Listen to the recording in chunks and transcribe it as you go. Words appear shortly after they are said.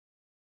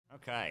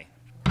Okay.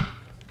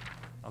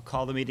 I'll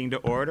call the meeting to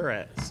order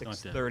at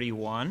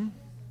 6:31.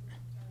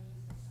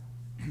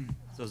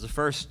 So as the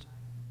first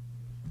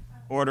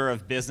order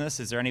of business,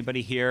 is there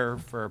anybody here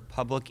for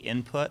public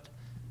input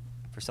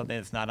for something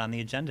that's not on the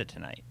agenda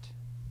tonight?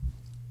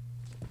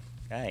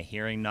 Okay,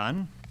 hearing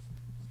none.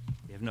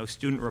 We have no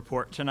student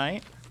report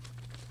tonight,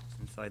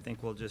 and so I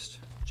think we'll just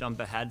jump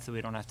ahead so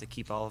we don't have to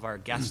keep all of our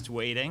guests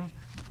waiting.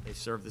 They've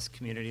served this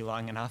community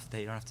long enough,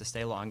 they don't have to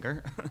stay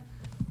longer.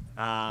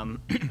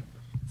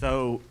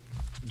 So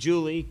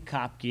Julie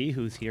Kopke,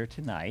 who's here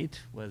tonight,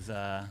 was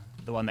the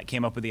one that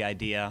came up with the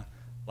idea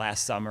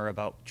last summer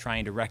about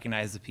trying to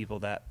recognize the people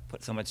that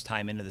put so much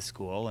time into the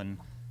school and,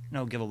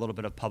 give a little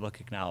bit of public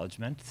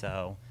acknowledgement.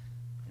 So,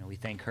 we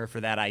thank her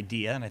for that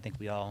idea, and I think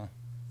we all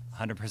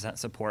 100%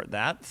 support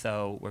that.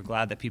 So we're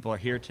glad that people are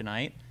here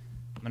tonight.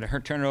 I'm going to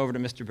turn it over to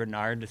Mr.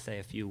 Bernard to say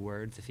a few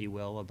words, if he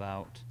will,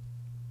 about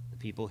the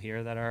people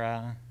here that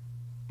are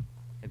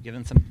have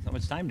given so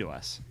much time to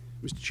us.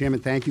 Mr. Chairman,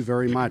 thank you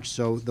very much.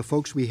 So the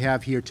folks we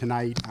have here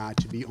tonight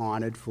to be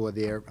honored for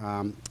their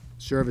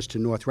service to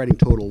North Reading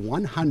total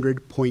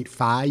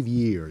 100.5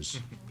 years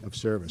of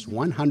service,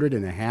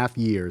 100.5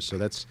 years. So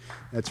that's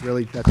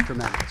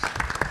tremendous.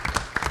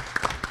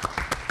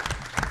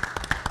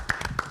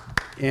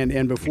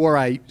 And before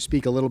I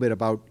speak a little bit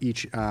about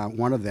each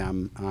one of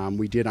them,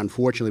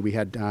 unfortunately, we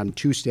had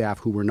two staff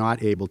who were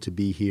not able to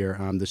be here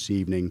this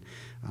evening.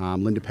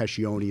 Linda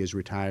Pescioni is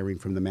retiring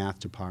from the math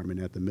department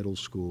at the middle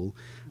school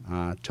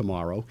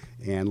tomorrow,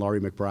 and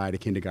Laurie McBride, a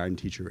kindergarten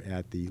teacher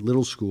at the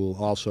little school,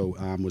 also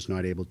was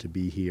not able to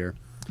be here.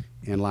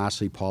 And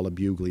lastly, Paula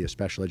Bugli, a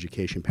special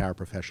education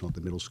paraprofessional at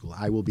the middle school.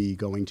 I will be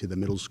going to the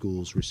middle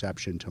school's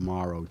reception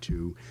tomorrow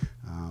to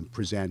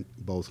present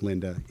both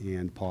Linda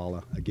and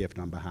Paula a gift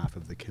on behalf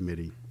of the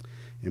committee,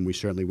 and we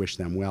certainly wish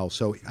them well.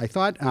 So I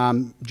thought,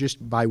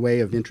 just by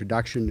way of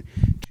introduction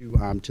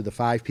to the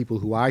five people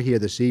who are here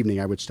this evening,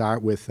 I would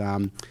start with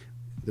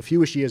the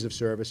fewest years of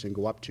service and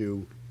go up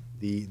to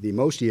the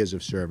most years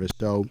of service.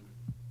 So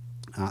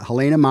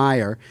Helena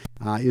Meyer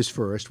is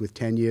first with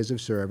 10 years of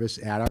service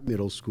at our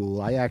middle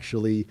school. I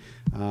actually,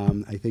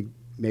 I think,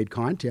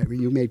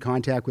 you made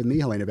contact with me,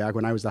 Helena, back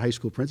when I was the high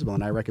school principal,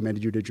 and I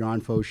recommended you to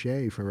John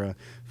Fauché for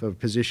a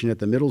position at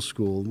the middle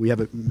school.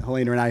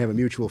 Helena and I have a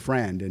mutual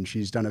friend, and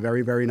she's done a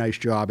very, very nice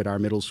job at our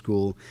middle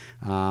school,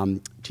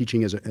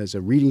 teaching as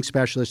a reading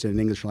specialist and an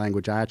English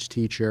language arts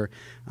teacher.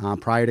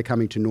 Prior to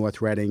coming to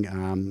North Reading,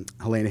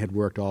 Helena had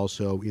worked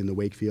also in the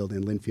Wakefield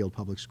and Linfield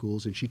public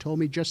schools, and she told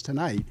me just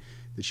tonight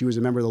that she was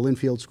a member of the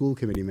Linfield School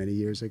Committee many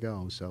years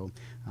ago. So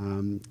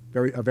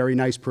a very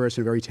nice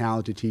person, a very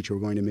talented teacher.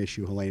 We're going to miss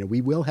you, Helena. We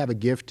will have a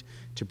gift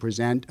to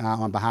present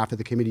on behalf of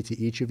the committee to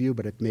each of you,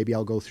 but maybe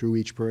I'll go through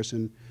each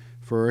person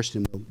first,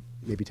 and we'll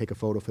maybe take a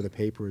photo for the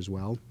paper as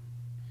well.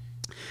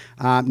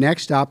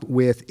 Next up,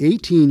 with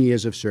 18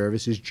 years of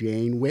service, is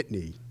Jane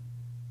Whitney,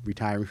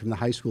 retiring from the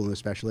high school in the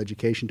special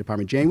education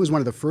department. Jane was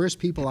one of the first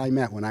people I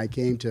met when I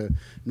came to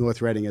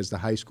North Reading as the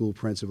high school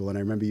principal, and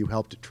I remember you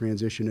helped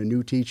transition a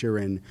new teacher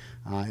in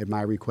at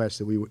my request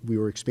that we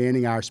were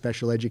expanding our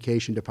special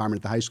education department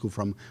at the high school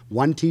from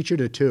one teacher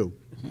to two.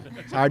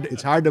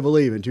 It's hard to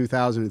believe in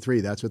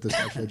 2003 that's what the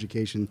special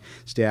education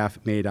staff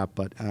made up,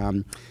 but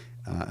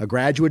a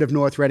graduate of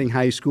North Reading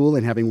High School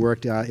and having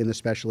worked in the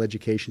special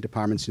education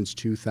department since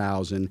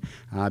 2000.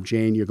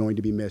 Jane, you're going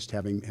to be missed,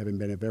 having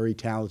been a very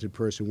talented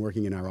person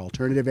working in our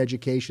alternative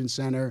education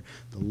center,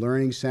 the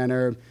learning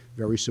center,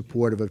 very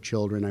supportive of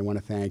children. I want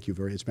to thank you.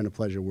 It's been a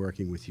pleasure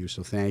working with you,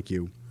 so thank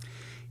you.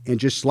 And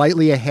just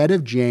slightly ahead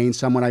of Jane,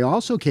 someone I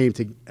also came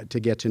to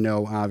get to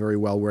know very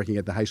well working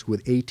at the high school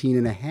with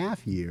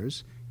 18.5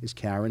 years, is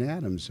Karen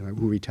Adams,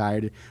 who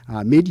retired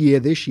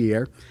mid-year this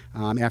year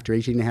after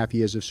 18.5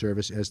 years of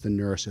service as the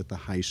nurse at the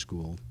high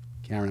school.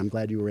 Karen, I'm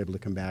glad you were able to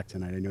come back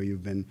tonight. I know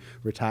you've been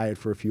retired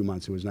for a few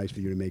months. It was nice for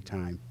you to make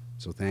time,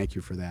 so thank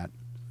you for that.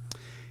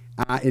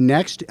 And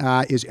next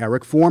is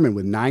Eric Foreman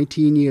with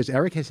 19 years.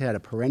 Eric has had a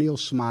perennial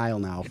smile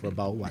now for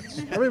about,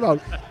 probably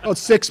about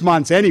 6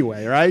 months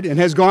anyway, right? And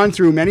has gone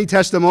through many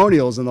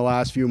testimonials in the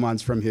last few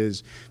months from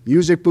his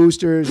music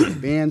boosters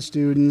and band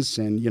students.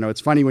 And,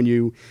 it's funny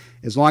when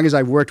as long as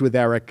I've worked with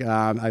Eric,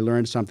 I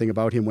learned something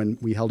about him when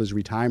we held his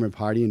retirement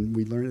party, and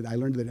I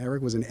learned that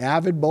Eric was an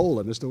avid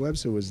bowler. Mr.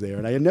 Webster was there,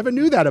 and I never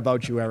knew that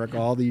about you, Eric,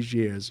 all these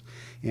years.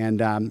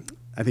 And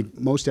I think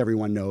most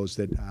everyone knows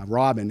that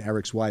Robin,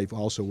 Eric's wife,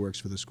 also works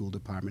for the school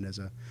department as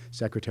a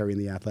secretary in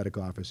the athletic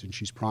office, and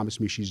she's promised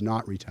me she's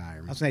not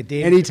retiring. I'll say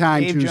Dave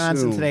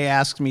Johnson today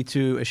asked me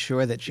to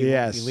assure that she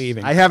won't be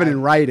leaving. I have it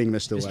in writing,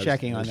 Mr. Webster. Just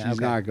checking on that.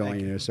 She's not going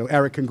here. So,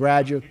 Eric,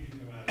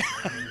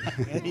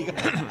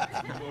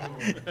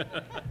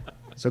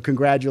 So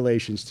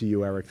congratulations to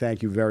you, Eric.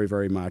 Thank you very,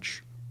 very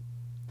much.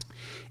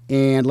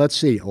 And let's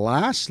see,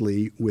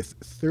 lastly, with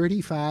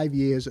 35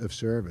 years of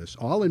service,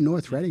 all in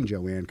North Reading,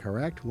 Joanne,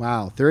 correct?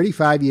 Wow,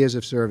 35 years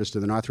of service to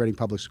the North Reading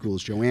Public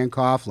Schools. Joanne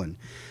Coughlin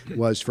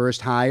was first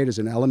hired as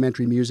an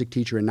elementary music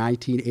teacher in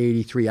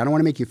 1983. I don't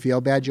want to make you feel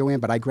bad, Joanne,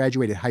 but I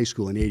graduated high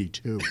school in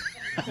 82.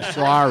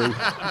 Sorry.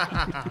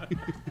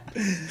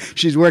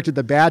 She's worked at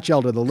the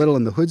Batchelder, the Little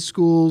and the Hood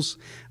schools,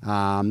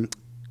 got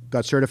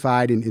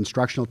certified in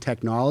instructional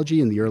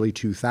technology in the early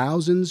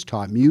 2000s,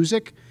 taught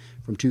music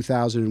from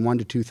 2001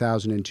 to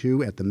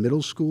 2002 at the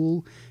middle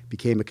school,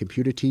 became a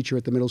computer teacher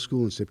at the middle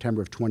school in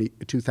September of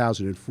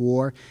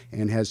 2004,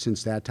 and has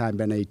since that time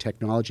been a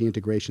technology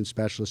integration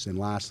specialist, and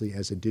lastly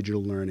as a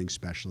digital learning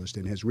specialist,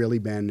 and has really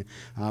been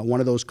one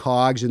of those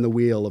cogs in the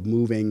wheel of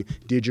moving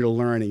digital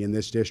learning in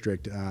this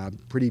district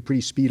pretty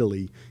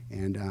speedily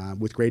and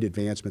with great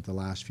advancement the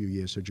last few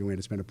years. So Joanne,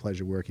 it's been a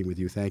pleasure working with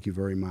you. Thank you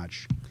very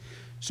much.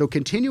 So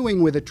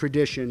continuing with a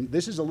tradition,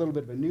 this is a little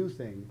bit of a new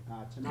thing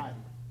tonight,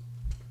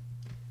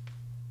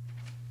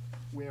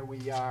 where we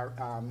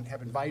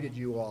have invited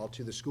you all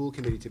to the school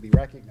committee to be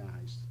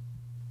recognized.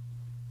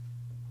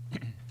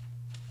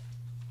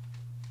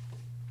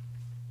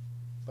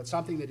 But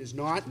something that is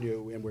not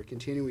new, and we're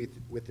continuing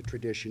with the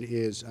tradition,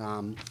 is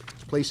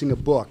placing a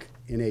book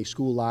in a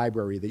school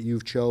library that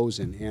you've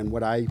chosen. And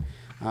what I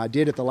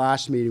did at the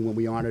last meeting when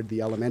we honored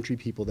the elementary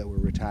people that were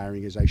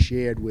retiring is I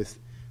shared with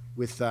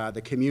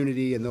the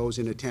community and those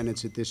in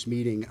attendance at this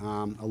meeting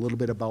a little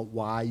bit about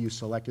why you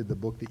selected the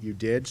book that you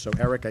did. So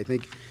Eric, I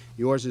think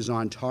yours is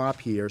on top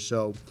here.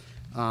 So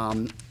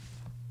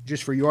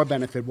just for your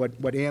benefit,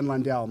 what Ann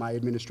Lundell, my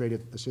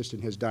administrative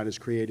assistant, has done is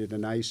created a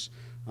nice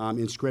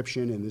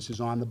inscription, and this is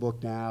on the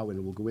book now, and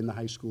it will go in the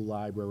high school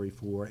library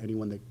for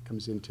anyone that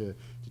comes in to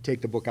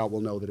take the book out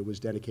will know that it was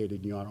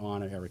dedicated in your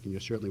honor, Eric, and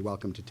you're certainly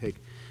welcome to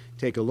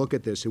take a look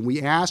at this. And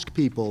we ask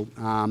people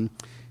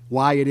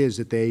why it is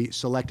that they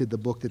selected the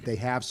book that they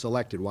have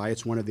selected, why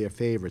it's one of their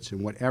favorites.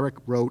 And what Eric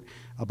wrote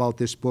about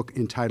this book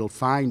entitled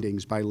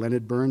Findings by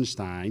Leonard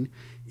Bernstein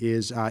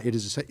is it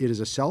is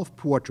a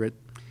self-portrait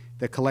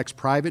that collects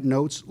private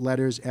notes,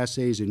 letters,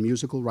 essays, and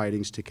musical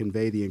writings to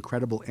convey the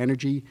incredible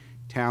energy,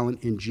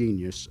 talent, and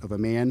genius of a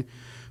man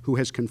who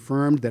has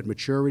confirmed that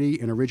maturity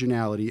and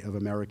originality of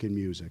American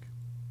music.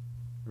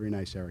 Very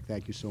nice, Eric.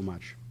 Thank you so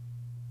much.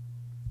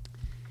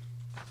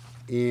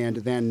 And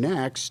then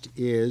next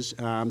is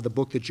the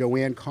book that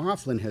Joanne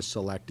Coughlin has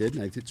selected.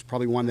 It's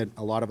probably one that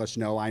a lot of us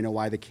know. I Know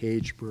Why the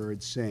Caged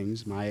Bird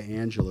Sings, Maya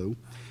Angelou.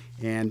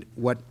 And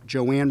what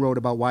Joanne wrote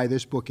about why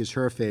this book is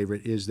her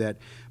favorite is that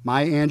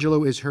Maya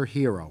Angelou is her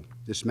hero.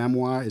 This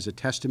memoir is a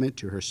testament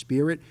to her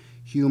spirit,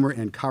 humor,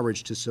 and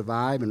courage to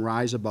survive and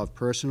rise above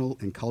personal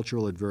and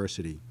cultural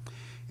adversity.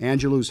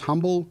 Angelou's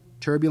humble,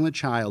 turbulent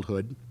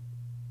childhood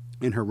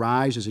and her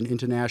rise as an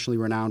internationally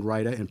renowned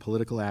writer and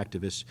political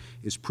activist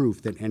is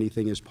proof that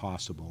anything is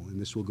possible.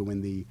 And this will go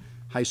in the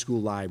high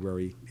school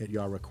library at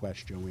your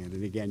request, Joanne.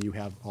 And again, you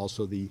have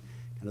also the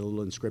kind of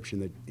little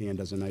inscription that Ann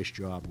does a nice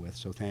job with,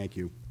 so thank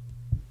you.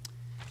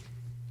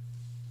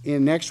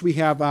 And next we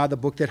have the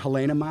book that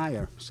Helena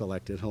Meyer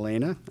selected.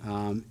 Helena,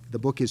 the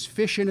book is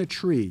Fish in a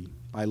Tree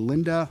by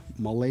Linda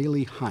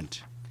Mullally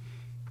Hunt.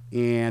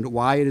 And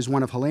why it is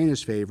one of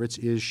Helena's favorites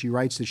is she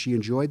writes that she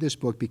enjoyed this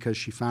book because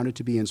she found it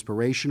to be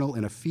inspirational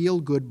and a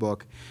feel-good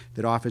book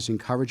that offers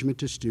encouragement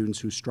to students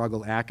who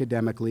struggle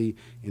academically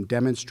and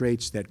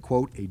demonstrates that,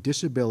 quote, a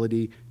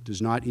disability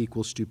does not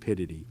equal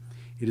stupidity.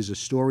 It is a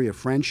story of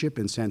friendship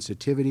and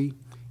sensitivity,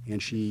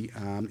 and she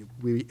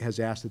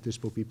has asked that this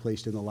book be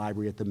placed in the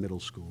library at the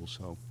middle school.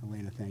 So,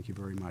 Helena, thank you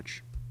very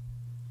much.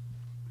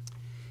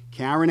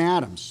 Karen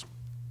Adams.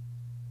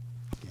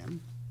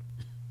 Again.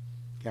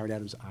 Karen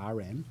Adams,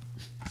 RN.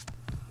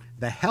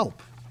 The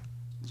Help.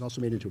 It was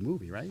also made into a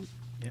movie, right?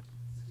 Yep.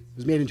 It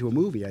was made into a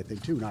movie, I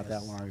think, too, not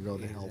that long ago,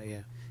 The Help. Yeah.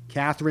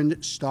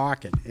 Catherine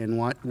Stockin. And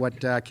what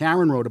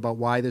Karen wrote about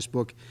why this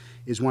book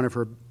is one of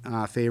her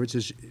favorites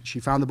is she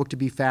found the book to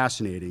be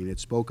fascinating.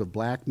 It spoke of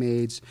black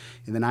maids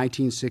in the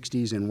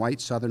 1960s in white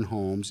Southern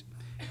homes.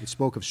 It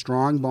spoke of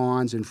strong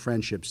bonds and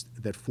friendships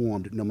that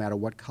formed no matter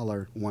what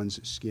color one's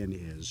skin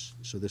is.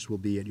 So this will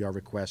be, at your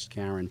request,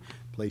 Karen,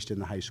 placed in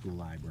the high school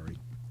library.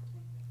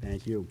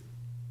 Thank you.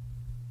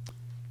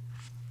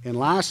 And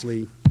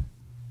lastly,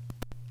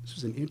 this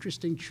was an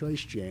interesting choice,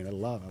 Jane. I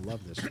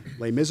love this.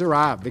 Les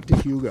Miserables, Victor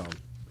Hugo.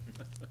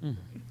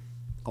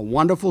 A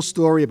wonderful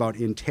story about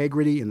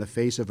integrity in the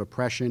face of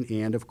oppression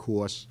and, of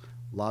course,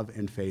 love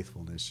and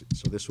faithfulness.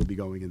 So this will be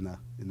going in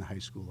the high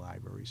school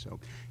library.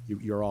 So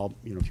you're all,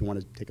 if you want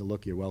to take a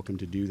look, you're welcome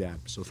to do that.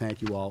 So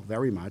thank you all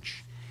very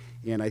much.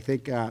 And I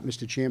think,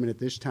 Mr. Chairman, at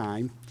this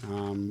time,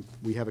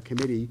 we have a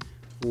committee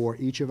for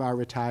each of our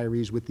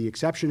retirees, with the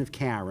exception of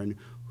Karen,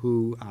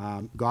 who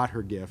got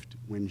her gift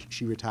when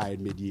she retired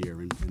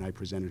mid-year, and I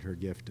presented her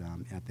gift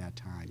at that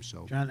time.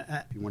 So, John,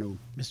 if you want to,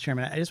 Mr.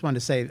 Chairman, I just wanted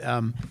to say,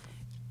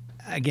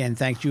 again,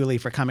 thank Julie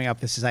for coming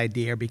up with this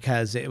idea,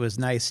 because it was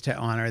nice to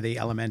honor the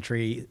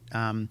elementary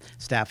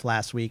staff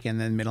last week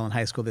and then middle and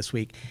high school this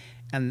week.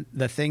 And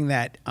the thing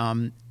that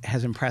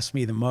has impressed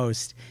me the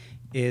most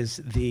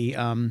is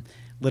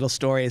little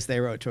stories they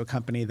wrote to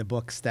accompany the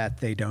books that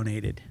they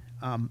donated.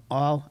 I don't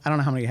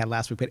know how many you had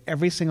last week, but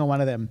every single one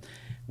of them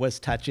was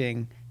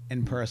touching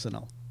and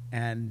personal.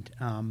 And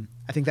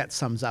I think that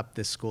sums up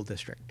this school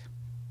district.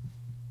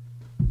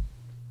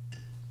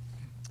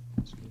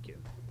 Thank you.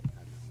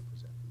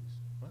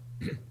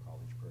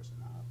 College person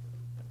up.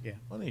 Yeah.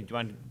 Well, do you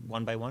want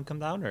one by one come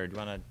down, or do you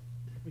want to?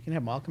 We can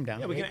have them all come down.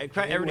 Yeah, we can.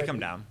 Everybody come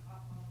down.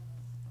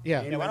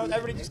 Yeah. Yeah, why don't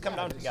everybody just come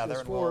down together? There's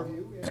And four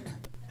we'll- of you.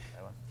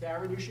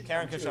 Karen, you should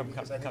Karen come can too, come-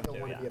 because I think come they'll too,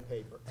 want to yeah.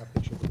 be a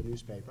picture for the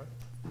newspaper.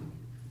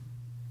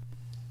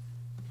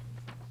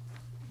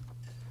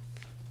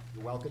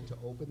 You're welcome to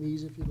open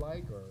these if you'd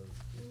like, or...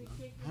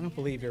 I don't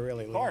believe you're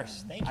really. Of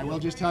course. Thank you. I will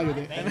just tell you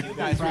that... Thank you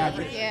guys for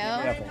Private.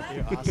 everything.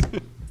 you. You're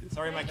awesome.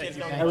 Sorry, my kids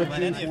don't Eric let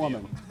Jean any of you.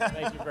 Foreman.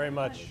 Thank you very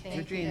much.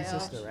 You're Jean's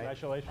sister, right?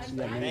 Congratulations.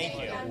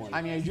 Thank you.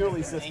 I mean,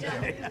 Julie's sister.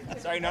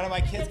 Sorry, none of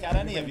my kids got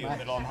any of you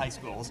middle and high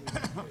schools.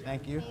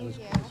 Thank you.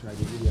 That's right,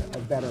 to give you a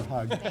better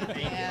hug.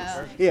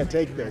 Yeah. Here,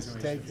 take this.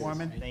 Take this.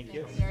 Foreman, Thank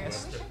you.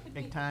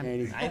 big time.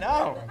 Annie. I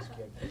know.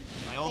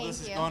 My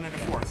oldest is you. going into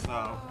fourth,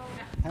 so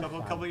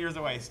couple years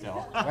away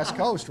still. West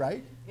Coast,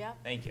 right?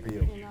 Thank you. For you.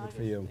 Good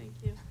for you.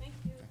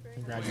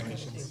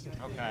 Congratulations.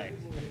 Okay.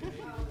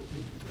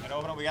 And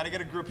open up. We got to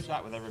get a group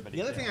shot with everybody.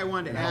 The other thing I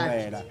wanted to No,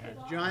 add, later.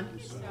 John,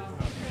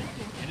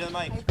 Into the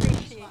mic.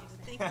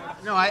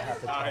 no, I,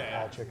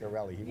 Al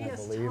Ciccarelli, he won't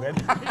believe it.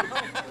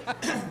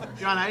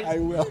 John, I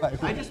will.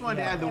 I just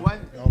wanted to add the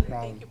one, No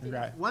problem.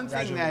 one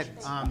thing that,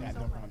 Yeah, no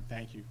problem.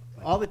 Thank you.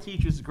 all the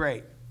teachers are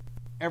great.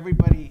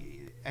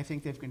 Everybody, I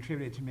think they've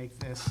contributed to make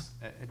this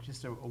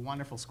just a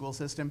wonderful school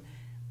system.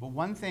 But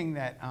one thing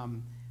that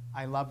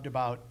I loved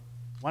about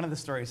one of the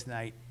stories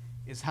tonight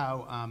is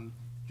how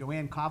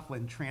Joanne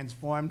Coughlin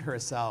transformed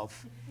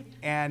herself.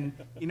 And,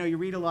 you know, you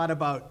read a lot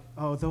about,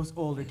 oh, those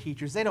older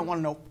teachers, they don't want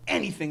to know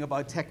anything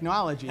about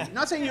technology. I'm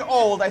not saying you're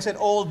old, I said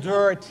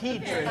older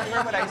teachers.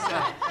 Hear what I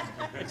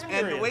said?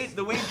 And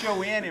the way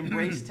Joanne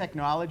embraced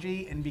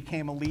technology and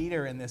became a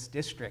leader in this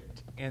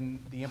district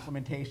in the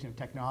implementation of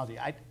technology,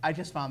 I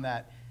just found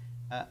that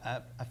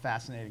a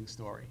fascinating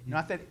story.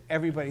 Not that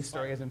everybody's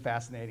story isn't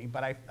fascinating,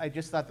 but I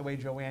just thought the way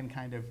Joanne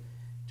kind of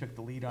took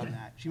the lead on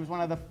that. She was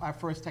one of our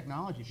first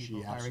technology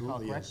people, She if I recall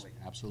absolutely is. correctly.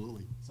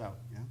 Absolutely. So,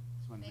 Yeah.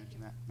 just wanted to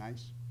mention that.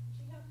 Nice.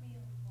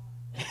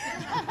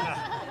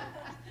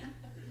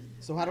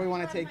 So how do we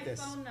want to take this?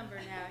 Phone number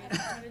now. You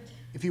know, I'm gonna-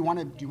 If you want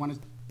to, do you want to,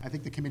 I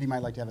think the committee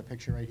might like to have a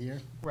picture right here.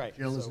 Right,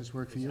 Jill, does so- this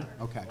work for you?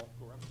 Okay.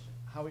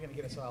 How are we going to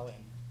get us all in?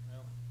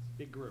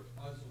 Big group.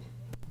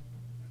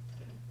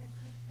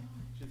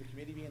 Should the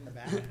committee be in the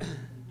back?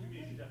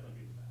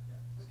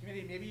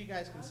 Committee, maybe you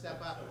guys can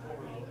step up before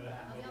we go to the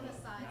back. The other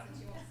side,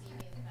 since you won't see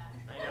me in the back.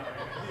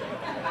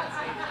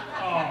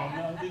 Oh,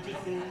 no, did you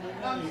see me?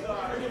 I'm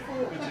sorry, you're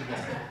fooling me.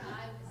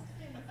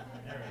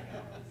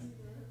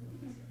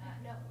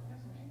 No.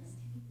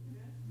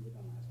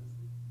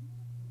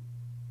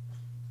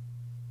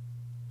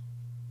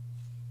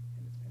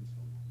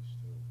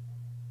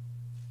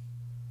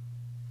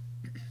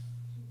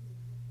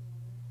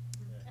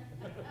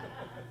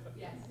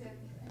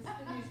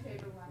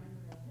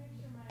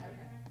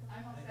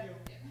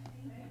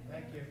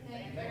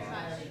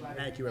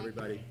 Thank you,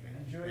 everybody.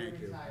 Thank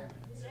you.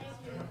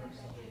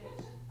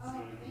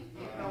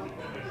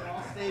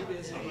 Stay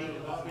busy.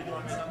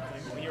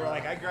 When you were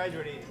like, I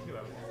graduated in 82,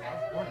 I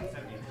was born in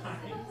 79.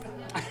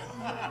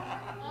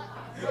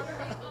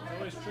 It's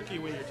always tricky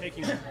when you're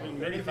taking, when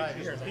many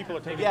pictures, people are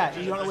taking. Yeah,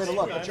 pictures you don't know where to at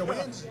look. the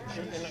But same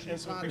time. Joanne's, And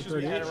some pictures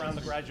we had around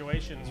the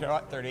graduation, You're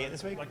what, 38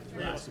 this week? like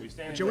three of us would be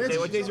standing. Joanne's,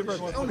 What day's your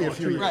birthday? only a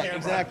few years. Right,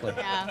 exactly.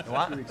 Yeah.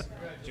 What?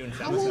 June 7th.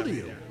 How old are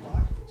you?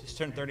 Just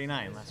turned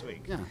 39 last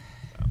week. Yeah.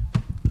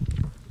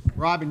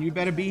 Robin, you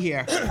better be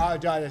here.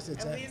 John, it's,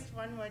 At least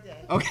one more day.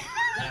 Okay.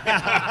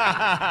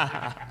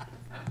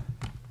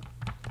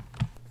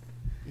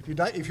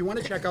 if you want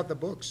to check out the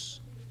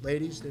books,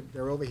 ladies,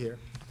 they're over here.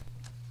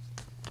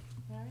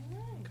 Very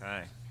nice.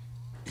 Okay.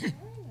 Very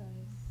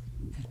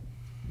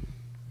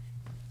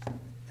nice.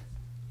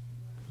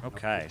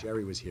 Okay. If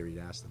Jerry was here, he'd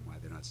ask them why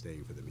they're not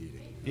staying for the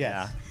meeting.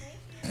 Yeah.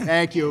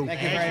 Thank you.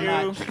 Thank you very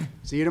much.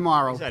 See you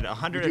tomorrow. said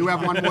 100 You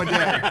have one more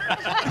day.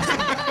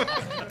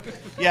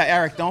 Yeah,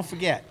 Eric, don't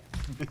forget.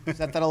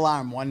 Set that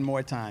alarm one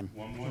more time.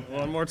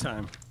 One more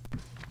time.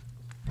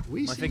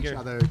 We see each figure-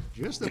 other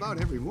just about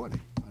every morning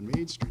on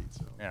Main Street,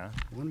 so. Yeah.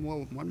 One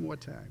more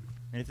time.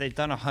 And if they've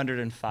done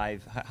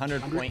 100.5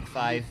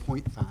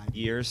 100.5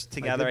 years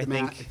together, I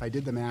think. If I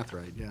did the math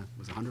right, yeah, it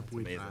was 100.5.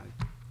 amazing.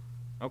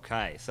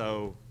 Okay,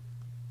 so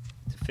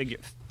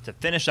to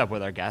finish up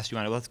with our guests,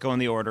 let's go in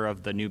the order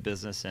of the new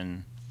business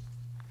and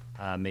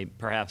maybe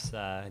perhaps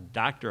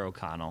Dr.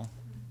 O'Connell.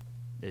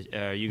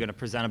 Are you going to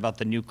present about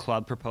the new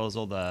club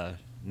proposal, the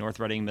North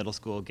Reading Middle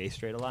School Gay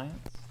Straight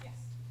Alliance? Yes.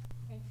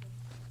 Thank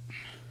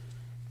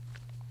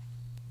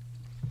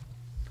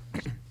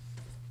you.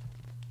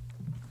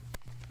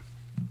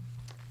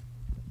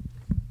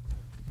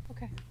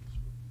 Okay.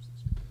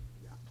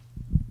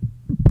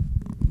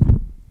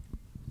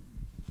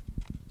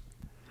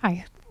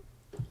 Hi.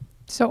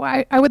 So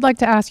I would like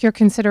to ask your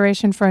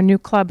consideration for a new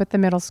club at the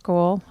middle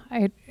school.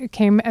 It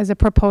came as a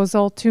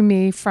proposal to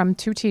me from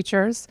two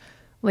teachers,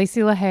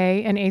 Lacey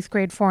LaHaye, an 8th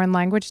grade foreign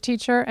language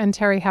teacher, and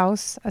Terry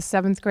House, a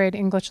 7th grade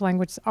English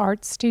language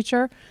arts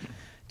teacher,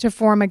 to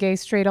form a gay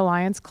straight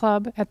alliance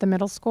club at the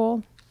middle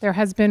school. There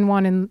has been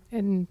one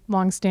in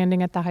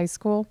longstanding at the high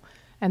school,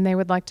 and they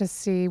would like to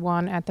see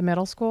one at the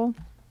middle school.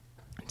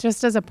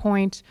 Just as a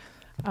point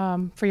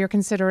for your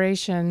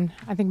consideration,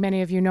 I think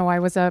many of you know I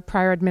was a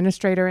prior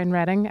administrator in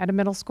Reading at a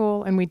middle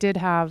school, and we did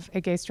have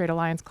a Gay Straight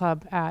Alliance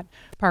Club at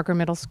Parker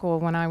Middle School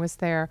when I was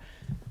there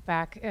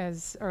back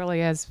as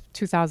early as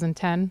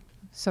 2010.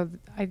 So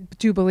I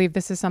do believe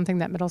this is something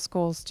that middle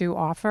schools do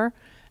offer,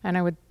 and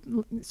I would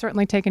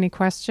certainly take any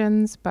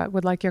questions, but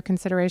would like your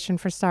consideration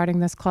for starting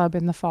this club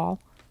in the fall.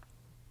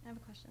 I have a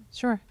question.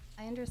 Sure.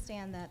 I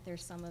understand that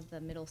there's some of the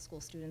middle school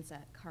students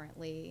that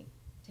currently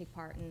take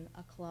part in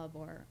a club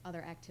or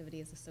other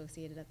activities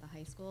associated at the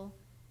high school.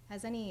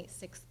 Has any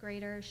 6th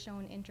graders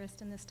shown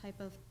interest in this type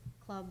of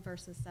club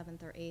versus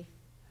 7th or 8th?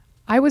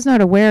 I was not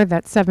aware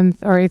that 7th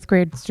or 8th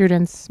grade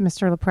students,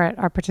 Mr. LaPrette,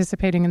 are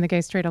participating in the Gay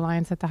Straight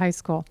Alliance at the high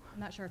school. I'm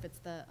not sure if it's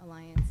the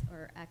alliance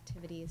or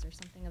activities or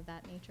something of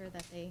that nature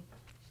that they,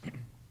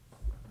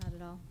 not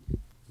at all.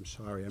 I'm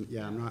sorry, I'm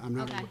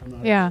not. Okay. I'm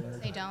not Yeah.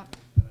 They don't?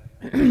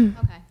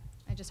 Okay.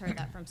 I just heard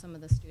that from some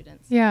of the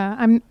students. Yeah,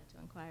 I wanted to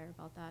inquire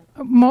about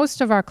that.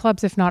 most of our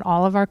clubs, if not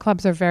all of our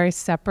clubs, are very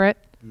separate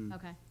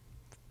Okay.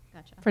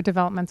 Gotcha. for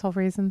developmental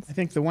reasons. I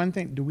think the one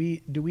thing, do we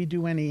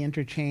do any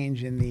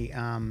interchange in the,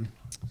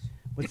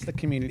 what's the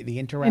community, the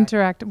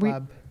Interact We-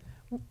 Club?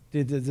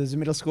 Does the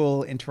middle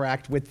school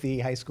interact with the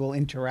high school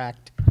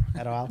interact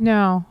at all?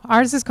 No,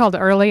 ours is called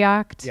Early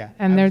Act. Yeah,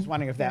 and I they're was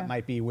wondering if that yeah.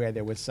 might be where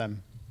there was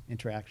some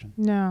interaction.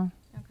 No,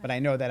 Okay. But I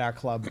know that our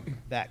club,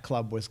 that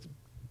club was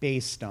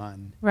based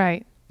on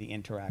right, the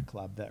Interact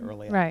Club, the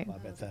early Right.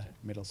 club at the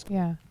middle school.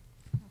 yeah.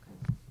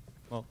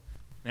 Well,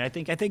 and I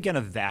think in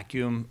a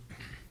vacuum,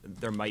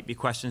 there might be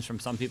questions from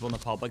some people in the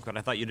public, but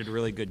I thought you did a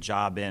really good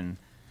job in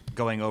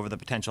going over the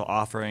potential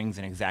offerings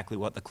and exactly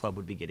what the club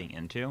would be getting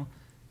into.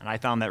 And I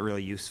found that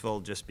really useful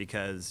just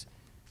because,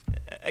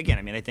 again,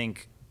 I mean, I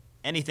think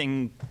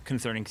anything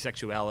concerning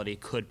sexuality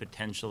could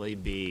potentially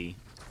be,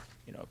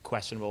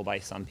 questionable by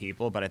some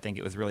people, but I think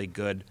it was really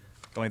good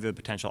going through the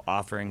potential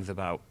offerings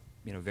about,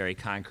 very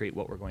concrete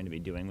what we're going to be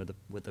doing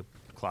with the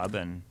club,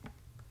 and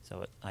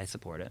so I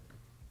support it.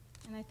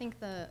 And I think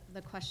the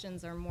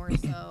questions are more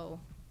so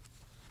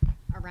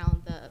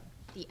around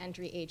the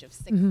entry age of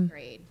 6th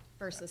grade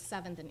versus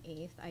 7th and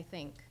 8th. I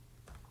think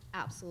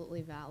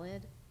absolutely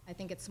valid. I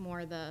think it's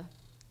more the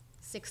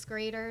 6th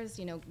graders,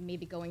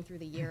 maybe going through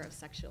the year of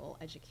sexual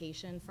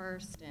education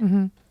first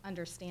and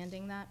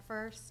understanding that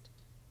first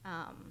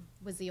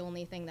was the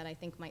only thing that I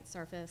think might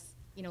surface.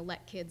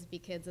 Let kids be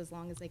kids as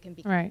long as they can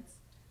be Right. kids.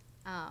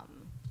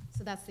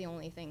 So that's the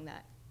only thing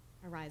that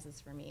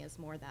arises for me is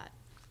more that,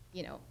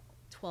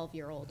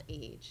 12-year-old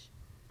age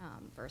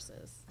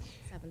versus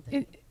 7th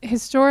and 8th.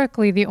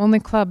 Historically, the only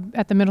club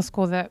at the middle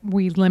school that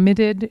we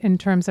limited in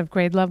terms of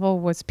grade level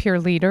was peer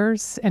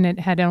leaders, and it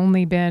had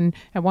only been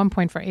at one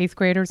point for 8th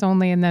graders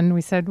only, and then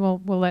we said, well,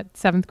 we'll let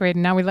 7th grade,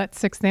 and now we let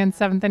 6th and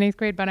 7th and 8th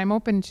grade, but I'm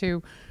open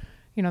to,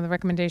 the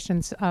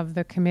recommendations of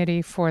the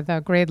committee for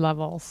the grade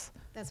levels.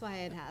 That's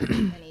why I'd have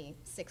any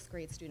 6th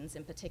grade students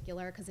in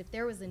particular, because if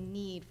there was a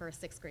need for a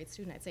 6th grade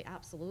student, I'd say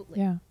absolutely.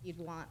 Yeah. You'd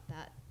want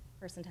that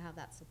person to have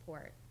that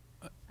support.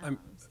 So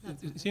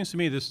that's It seems to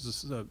me this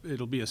is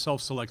it'll be a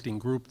self-selecting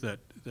group that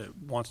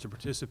wants to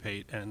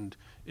participate, and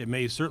it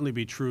may certainly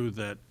be true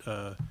that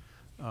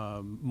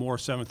more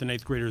 7th and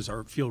 8th graders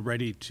feel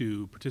ready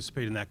to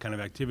participate in that kind of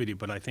activity.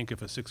 But I think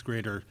if a 6th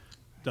grader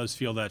does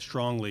feel that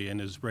strongly and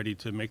is ready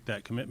to make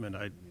that commitment,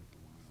 I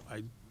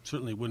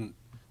certainly wouldn't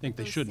think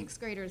they Those shouldn't. 6th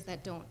graders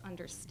that don't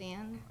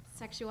understand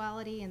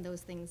sexuality and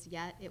those things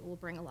yet, it will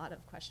bring a lot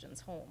of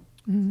questions home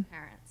to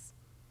parents.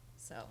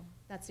 So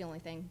that's the only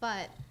thing.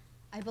 But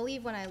I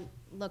believe when I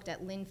looked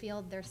at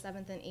Linfield, their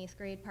 7th and 8th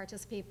grade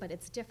participate, but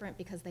it's different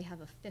because they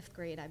have a 5th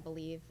grade, I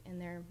believe, in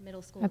their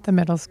middle school. At the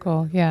middle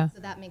school, yeah. So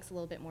that makes a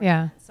little bit more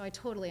Yeah. sense. So I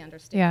totally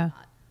understand Yeah.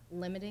 not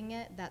limiting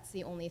it. That's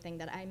the only thing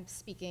that I'm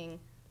speaking,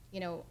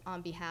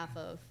 on behalf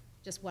of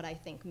just what I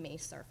think may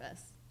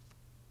surface.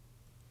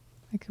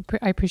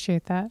 I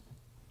appreciate that.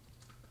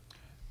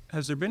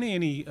 Has there been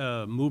any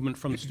movement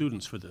from the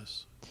students for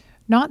this?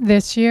 Not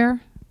this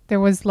year. There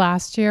was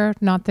last year,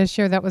 not this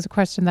year. That was a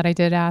question that I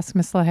did ask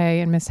Ms.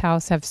 LaHaye and Ms.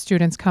 House. Have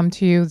students come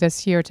to you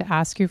this year to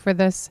ask you for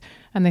this?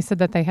 And they said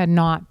that they had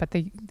not, but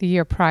the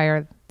year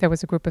prior, there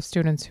was a group of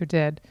students who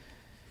did.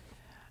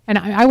 And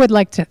I would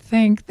like to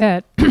think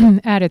that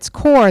at its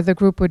core, the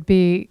group would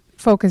be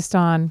focused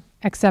on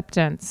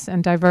acceptance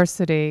and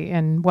diversity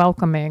and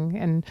welcoming.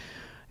 And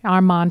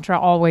our mantra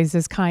always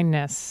is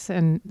kindness.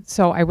 And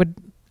so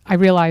I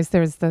realize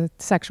there's the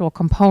sexual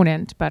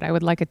component, but I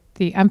would like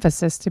the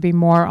emphasis to be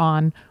more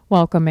on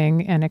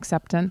welcoming and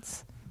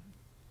acceptance.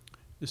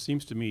 This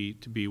seems to me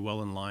to be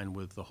well in line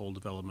with the whole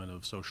development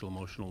of social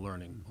emotional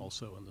learning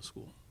also in the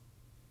school.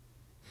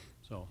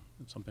 So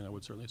it's something I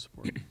would certainly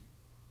support.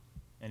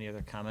 Any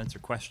other comments or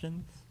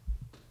questions?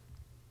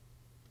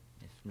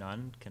 If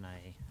none, can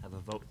I have a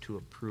vote to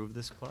approve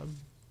this club?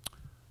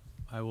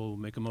 I will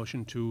make a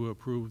motion to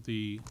approve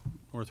the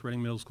North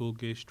Reading Middle School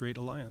Gay Straight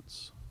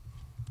Alliance.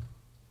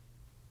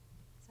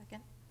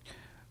 Second.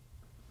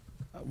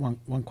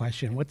 One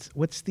question.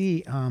 What's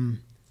the,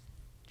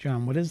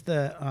 John, what is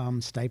the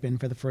stipend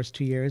for the first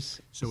 2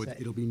 years? So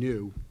it'll be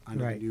new, under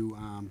the Right.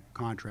 new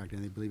contract,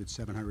 and I believe it's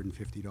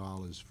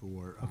 $750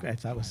 for. Okay, I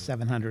thought it was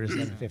 700 or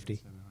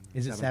 750.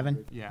 Is it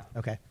 7? Yeah,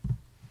 Okay.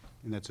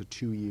 And that's a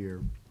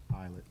 2-year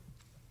pilot,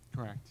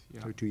 correct,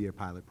 yeah. so a 2-year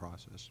pilot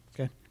process.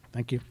 Okay,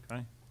 thank you.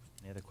 Okay.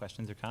 Any other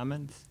questions or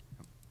comments?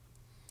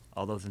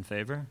 All those in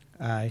favor?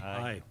 Aye.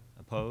 Aye.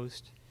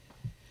 Opposed?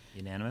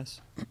 Unanimous?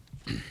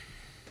 Thank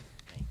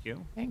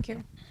you. Thank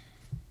you.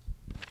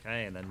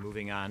 Okay, and then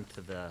moving on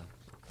to the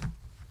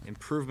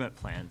improvement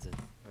plans.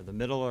 Are the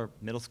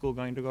middle school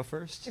going to go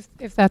first?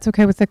 If that's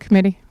okay with the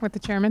committee, with the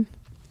chairman?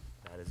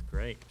 That is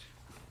great.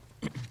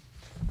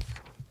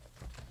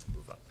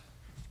 Move up.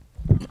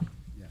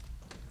 Yeah.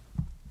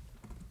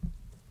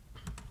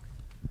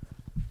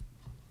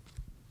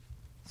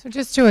 So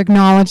just to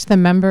acknowledge the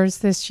members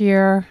this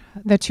year,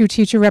 the 2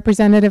 teacher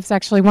representatives,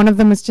 actually, one of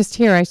them was just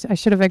here. I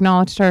should have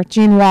acknowledged her.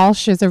 Jean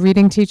Walsh is a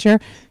reading teacher.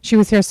 She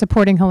was here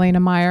supporting Helena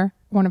Meyer,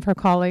 one of her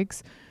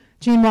colleagues.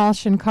 Jean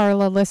Walsh and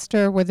Carla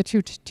Lister were the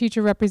 2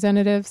 teacher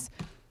representatives.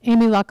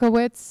 Amy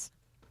Luckowitz,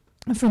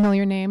 a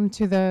familiar name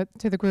to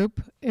the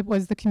group, it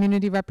was the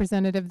community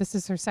representative. This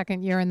is her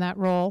 2nd year in that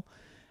role.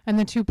 And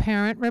the 2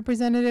 parent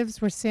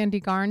representatives were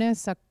Sandy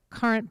Garnis, a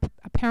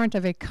parent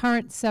of a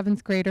current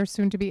 7th grader,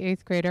 soon to be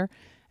 8th grader,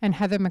 and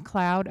Heather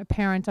McLeod, a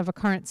parent of a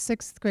current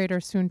 6th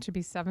grader, soon to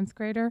be 7th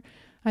grader.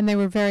 And they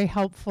were very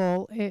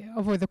helpful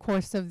over the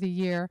course of the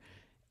year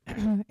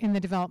in the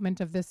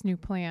development of this new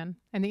plan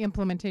and the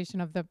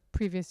implementation of the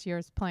previous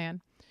year's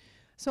plan.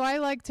 So I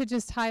like to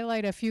just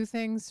highlight a few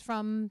things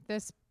from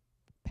this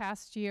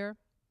past year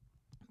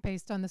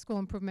based on the school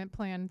improvement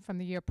plan from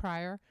the year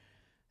prior.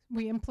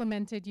 We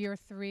implemented year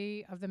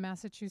 3 of the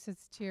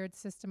Massachusetts Tiered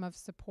System of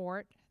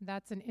Support.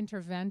 That's an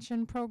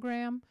intervention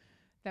program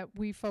that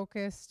we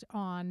focused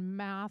on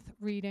math,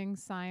 reading,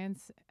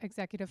 science,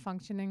 executive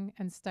functioning,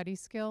 and study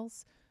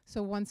skills.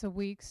 So once a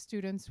week,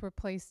 students were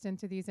placed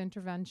into these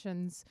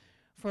interventions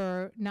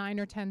for 9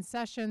 or 10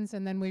 sessions,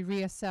 and then we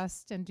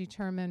reassessed and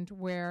determined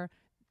where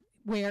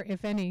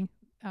if any,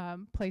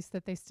 place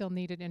that they still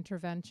needed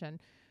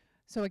intervention.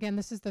 So again,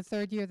 this is the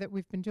 3rd year that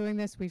we've been doing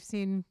this. We've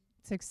seen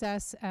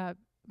success.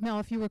 Mel,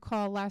 if you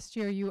recall, last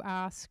year you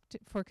asked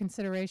for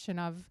consideration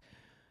of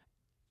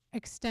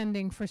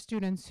extending for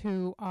students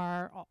who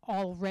are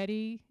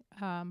already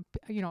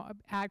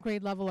at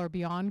grade level or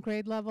beyond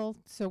grade level.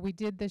 So we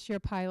did this year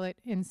pilot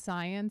in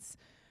science,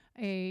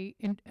 an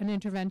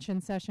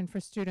intervention session for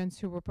students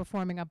who were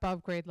performing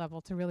above grade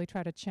level to really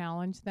try to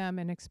challenge them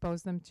and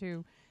expose them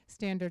to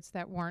standards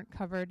that weren't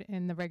covered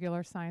in the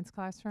regular science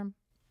classroom.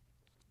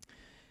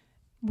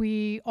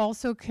 We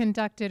also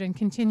conducted and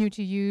continue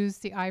to use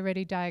the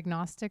iReady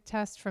diagnostic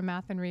test for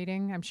math and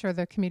reading. I'm sure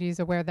the committee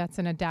is aware that's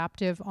an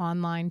adaptive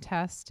online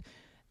test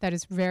that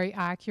is very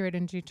accurate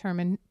in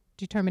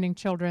determining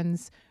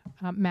children's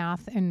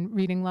math and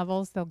reading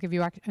levels. They'll give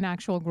you an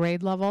actual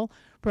grade level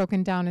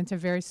broken down into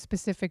very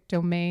specific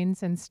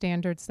domains and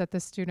standards that the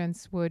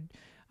students would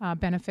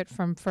benefit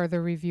from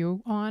further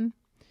review on.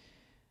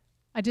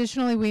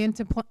 Additionally, we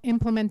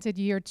implemented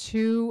year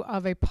 2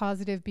 of a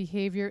positive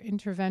behavior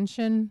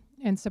intervention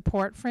and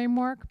support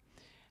framework.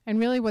 And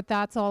really what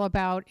that's all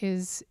about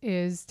is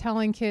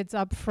telling kids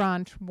up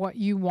front what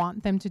you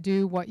want them to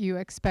do, what you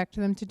expect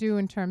them to do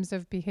in terms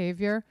of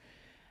behavior,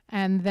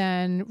 and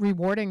then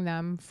rewarding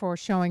them for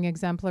showing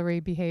exemplary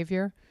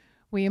behavior.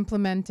 We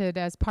implemented,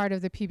 as part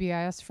of the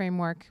PBIS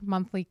framework,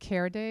 monthly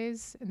care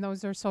days, and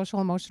those are social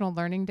emotional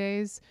learning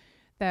days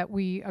that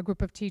a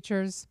group of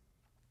teachers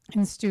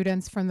and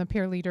students from the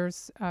peer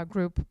leaders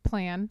group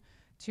plan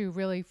to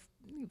really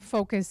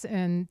focus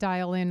and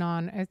dial in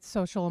on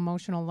social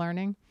emotional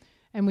learning.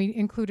 And we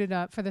included,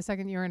 for the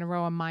 2nd year in a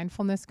row, a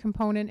mindfulness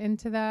component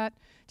into that,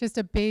 just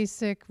a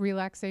basic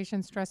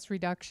relaxation, stress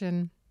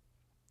reduction,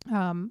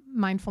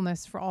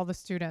 mindfulness for all the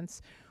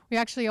students. We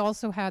actually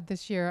also had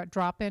this year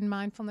drop-in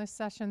mindfulness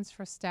sessions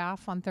for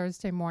staff on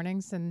Thursday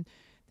mornings, and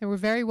they were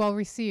very well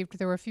received.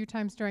 There were a few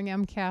times during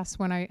MCAS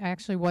when I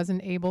actually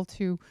wasn't able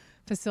to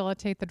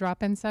facilitate the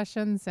drop-in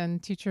sessions,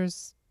 and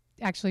teachers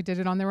actually did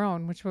it on their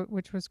own,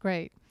 which was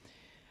great.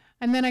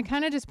 And then I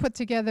kind of just put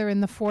together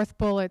in the 4th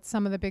bullet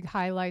some of the big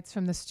highlights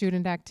from the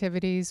student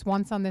activities.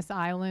 Once on This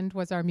Island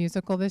was our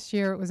musical this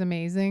year. It was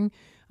amazing.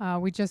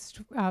 We just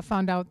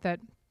found out that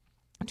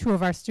 2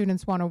 of our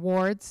students won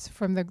awards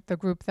from the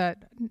group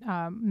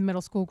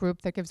middle school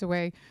group that gives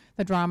away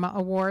the drama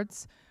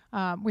awards.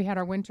 We had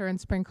our winter and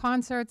spring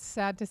concerts.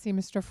 Sad to see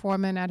Mr.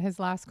 Foreman at his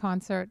last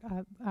concert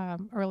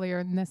earlier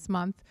in this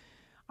month.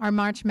 Our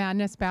March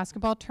Madness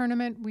basketball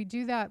tournament, we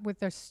do that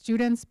with the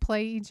students,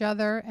 play each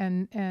other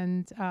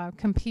and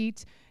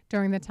compete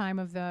during the time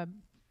of the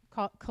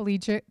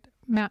collegiate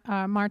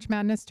March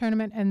Madness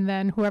tournament, and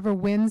then whoever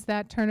wins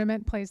that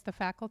tournament plays the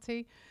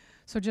faculty.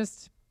 So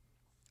just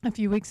a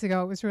few weeks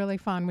ago, it was really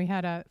fun. We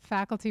had a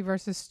faculty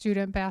versus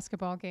student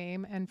basketball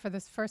game, and for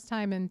the first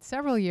time in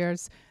several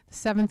years, the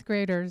 7th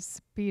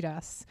graders beat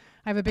us.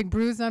 I have a big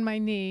bruise on my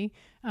knee,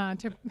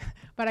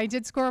 but I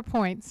did score a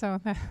point,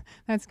 so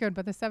that's good.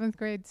 But the 7th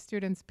grade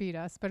students beat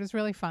us, but it was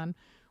really fun.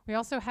 We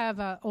also have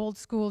an old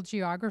school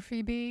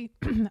geography bee.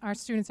 Our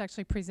students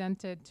actually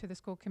presented to the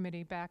school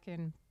committee back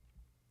in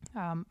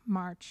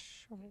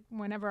March,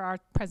 whenever our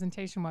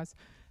presentation was.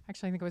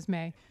 Actually, I think it was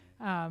May.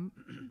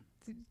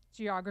 The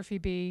geography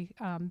bee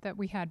that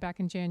we had back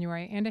in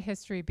January, and a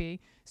history bee.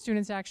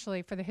 Students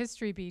actually, for the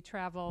history bee,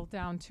 travel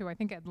down to, I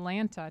think,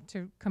 Atlanta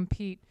to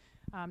compete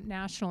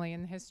nationally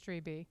in the history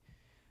bee.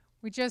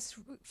 We just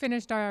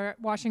finished our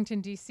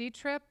Washington, D.C.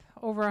 trip.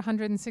 Over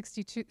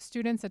 162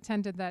 students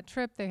attended that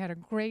trip. They had a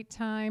great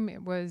time.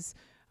 It was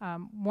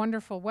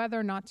wonderful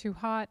weather, not too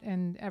hot,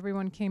 and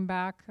everyone came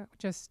back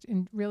just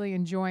really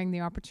enjoying the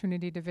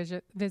opportunity to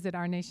visit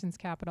our nation's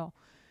capital.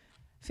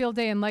 Field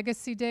Day and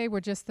Legacy Day were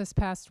just this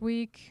past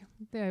week.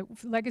 The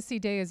Legacy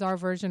Day is our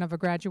version of a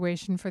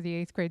graduation for the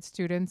 8th grade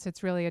students.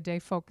 It's really a day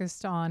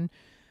focused on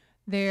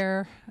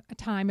their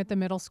time at the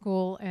middle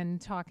school and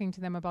talking to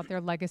them about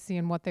their legacy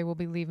and what they will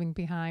be leaving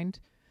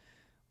behind.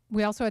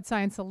 We also had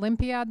Science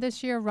Olympiad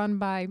this year, run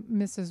by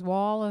Mrs.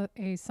 Wall,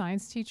 a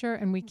science teacher,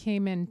 and we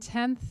came in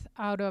 10th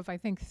out of, I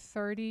think,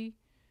 30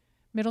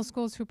 middle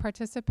schools who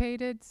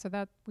participated, so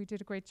that we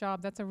did a great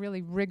job. That's a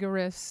really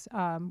rigorous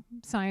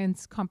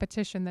science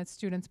competition that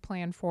students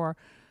plan for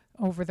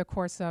over the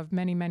course of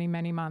many, many,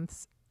 many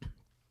months.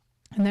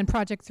 And then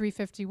Project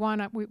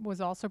 351 was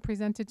also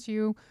presented to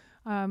you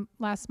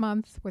last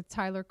month, with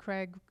Tyler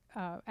Craig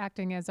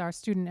acting as our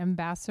student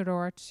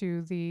ambassador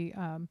to the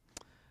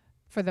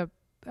for the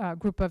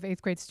group of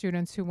 8th grade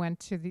students who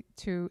went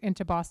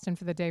into Boston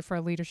for the day for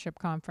a leadership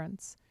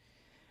conference.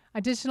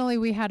 Additionally,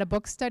 we had a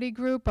book study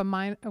group.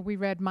 We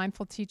read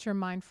Mindful Teacher,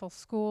 Mindful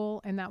School,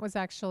 and that was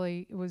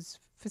actually, it was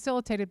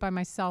facilitated by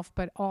myself,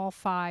 but all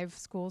 5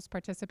 schools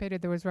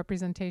participated. There was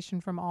representation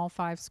from all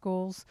 5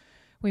 schools.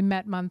 We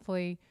met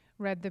monthly,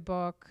 read the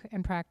book,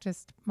 and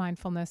practiced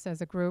mindfulness as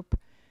a group.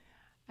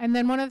 And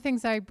then one of the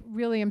things I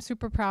really am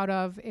super proud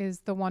of is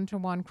the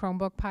one-to-one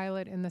Chromebook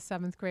pilot in the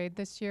 7th grade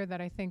this year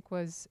that I think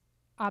was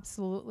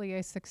absolutely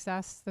a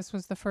success. This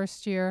was the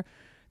first year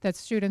that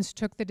students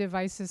took the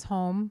devices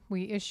home.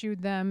 We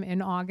issued them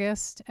in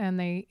August, and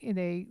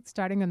they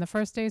starting on the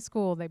first day of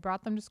school, they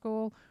brought them to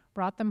school,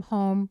 brought them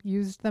home,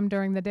 used them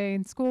during the day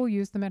in school,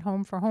 used them at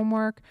home for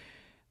homework.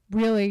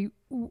 Really,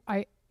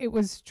 it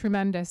was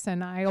tremendous,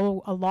 and I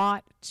owe a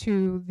lot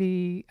to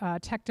the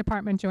tech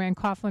department, Joanne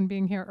Coughlin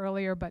being here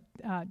earlier, but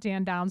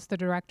Dan Downs, the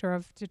director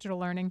of digital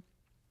learning,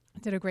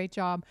 did a great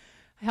job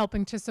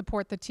helping to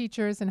support the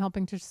teachers and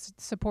helping to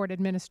support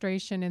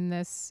administration in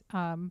this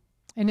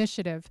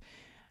initiative.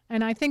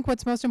 And I think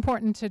what's most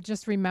important to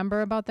just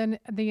remember about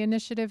the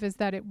initiative is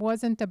that it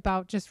wasn't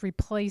about just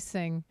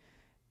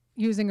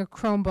using a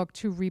Chromebook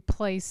to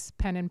replace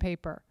pen and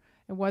paper.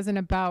 It wasn't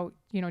about,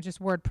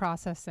 just word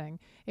processing.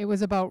 It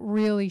was about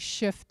really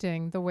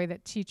shifting the way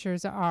that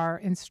teachers are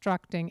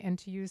instructing and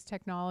to use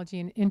technology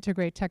and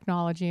integrate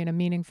technology in a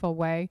meaningful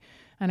way.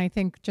 And I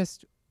think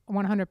just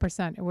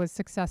 100% it was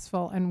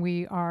successful, and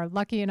we are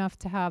lucky enough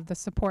to have the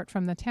support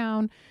from the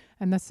town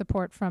and the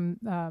support from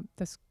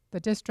the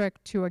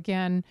district to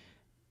again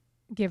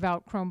give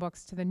out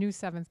Chromebooks to the new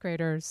 7th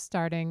graders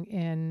starting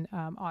in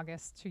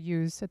August to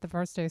use at the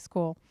first day of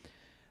school.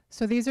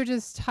 So these are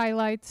just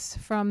highlights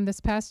from this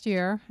past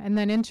year, and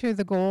then into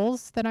the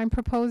goals that I'm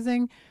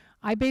proposing.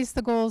 I base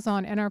the goals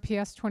on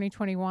NRPS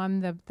 2021,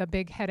 the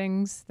big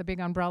headings, the big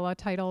umbrella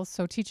titles,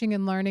 so teaching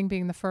and learning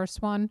being the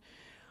first one.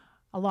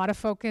 A lot of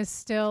focus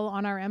still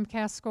on our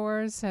MCAS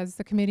scores, as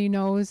the committee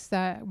knows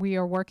that we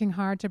are working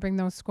hard to bring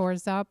those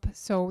scores up.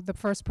 So the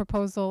first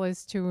proposal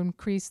is to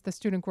increase the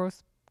student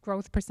growth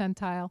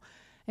percentile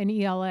in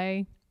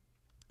ELA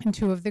in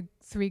 2 of the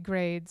 3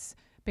 grades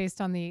based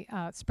on the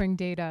spring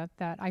data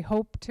that I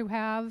hope to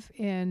have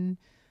in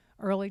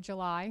early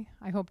July.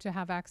 I hope to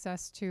have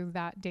access to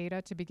that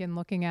data to begin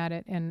looking at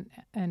it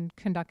and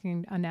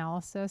conducting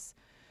analysis.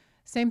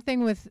 Same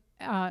thing with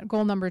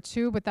goal number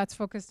 2, but that's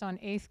focused on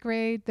 8th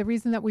grade. The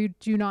reason that we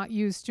do not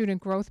use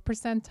student growth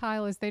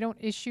percentile is they don't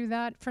issue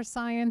that for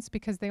science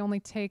because they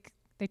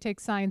take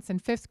science in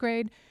 5th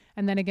grade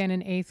and then again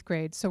in 8th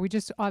grade. So we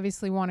just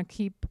obviously want to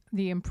keep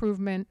the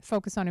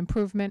focus on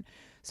improvement.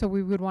 So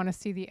we would want to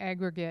see the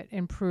aggregate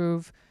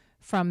improve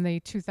from the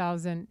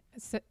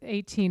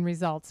 2018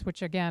 results,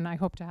 which again, I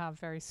hope to have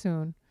very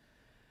soon.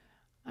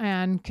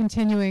 And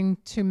continuing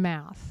to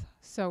math.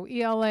 So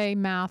ELA,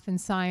 math, and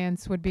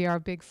science would be our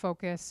big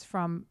focus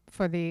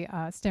for the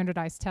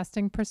standardized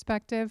testing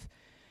perspective.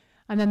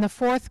 And then the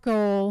 4th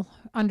goal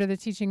under the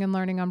teaching and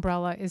learning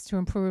umbrella is to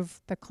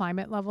improve the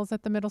climate levels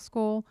at the middle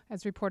school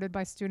as reported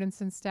by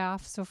students and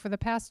staff. So for the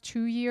past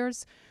 2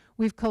 years,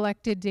 we've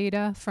collected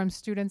data from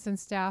students and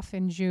staff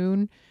in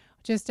June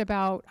just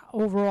about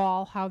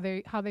overall how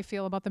they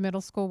feel about the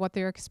middle school, what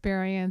their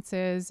experience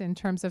is in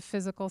terms of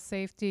physical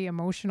safety,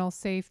 emotional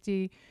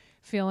safety,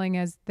 feeling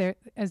as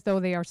though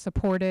they are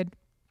supported.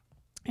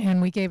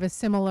 And we gave a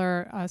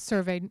similar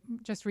survey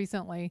just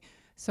recently,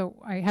 so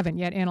I haven't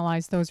yet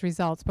analyzed those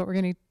results, but we're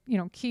going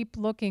to keep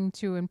looking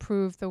to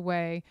improve the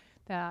way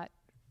that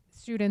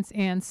students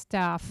and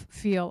staff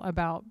feel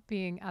about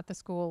being at the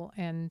school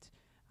and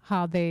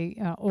how they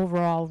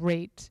overall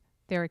rate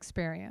their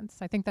experience.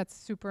 I think that's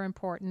super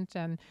important,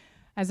 and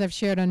as I've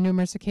shared on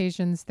numerous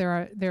occasions,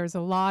 there's a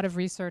lot of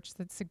research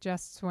that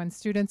suggests when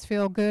students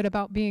feel good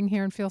about being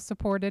here and feel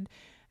supported,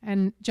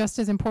 and just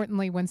as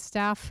importantly, when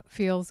staff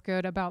feels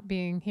good about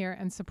being here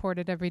and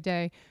supported every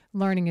day,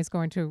 learning is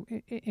going to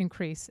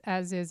increase,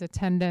 as is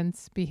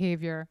attendance,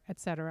 behavior,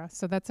 etc.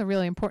 So that's a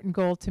really important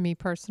goal to me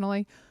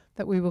personally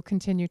that we will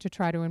continue to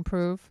try to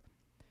improve.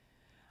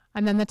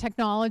 And then the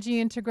technology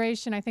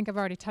integration, I think I've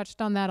already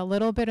touched on that a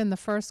little bit in the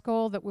first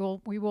goal, that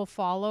we will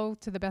follow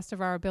to the best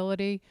of our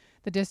ability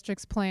the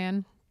district's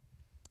plan,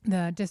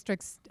 the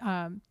district's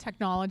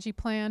technology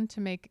plan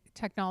to make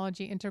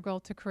technology integral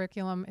to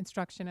curriculum,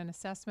 instruction, and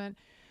assessment.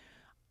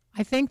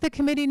 I think the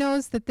committee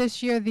knows that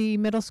this year the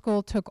middle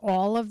school took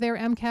all of their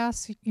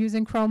MCAS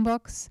using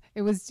Chromebooks.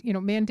 It was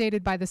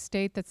mandated by the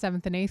state that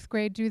 7th and 8th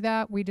grade do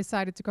that. We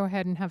decided to go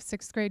ahead and have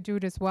 6th grade do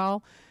it as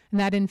well. And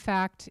that in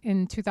fact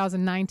in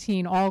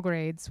 2019 all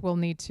grades will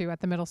need to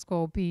at the middle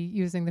school be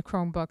using the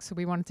Chromebooks. So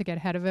we wanted to get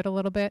ahead of it a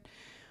little bit.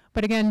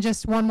 But again,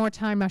 just one more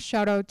time, a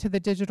shout out to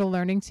the digital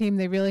learning team.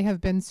 They really have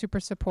been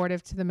super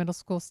supportive to the middle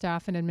school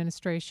staff and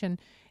administration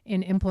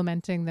in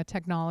implementing the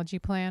technology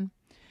plan.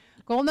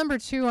 Goal number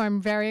 2, I'm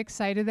very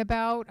excited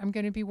about. I'm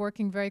going to be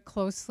working very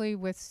closely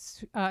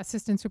with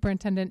Assistant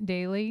Superintendent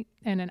Daly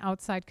and an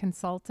outside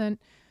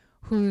consultant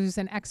who's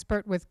an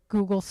expert with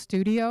Google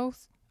Studio.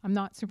 I'm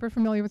not super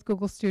familiar with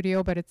Google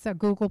Studio, but it's a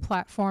Google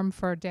platform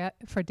for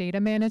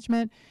data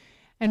management.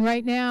 And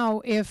right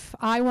now, if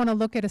I want to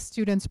look at a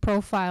student's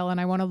profile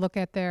and I want to look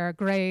at their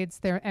grades,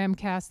 their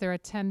MCAS, their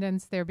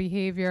attendance, their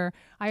behavior,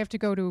 I have to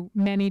go to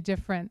many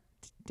different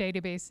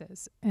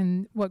databases.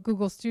 And what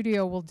Google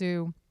Studio will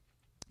do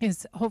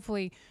is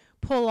hopefully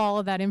pull all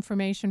of that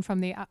information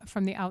from the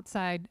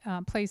outside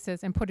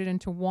places and put it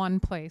into one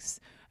place,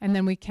 and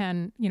then we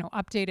can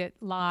update it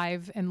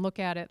live and look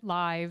at it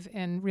live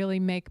and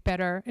really make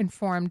better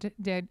informed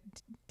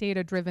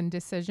data-driven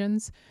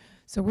decisions.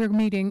 So we're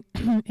meeting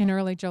in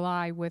early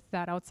July with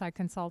that outside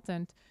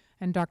consultant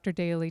and Dr.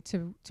 Daly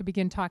to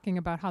begin talking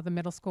about how the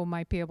middle school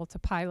might be able to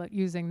pilot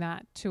using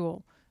that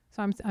tool.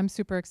 So I'm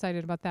super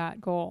excited about that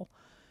goal.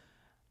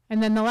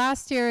 And then the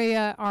last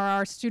area are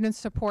our student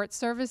support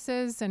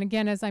services. And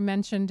again, as I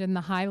mentioned in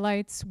the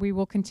highlights, we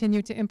will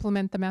continue to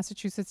implement the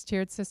Massachusetts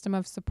tiered system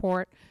of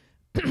support.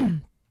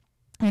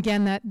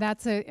 Again,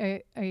 that's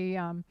a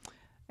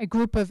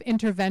group of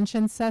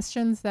intervention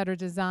sessions that are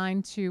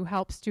designed to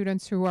help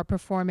students who are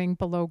performing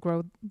below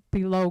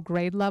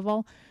grade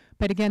level.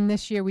 But again,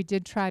 this year we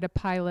did try to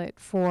pilot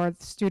for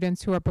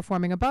students who are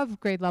performing above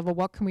grade level.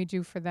 What can we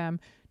do for them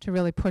to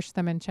really push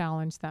them and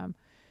challenge them?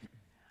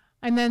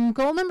 And then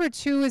goal number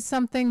 2 is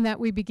something that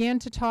we began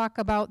to talk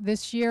about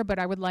this year, but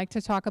I would like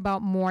to talk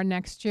about more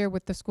next year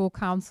with the school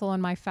council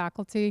and my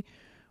faculty.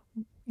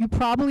 You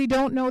probably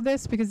don't know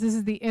this because this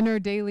is the inner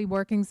daily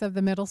workings of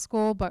the middle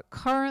school, but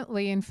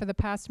currently, and for the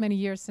past many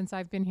years since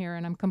I've been here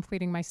and I'm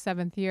completing my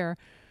 7th year,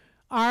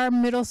 our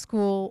middle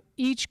school,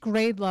 each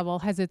grade level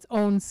has its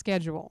own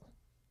schedule.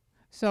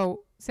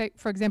 So say,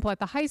 for example, at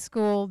the high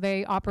school,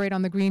 they operate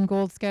on the green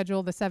gold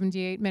schedule, the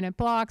 78-minute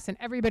blocks, and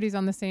everybody's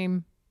on the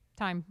same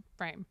time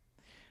frame.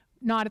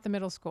 Not at the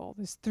middle school.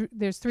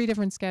 There's 3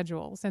 different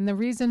schedules. And the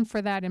reason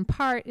for that in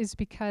part is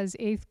because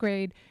 8th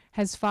grade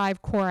has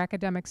 5 core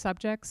academic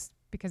subjects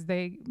because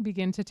they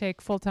begin to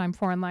take full-time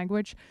foreign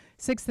language.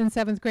 6th and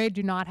 7th grade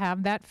do not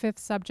have that 5th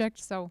subject.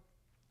 So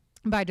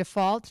by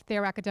default,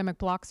 their academic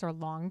blocks are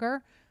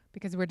longer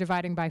because we're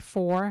dividing by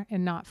 4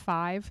 and not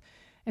 5.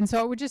 And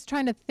so we're just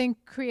trying to think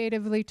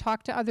creatively,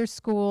 talk to other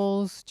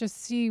schools,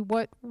 just see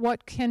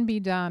what can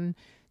be done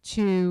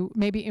to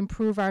maybe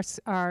improve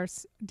our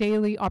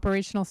daily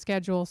operational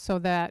schedule so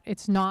that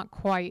it's not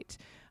quite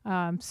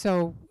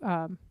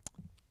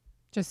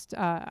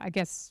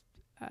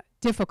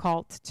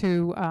difficult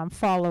to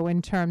follow in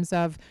terms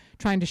of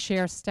trying to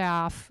share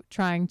staff,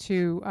 trying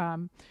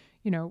to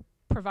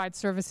provide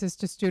services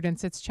to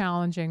students. It's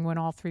challenging when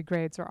all 3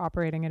 grades are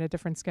operating on a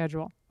different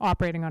schedule.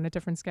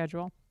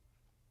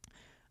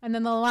 And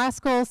then the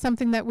last goal,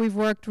 something that we've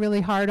worked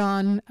really hard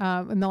on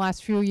in the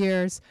last few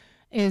years,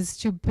 is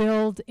to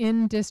build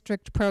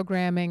in-district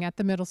programming at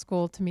the middle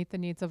school to meet the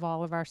needs of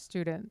all of our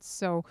students.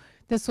 So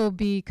this will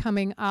be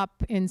coming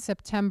up in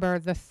September,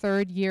 the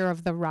 3rd year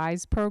of the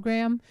RISE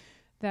program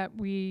that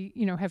we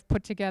have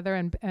put together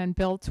and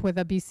built with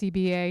a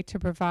BCBA to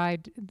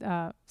provide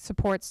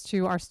supports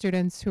to our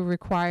students who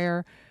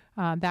require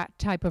that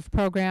type of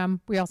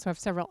program. We also have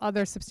several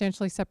other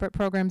substantially separate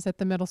programs at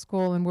the middle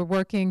school, and we're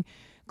working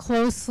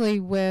closely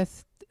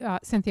with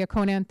Cynthia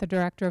Conant, the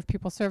Director of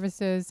Pupil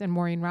Services, and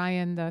Maureen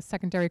Ryan, the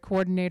Secondary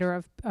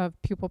Coordinator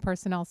of Pupil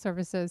Personnel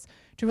Services,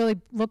 to really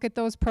look at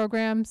those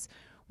programs.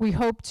 We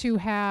hope to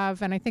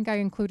have, and I think I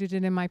included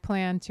it in my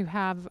plan, to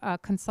have a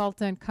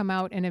consultant come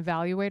out and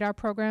evaluate our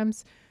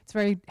programs. It's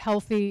very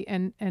healthy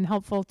and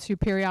helpful to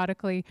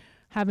periodically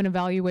have an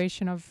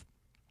evaluation of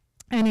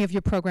any of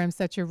your programs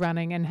that you're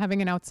running, and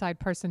having an outside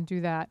person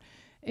do that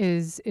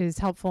is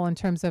helpful in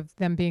terms of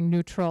them being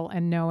neutral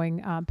and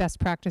knowing best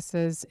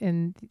practices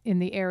in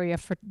the area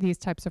for these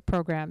types of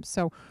programs.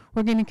 So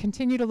we're going to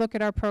continue to look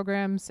at our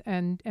programs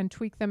and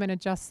tweak them and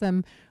adjust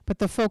them, but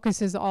the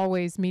focus is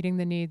always meeting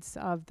the needs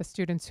of the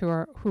students who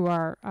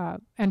are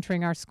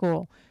entering our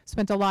school.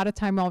 Spent a lot of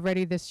time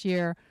already this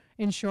year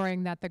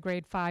ensuring that the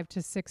grade 5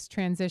 to 6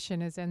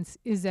 transition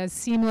is as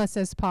seamless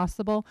as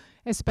possible,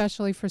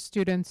 especially for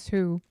students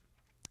who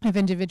have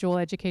individual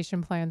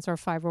education plans or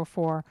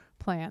 504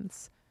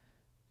 plans.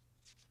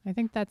 I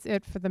think that's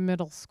it for the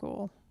middle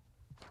school.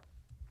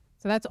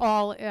 So that's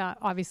all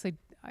obviously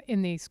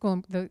in the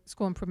school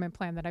improvement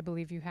plan that I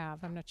believe you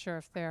have. I'm not sure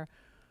if there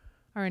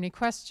are any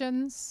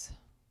questions.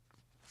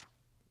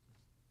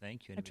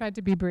 Thank you. I tried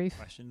to be brief.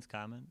 Questions,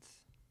 comments?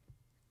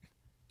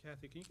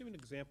 Kathy, can you give an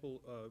example,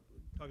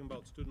 talking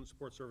about student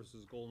support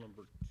services goal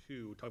number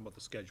 2, talking about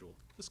the schedule?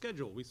 The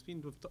schedule, we've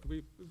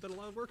done a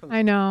lot of work on this.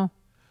 I know.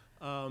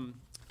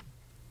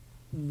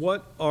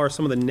 What are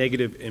some of the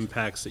negative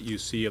impacts that you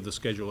see of the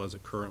schedule as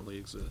it currently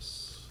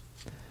exists?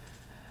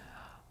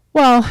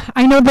 Well,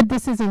 I know that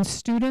this isn't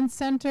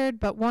student-centered,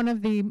 but one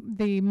of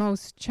the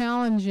most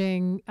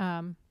challenging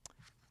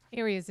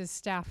areas is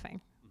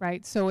staffing,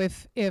 right? So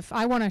if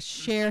I want to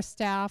share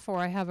staff, or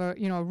I have a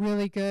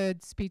really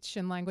good speech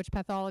and language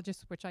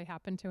pathologist, which I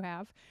happen to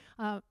have,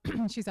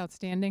 she's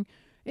outstanding.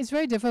 It's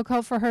very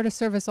difficult for her to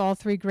service all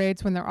 3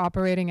 grades when they're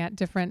operating at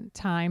different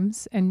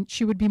times, and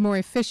she would be more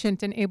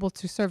efficient and able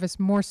to service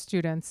more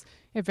students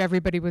if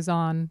everybody was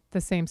on the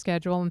same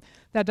schedule. And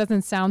that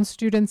doesn't sound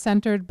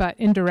student-centered, but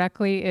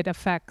indirectly it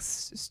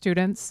affects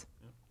students.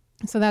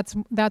 Yeah. So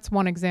that's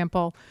one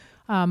example.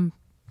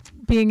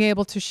 Being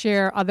able to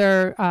share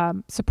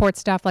other support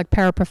staff like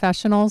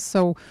paraprofessionals.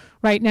 So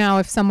right now,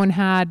 if someone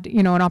had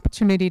an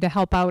opportunity to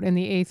help out in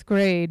the 8th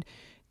grade,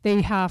 they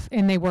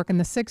work in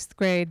the 6th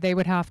grade, they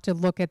would have to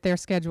look at their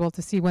schedule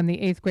to see when the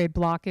 8th grade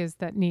block is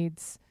that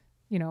needs,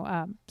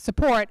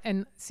 support,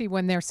 and see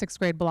when their 6th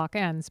grade block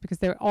ends, because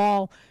they're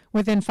all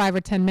within 5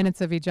 or 10 minutes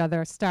of each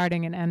other,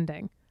 starting and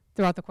ending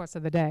throughout the course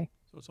of the day.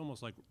 So it's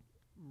almost like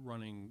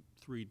running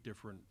 3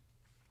 different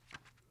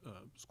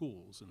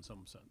schools in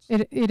some sense.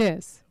 It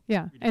is,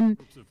 yeah. 3 And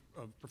groups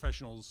of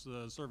professionals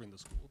serving the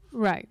school.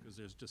 Right. Because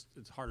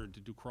it's harder to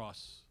do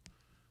cross.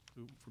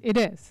 It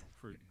is.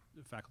 For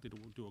the faculty to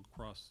do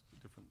across the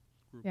different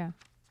groups. Yeah.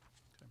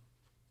 Okay.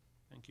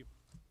 Thank you.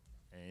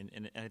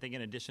 And I think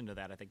in addition to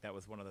that, I think that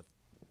was one of the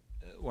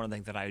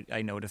things that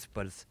I noticed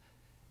was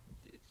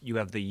you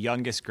have the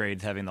youngest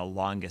grades having the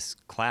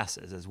longest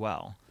classes as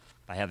well,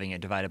 by having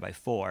it divided by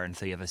 4, and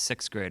so you have a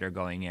 6th grader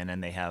going in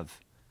and they have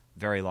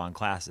very long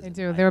classes. They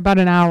do. They're about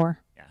an hour.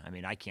 Yeah, I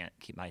mean, I can't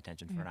keep my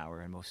attention for an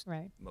hour in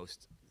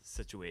most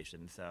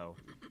situations. So,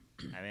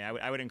 I mean,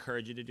 I would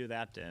encourage you to do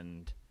that,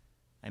 and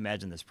I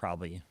imagine there's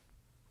probably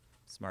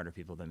smarter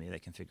people than me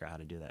that can figure out how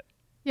to do that.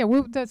 Yeah,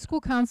 the school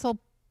council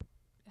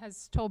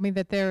has told me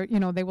that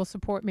they will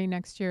support me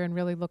next year in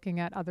really looking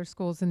at other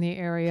schools in the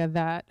area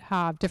that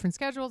have different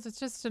schedules. It's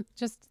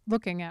just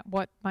looking at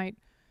what might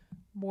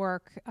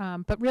work.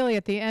 But really,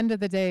 at the end of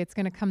the day, it's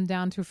going to come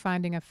down to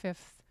finding a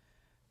 5th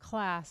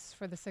class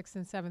for the 6th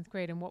and 7th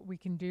grade and what we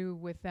can do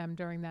with them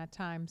during that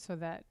time so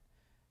that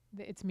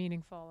it's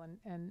meaningful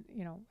and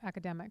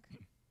academic.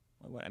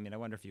 I mean, I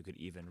wonder if you could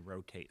even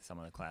rotate some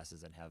of the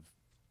classes and have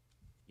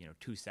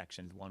 2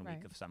 sections, 1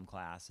 week of some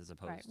class as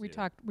opposed to...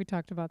 We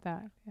talked about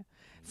that. Yeah.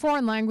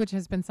 Foreign language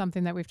has been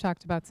something that we've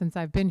talked about since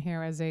I've been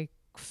here as a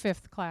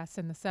 5th class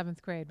in the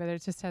 7th grade, but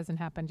it just hasn't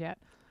happened yet.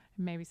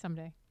 Maybe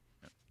someday.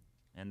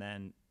 And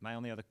then my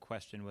only other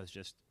question was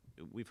just,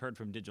 we've heard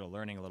from digital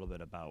learning a little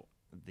bit about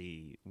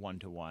the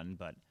one-to-one,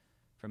 but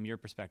from your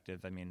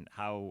perspective, I mean,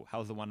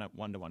 how's the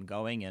one-to-one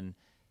going, and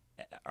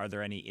are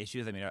there any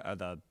issues? I mean, are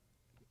the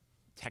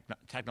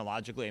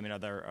technologically, I mean, are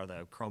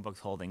the Chromebooks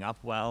holding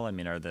up well? I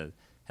mean,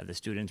 has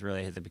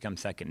it become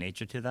second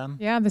nature to them?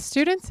 Yeah, the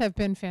students have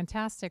been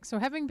fantastic. So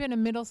having been a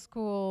middle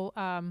school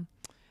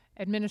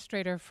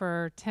administrator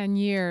for 10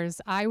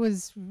 years, I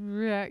was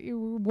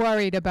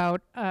worried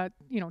about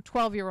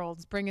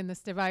 12-year-olds bringing this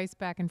device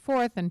back and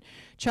forth and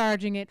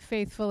charging it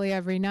faithfully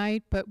every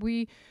night. But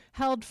we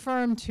held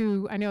firm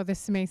to, I know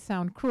this may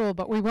sound cruel,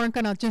 but we weren't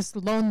going to just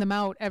loan them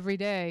out every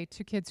day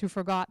to kids who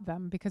forgot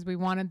them, because we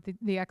wanted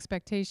the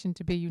expectation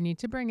to be, you need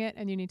to bring it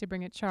and you need to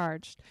bring it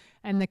charged.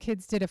 And the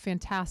kids did a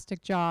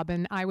fantastic job.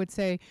 And I would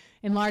say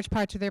in large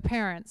part to their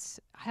parents,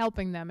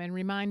 helping them and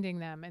reminding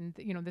them, and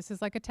this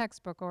is like a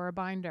textbook or a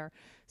binder.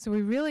 So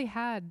we really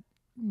had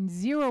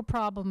 0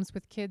 problems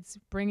with kids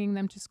bringing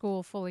them to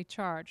school fully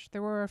charged.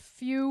 There were a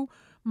few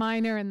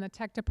minor, and the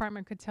tech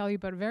department could tell you,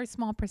 but a very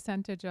small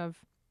percentage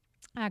of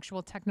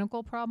actual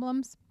technical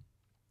problems.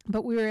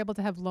 but we were able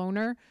to have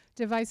loaner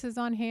devices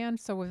on hand.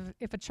 So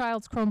if a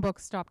child's Chromebook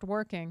stopped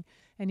working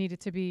and needed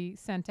to be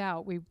sent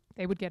out,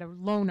 they would get a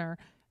loaner,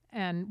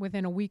 and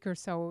within a week or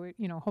so,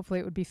 hopefully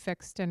it would be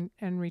fixed and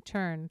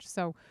returned.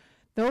 So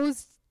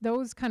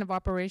those kind of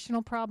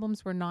operational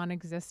problems were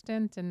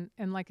non-existent.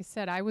 And like I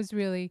said, I was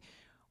really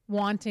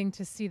wanting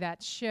to see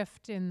that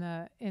shift in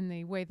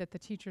the way that the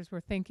teachers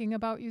were thinking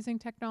about using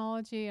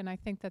technology. And I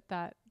think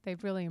that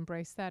they've really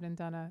embraced that and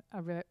done a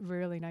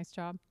really nice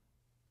job.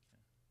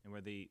 And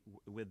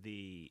with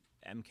the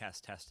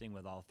MCAS testing,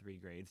 with all 3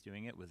 grades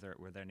doing it, were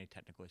there any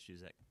technical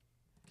issues that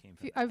came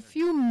from that? A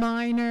few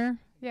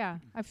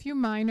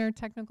minor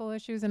technical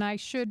issues, and I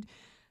should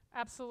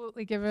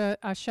absolutely give a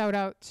shout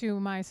out to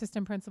my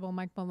assistant principal,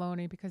 Mike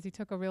Maloney, because he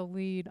took a real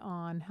lead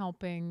on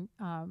helping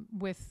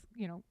with,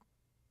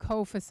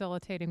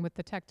 co-facilitating with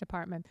the tech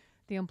department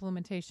the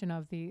implementation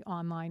of the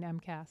online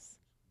MCAS.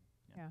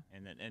 Yeah.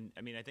 And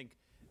I mean, I think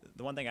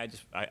the one thing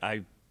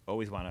I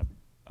always want to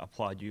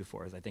applaud you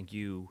for is I think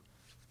you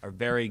are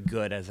very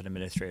good as an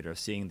administrator of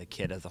seeing the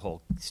kid as a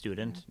whole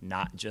student,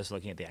 not just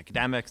looking at the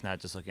academics, not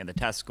just looking at the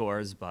test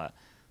scores, but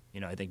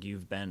I think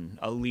you've been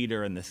a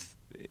leader in this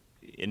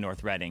in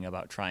North Reading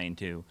about trying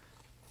to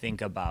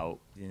think about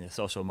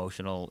social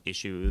emotional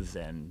issues,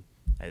 and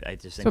I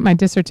just think that's what my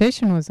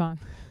dissertation was on.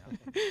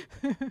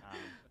 I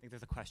think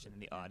there's a question in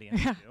the audience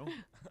too.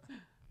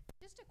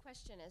 Just a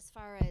question as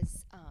far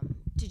as,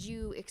 did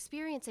you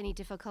experience any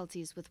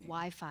difficulties with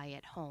Wi-Fi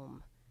at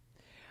home?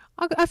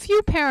 A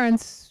few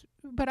parents,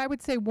 but I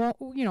would say,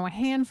 a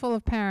handful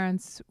of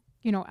parents,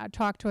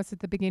 talked to us at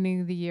the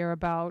beginning of the year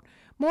about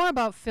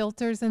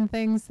filters and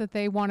things that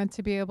they wanted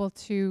to be able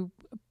to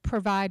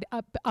provide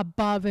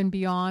above and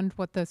beyond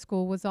what the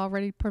school was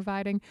already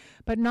providing,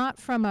 but not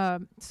from a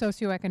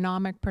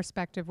socioeconomic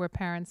perspective where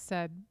parents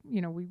said,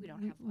 we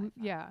don't have Wi-Fi.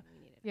 Yeah, We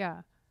need it.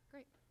 yeah.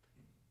 Great.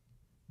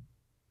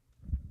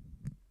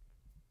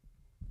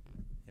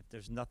 If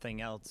there's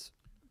nothing else,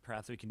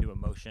 perhaps we can do a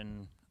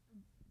motion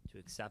to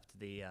accept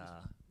the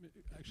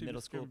Actually,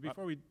 middle Mr. school.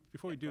 Chairman,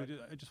 before we do,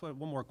 I just want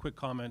one more quick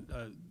comment.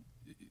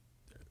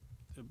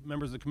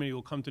 Members of the committee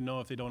will come to know,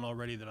 if they don't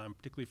already, that I'm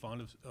particularly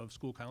fond of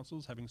school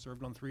councils, having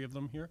served on 3 of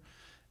them here.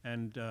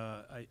 And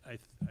I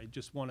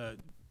just want to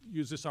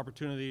use this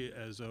opportunity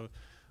as a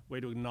way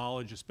to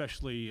acknowledge,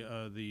 especially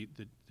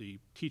the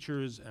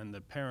teachers and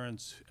the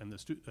parents and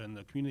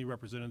the community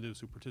representatives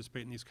who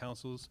participate in these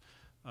councils.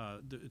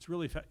 It's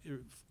really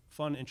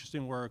fun,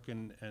 interesting work,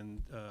 and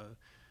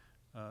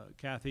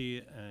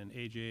Kathy and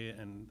AJ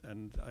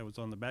and I was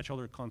on the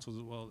bachelor councils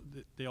as well.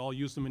 They all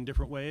use them in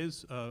different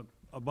ways,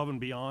 above and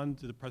beyond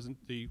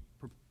the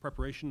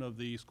preparation of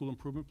the school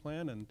improvement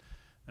plan,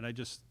 and I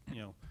just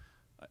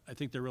I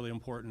think they're really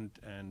important,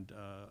 and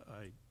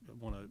I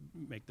want to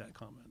make that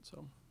comment.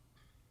 So,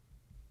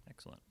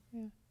 Excellent.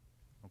 Yeah.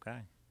 Okay.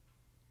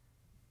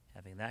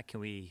 Having that, can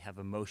we have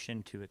a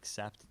motion to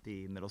accept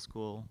the middle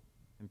school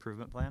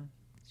improvement plan?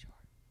 Sure.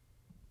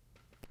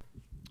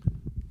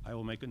 I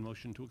will make a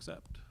motion to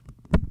accept.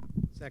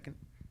 Second.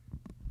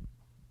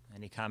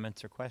 Any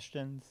comments or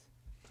questions?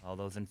 All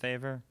those in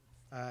favor?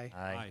 Aye.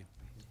 Aye.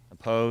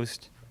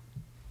 Opposed?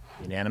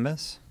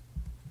 Unanimous?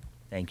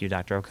 Thank you,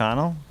 Dr.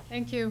 O'Connell.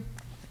 Thank you.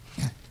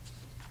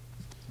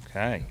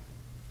 Okay.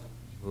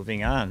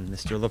 Moving on,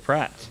 Mr.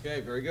 LaPrette.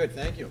 Okay, very good,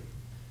 thank you.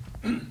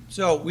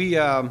 So we,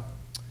 at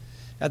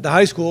the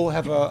high school,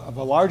 have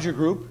a larger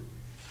group.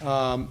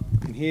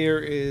 And here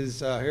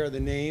are the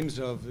names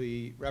of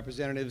the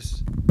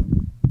representatives,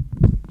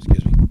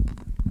 excuse me,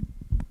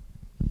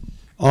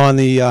 on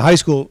the high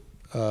school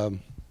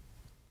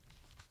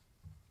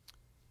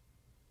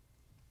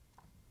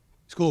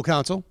school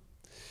council.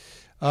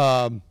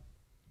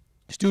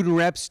 Student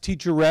reps,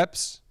 teacher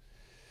reps,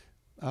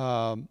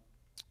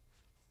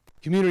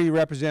 community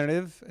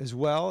representative as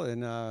well,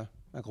 and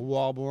Michael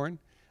Walborn.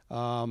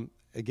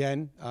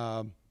 Again,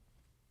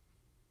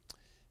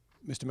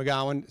 Mr.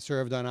 McGowan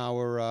served on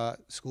our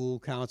school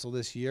council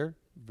this year.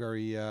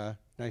 Very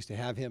nice to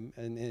have him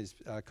and his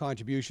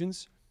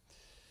contributions.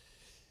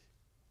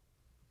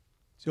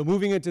 So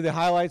moving into the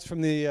highlights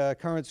from the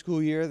current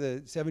school year,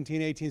 the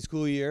 17-18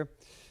 school year.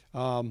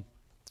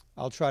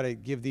 I'll try to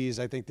give these,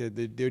 I think,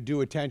 their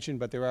due attention,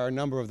 but there are a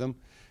number of them.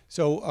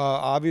 So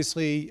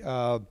obviously,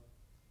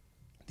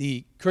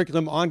 the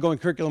ongoing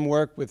curriculum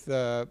work with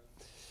a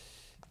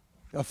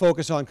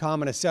focus on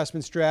common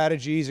assessment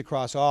strategies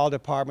across all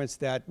departments,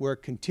 that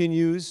work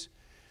continues.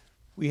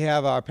 We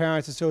have our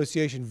Parents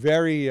Association,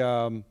 very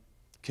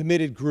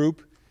committed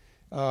group.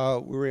 We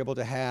were able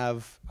to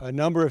have a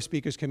number of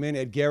speakers come in.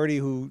 Ed Garrity,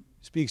 who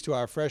speaks to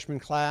our freshman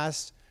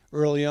class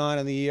early on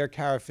in the year,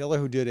 Cara Filler,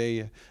 who did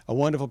a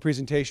wonderful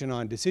presentation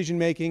on decision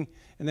making,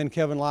 and then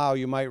Kevin Lau,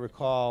 you might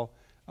recall,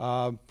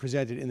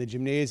 presented in the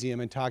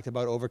gymnasium and talked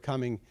about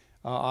overcoming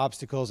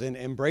obstacles and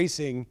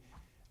embracing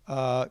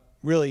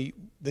really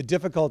the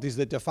difficulties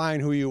that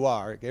define who you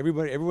are.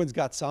 Everyone's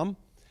got some,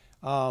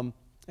 and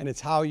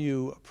it's how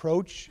you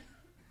approach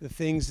the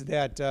things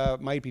that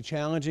might be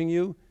challenging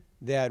you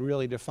that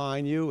really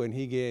define you, and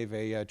he gave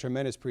a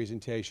tremendous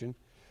presentation.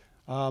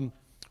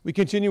 We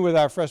continue with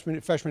our freshman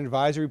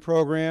advisory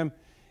program,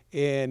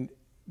 and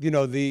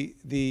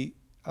the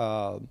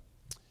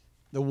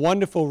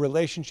wonderful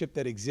relationship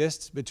that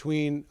exists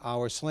between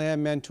our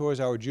SLAM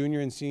mentors, our junior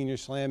and senior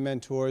SLAM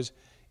mentors,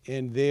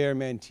 and their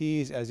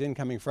mentees as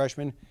incoming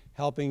freshmen,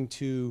 helping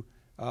to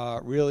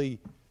really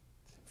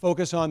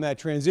focus on that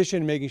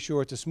transition, making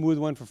sure it's a smooth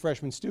one for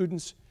freshman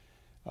students.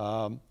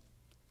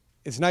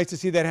 It's nice to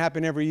see that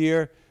happen every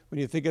year when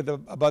you think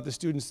about the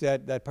students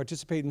that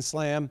participate in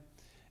SLAM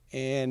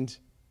and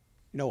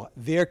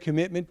their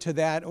commitment to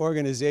that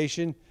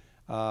organization.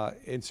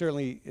 And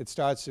certainly it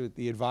starts with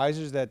the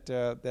advisors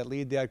that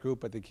lead that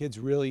group, but the kids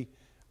really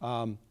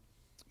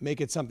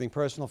make it something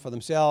personal for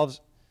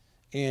themselves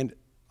and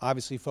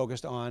obviously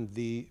focused on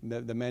the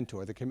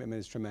mentor. The commitment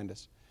is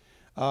tremendous.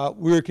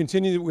 We're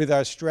continuing with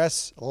our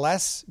Stress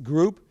Less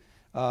group,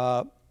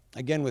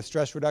 again with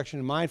stress reduction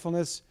and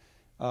mindfulness.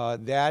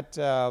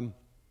 That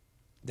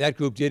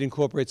group did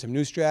incorporate some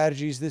new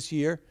strategies this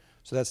year,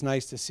 so that's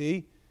nice to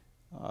see.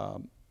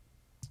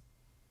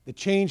 The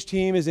Change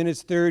team is in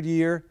its third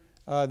year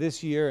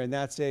this year, and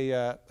that's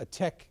a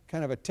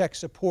tech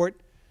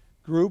support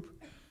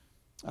group.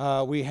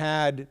 We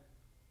had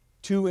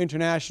 2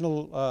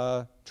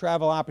 international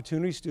travel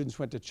opportunities. Students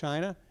went to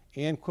China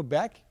and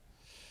Quebec.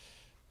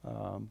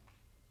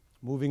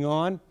 Moving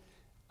on,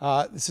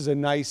 this is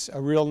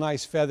a real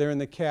nice feather in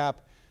the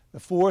cap. The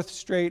 4th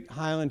straight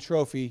Highland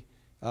Trophy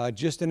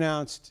just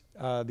announced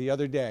the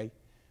other day,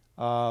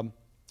 and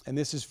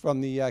this is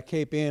from the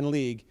Cape Ann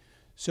League.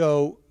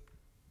 So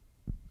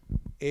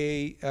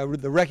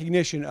the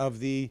recognition of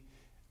the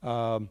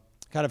kind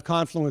of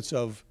confluence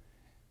of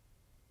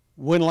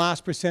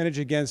win-loss percentage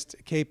against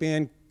Cape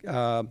Ann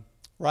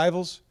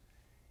rivals,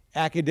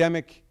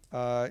 academic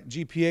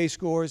GPA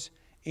scores,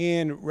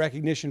 and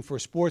recognition for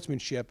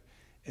sportsmanship.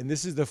 And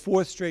this is the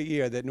 4th straight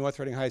year that North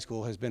Reading High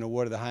School has been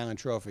awarded the Highland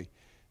Trophy,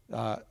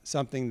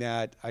 something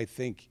that I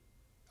think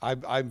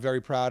I'm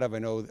very proud of. I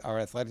know our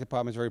athletic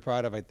department is very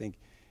proud of. I think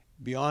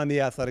beyond the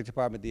athletic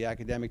department, the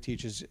academic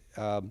teachers,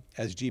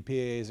 as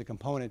GPA is a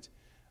component.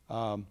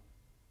 And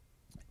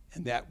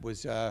that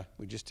was,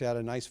 we just had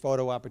a nice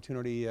photo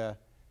opportunity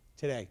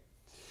today.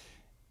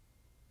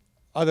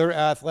 Other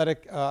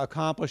athletic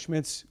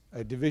accomplishments,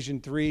 a Division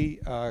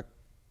III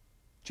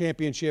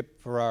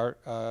championship for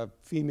our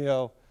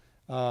female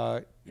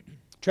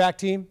track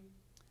team.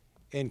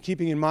 And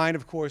keeping in mind,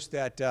 of course,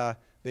 that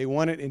they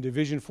won it in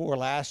Division IV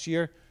last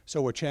year,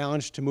 so we're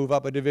challenged to move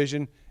up a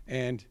division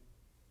and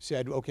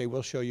said, okay,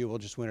 we'll show you, we'll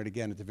just win it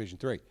again at Division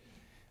III.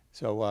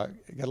 So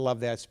you gotta love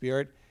that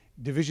spirit.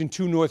 Division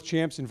II North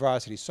champs in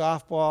varsity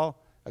softball,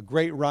 a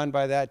great run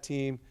by that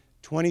team,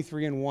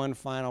 23-1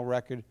 final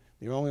record.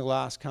 The only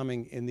loss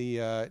coming in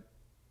the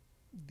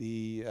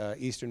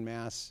Eastern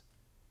Mass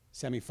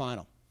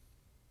semifinal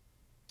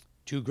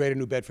to Greater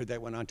New Bedford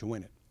that went on to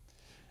win it.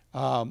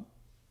 Kind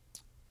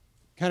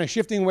of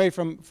shifting away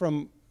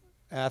from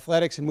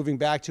athletics and moving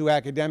back to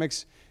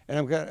academics, and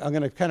I'm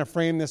going to kind of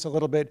frame this a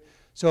little bit.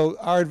 So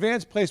our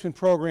advanced placement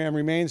program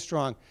remains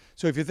strong.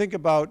 So if you think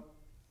about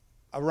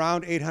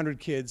around 800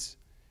 kids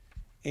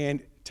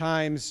and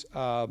times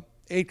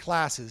 8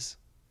 classes,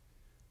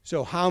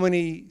 so how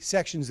many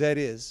sections that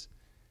is,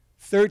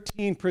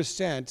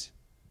 13%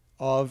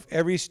 of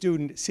every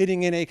student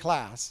sitting in a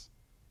class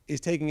is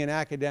taking an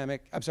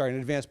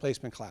advanced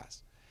placement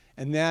class.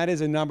 And that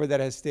is a number that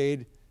has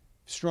stayed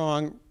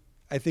strong,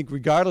 I think,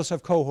 regardless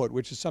of cohort,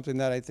 which is something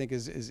that I think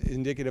is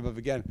indicative of,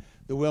 again,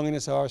 the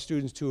willingness of our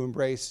students to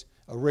embrace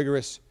a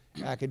rigorous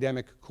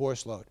academic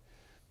course load.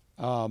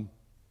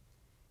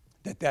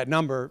 That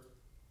number,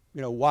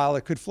 while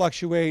it could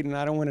fluctuate, and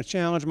I don't want to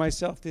challenge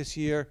myself this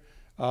year,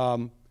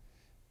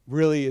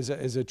 really is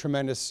a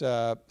tremendous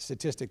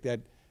statistic that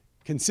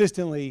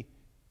consistently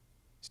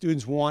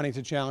students wanting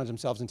to challenge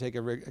themselves and take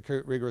a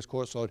rigorous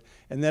course load.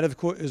 And that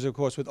is, of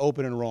course, with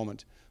open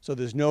enrollment. So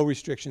there's no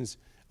restrictions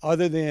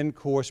other than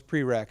course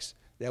prereqs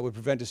that would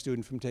prevent a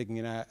student from taking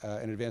an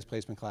advanced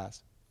placement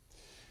class.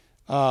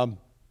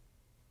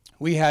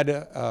 We had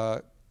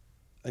a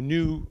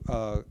new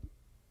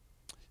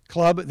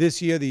club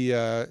this year,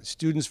 the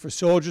Students for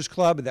Soldiers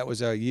Club. That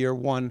was a year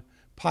 1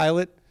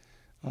 pilot.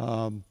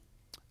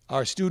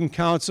 Our student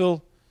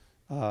council,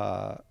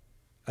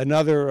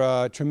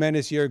 another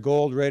tremendous year,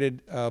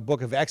 gold-rated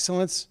Book of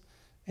Excellence.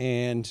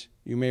 And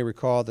you may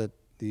recall that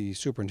the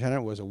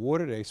superintendent was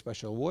awarded a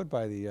special award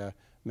by the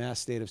Mass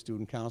State of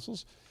Student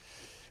Councils.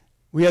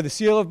 We had the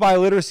Seal of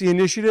Biliteracy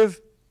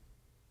Initiative,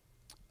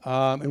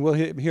 and we'll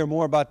hear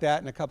more about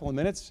that in a couple of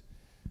minutes.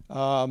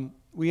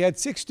 We had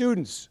 6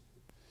 students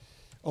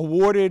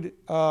awarded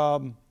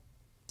by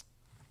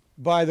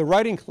the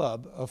Writing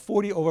Club of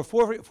over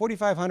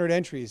 4,500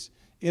 entries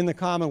in the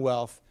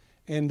Commonwealth,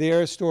 and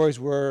their stories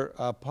were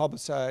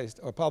publicized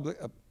or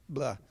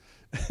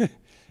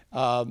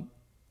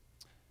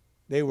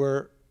they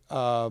were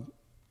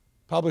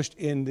published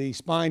in the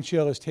Spine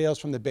Chiller's Tales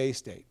from the Bay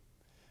State.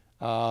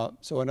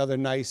 So another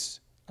nice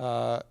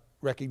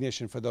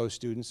recognition for those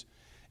students.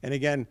 And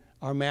again,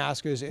 our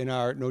maskers in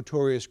our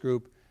Notorious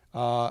group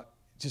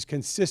just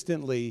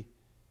consistently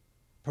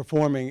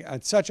performing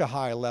at such a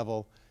high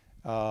level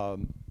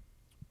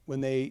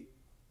when they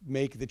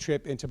make the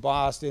trip into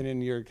Boston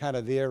and you're kind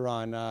of there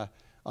on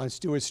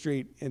Stewart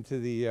Street into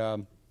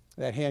the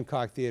that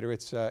Hancock Theater.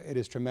 It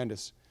is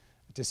tremendous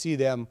to see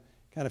them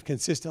kind of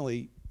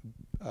consistently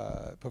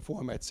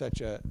perform at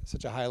such a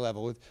high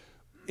level.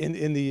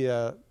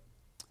 The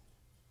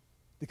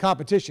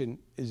competition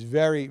is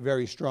very,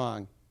 very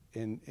strong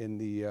in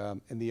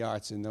the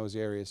arts in those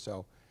areas.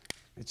 So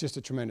it's just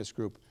a tremendous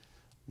group.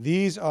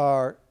 These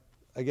are,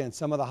 again,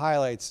 some of the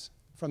highlights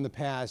from the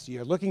past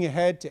year. Looking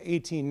ahead to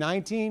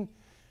 18-19,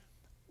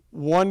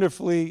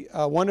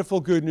 wonderful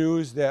good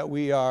news that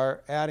we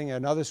are adding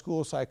another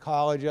school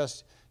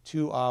psychologist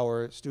to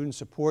our student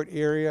support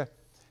area.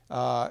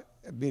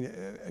 Being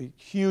a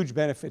huge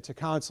benefit to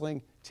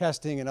counseling,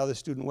 testing, and other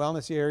student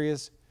wellness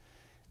areas.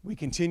 We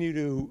continue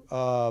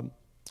to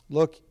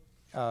look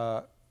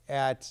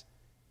at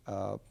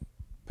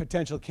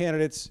potential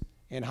candidates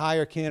and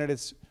hire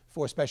candidates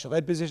for special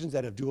ed positions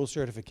that have dual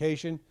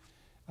certification,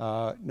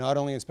 not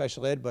only in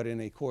special ed, but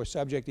in a core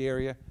subject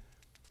area.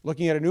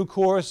 Looking at a new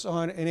course in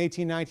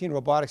 18-19,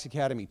 Robotics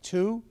Academy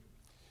 2.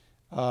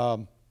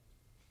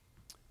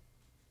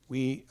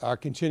 We are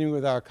continuing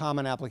with our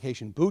Common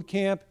Application Boot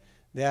Camp.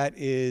 That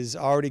is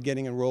already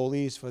getting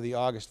enrollees for the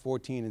August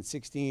 14 and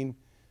 16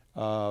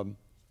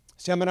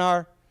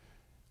 seminar.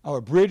 Our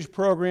Bridge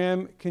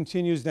program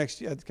continues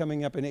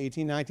coming up in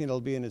 18-19.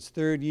 It'll be in its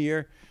third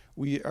year.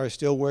 We are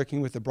still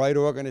working with the Bright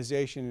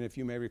organization, and if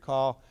you may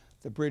recall,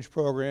 the Bridge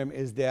program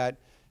is that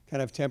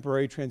kind of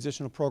temporary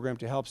transitional program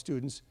to help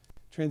students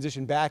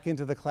transition back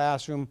into the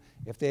classroom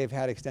if they've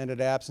had extended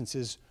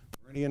absences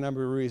for any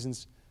number of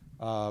reasons.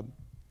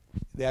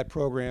 That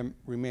program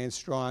remains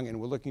strong, and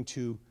we're looking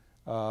to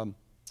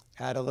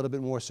add a little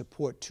bit more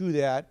support to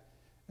that.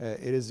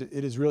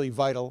 It is really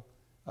vital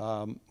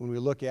when we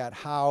look at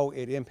how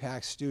it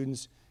impacts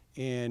students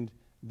and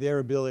their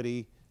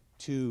ability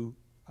to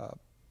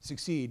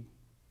succeed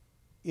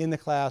in the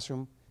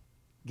classroom,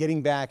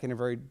 getting back in a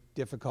very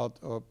difficult,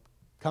 or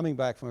coming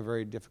back from a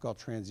very difficult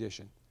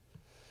transition.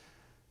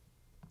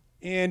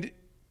 And,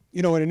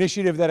 you know, an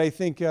initiative that I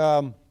think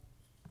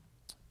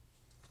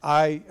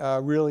I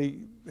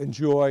really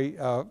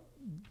enjoy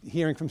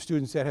hearing from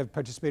students that have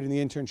participated in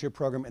the internship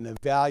program and the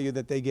value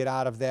that they get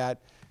out of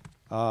that.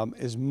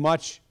 As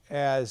much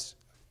as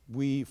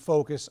we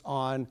focus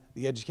on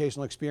the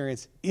educational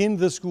experience in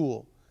the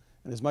school,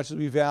 and as much as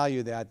we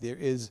value that, there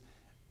is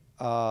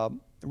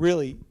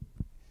really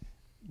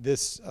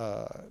this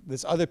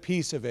other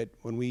piece of it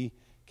when we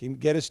can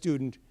get a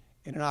student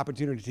in an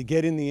opportunity to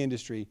get in the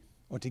industry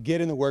or to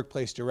get in the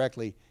workplace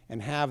directly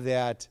and have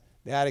that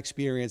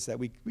experience that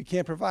we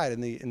can't provide in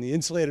the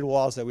insulated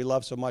walls that we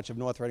love so much of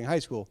North Reading High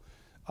School,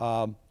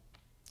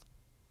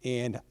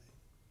 and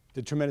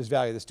the tremendous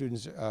value the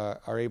students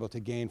are able to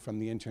gain from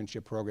the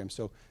internship program.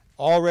 So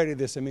already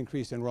there's some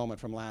increased enrollment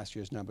from last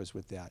year's numbers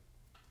with that.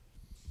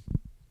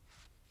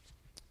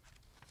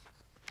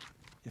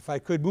 If I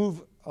could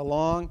move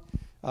along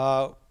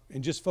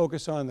and just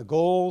focus on the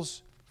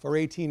goals for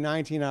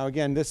 18-19. Now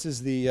again, this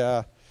is these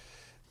are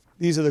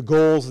the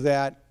goals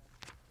that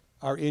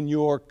are in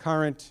your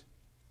current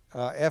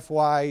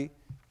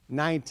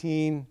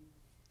FY19,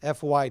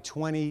 FY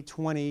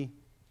 2020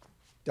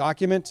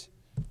 document.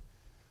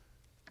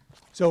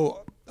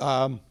 So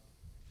our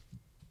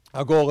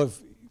goal of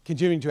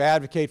continuing to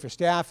advocate for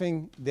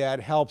staffing that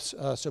helps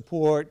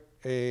support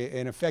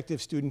an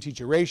effective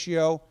student-teacher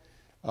ratio.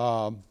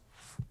 Our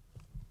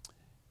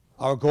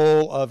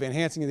goal of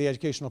enhancing the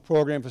educational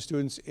program for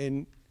students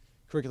in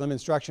curriculum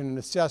instruction and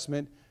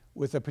assessment,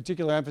 with a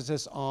particular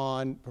emphasis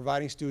on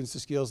providing students the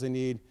skills they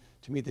need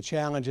to meet the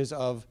challenges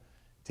of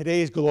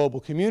today's global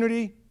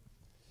community.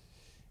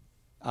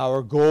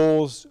 Our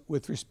goals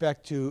with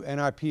respect to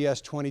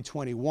NRPS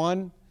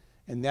 2021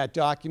 and that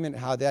document,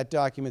 how that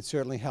document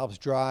certainly helps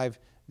drive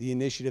the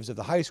initiatives of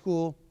the high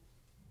school.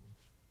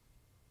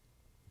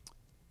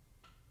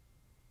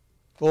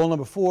 Goal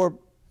number 4,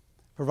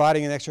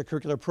 providing an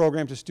extracurricular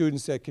program to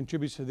students that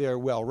contributes to their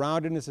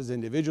well-roundedness as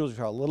individuals. We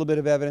saw a little bit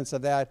of evidence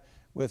of that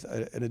with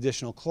an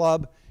additional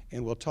club,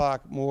 and we'll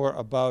talk more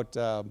about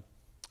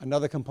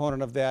another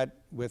component of that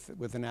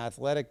with an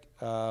athletic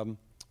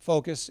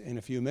focus in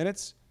a few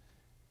minutes.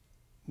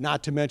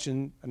 Not to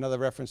mention another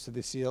reference to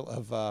the seal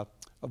of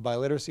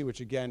biliteracy,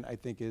 which again I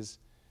think is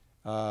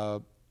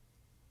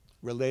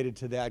related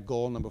to that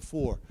goal number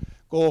 4.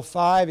 Goal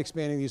 5,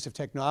 expanding the use of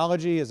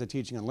technology as a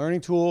teaching and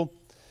learning tool.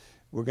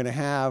 We're going to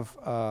have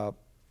an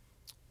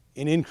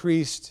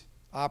increased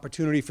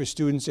opportunity for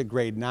students at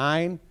grade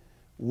 9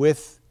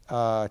 with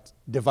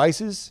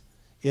devices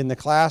in the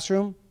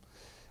classroom.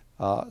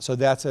 So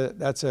that's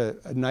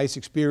a nice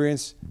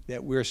experience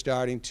that we're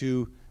starting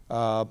to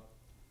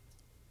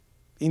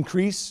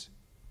increase,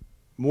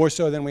 more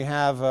so than we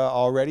have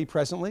already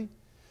presently.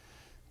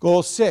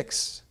 Goal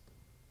 6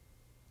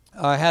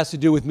 has to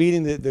do with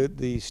meeting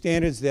the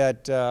standards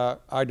that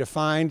are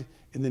defined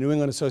in the New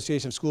England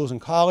Association of Schools and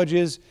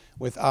Colleges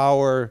with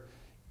our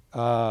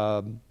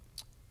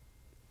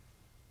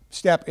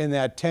step in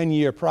that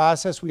 10-year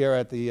process. We are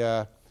at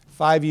the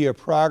 5-year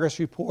progress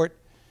report.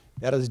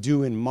 That is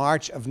due in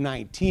March of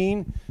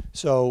 19.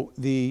 So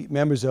the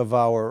members of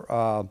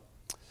our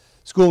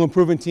school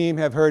improvement team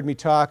have heard me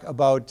talk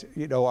about,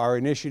 our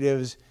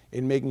initiatives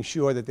in making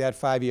sure that that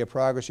 5-year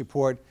progress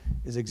report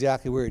is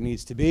exactly where it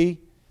needs to be.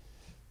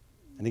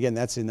 And again,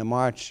 that's in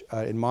March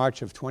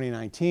of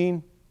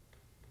 2019.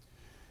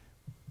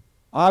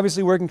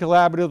 Obviously, working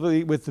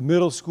collaboratively with the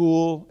middle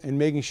school and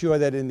making sure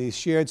that in these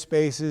shared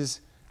spaces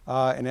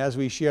and as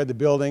we share the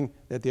building,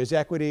 that there's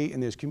equity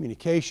and there's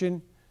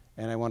communication.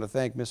 And I want to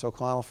thank Ms.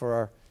 O'Connell for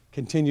our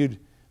continued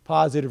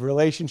positive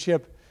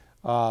relationship.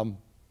 I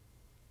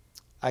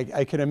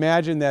can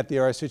imagine that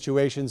there are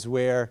situations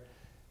where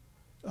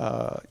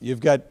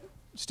you've got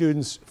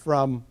students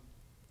from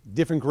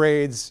different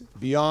grades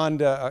beyond,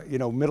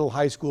 middle,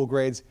 high school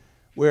grades,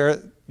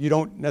 where you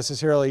don't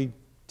necessarily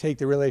take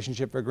the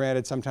relationship for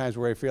granted. Sometimes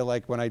where I feel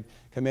like when I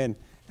come in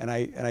and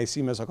I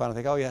see Ms. O'Connell, I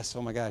think, oh yes,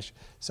 oh my gosh,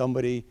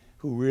 somebody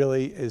who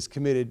really is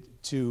committed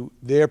to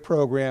their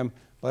program,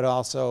 but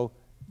also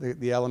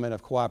the element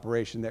of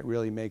cooperation that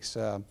really makes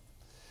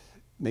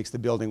the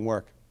building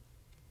work.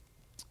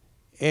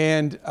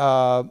 And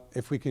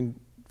if we can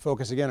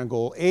focus again on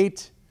Goal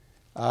 8,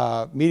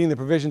 meeting the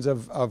provisions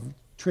of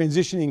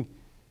transitioning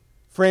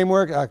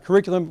framework,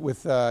 curriculum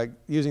with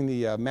using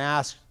the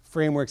MAS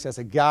frameworks as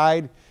a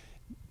guide,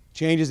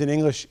 changes in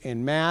English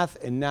and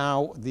math, and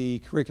now the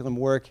curriculum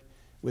work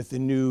with the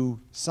new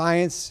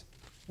science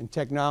and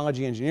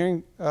technology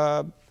engineering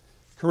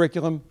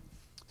curriculum.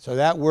 So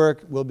that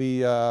work will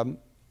be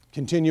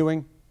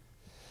continuing.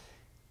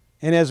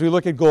 And as we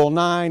look at Goal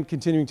 9,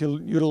 continuing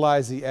to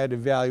utilize the ed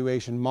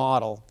evaluation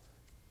model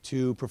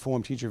to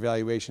perform teacher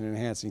evaluation and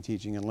enhancing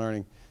teaching and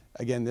learning.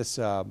 Again, this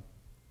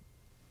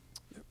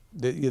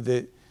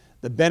the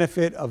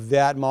benefit of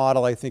that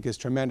model, I think, is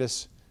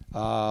tremendous.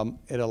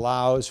 It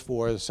allows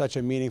for such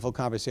a meaningful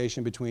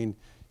conversation between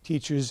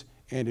teachers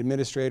and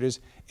administrators,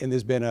 and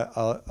there's been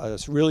a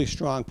really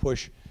strong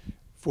push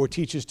for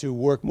teachers to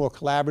work more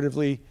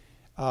collaboratively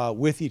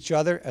with each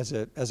other as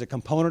a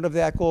component of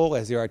that goal,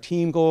 as there are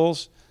team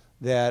goals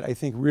that I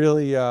think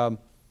really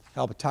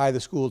help tie the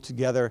school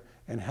together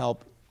and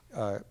help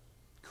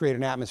create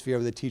an atmosphere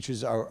where the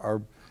teachers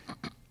are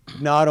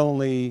not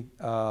only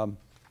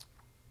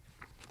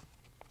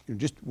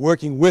just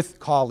working with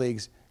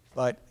colleagues,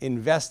 but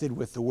invested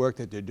with the work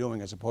that they're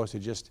doing, as opposed to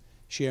just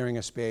sharing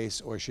a space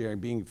or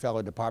being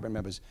fellow department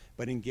members,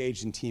 but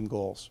engaged in team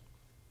goals.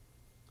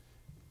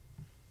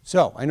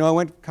 So I know I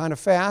went kind of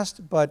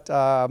fast, but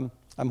I'm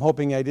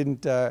hoping I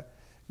didn't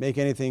make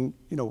anything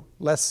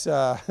less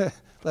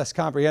less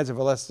comprehensive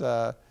or less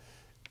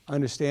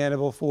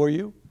understandable for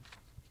you.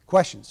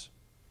 Questions?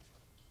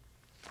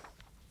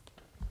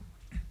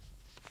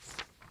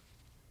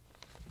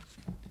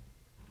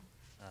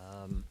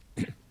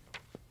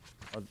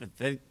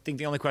 I think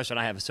the only question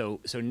I have is, so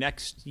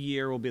next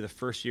year will be the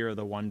first year of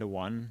the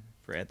one-to-one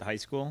at the high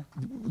school?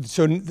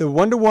 So the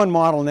one-to-one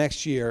model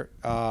next year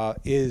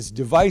is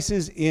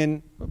devices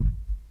in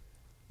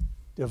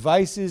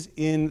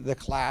the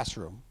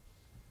classroom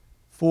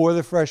for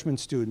the freshman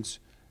students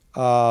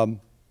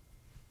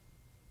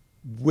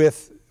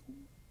with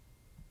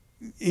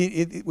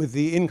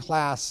the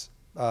in-class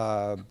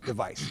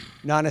device,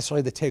 not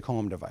necessarily the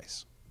take-home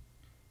device.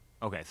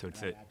 Okay, so it's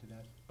Can I add to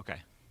that, okay.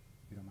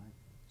 if you don't mind?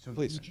 So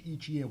Please.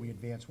 each year, we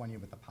advance 1 year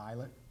with the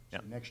pilot.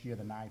 Yep. So next year,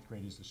 the 9th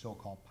grade is the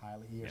so-called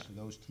pilot year, Yep. so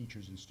those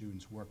teachers and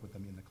students work with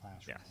them in the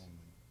classroom Yes. only.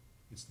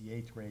 It's the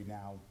 8th grade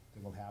now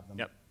that we'll have them.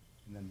 Yep.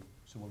 And then,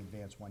 so we'll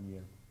advance 1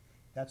 year.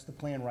 That's the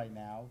plan right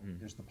now.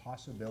 There's the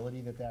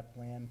possibility that that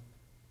plan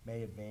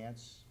may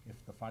advance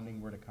if the funding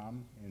were to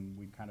come, and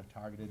we've kind of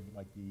targeted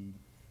like the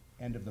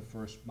end of the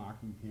first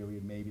marking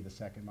period, maybe the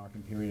second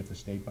marking period, if the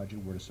state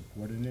budget were to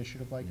support an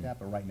initiative like that.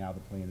 But right now,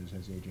 the plan is,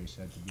 as AJ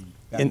said, to be.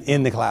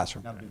 In the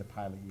classroom. That'll be the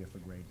pilot year for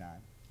grade 9.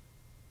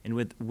 And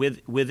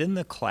within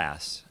the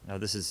class, now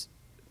this is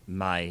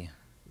my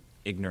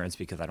ignorance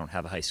because I don't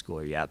have a high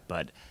schooler yet,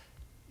 but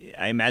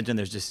I imagine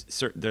there's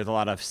there's a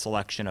lot of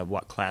selection of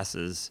what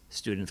classes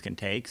students can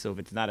take. So if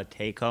it's not a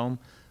take-home,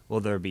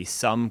 will there be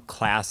some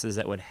classes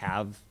that would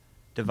have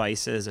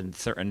devices and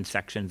certain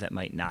sections that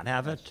might not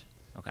have it?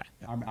 Okay.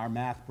 Our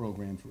math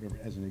program,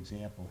 as an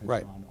example, has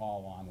Right. gone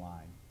all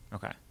online.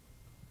 Okay.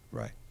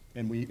 Right.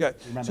 And we, Yeah.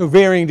 remember, So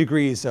varying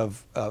degrees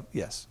of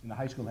yes. and the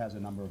high school has a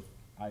number of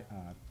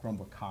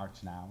Chromebook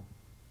carts now.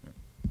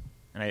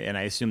 And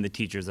I assume the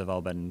teachers have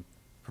all been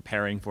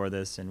preparing for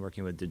this and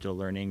working with digital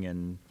learning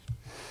and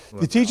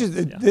The teachers,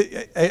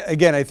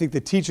 again, I think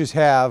the teachers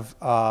have,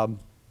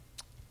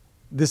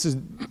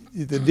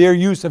 their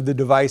use of the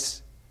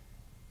device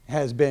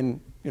has been,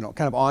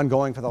 kind of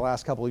ongoing for the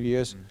last couple of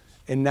years.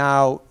 And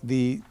now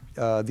the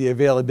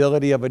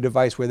availability of a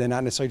device where they're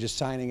not necessarily just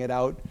signing it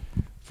out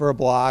for a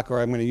block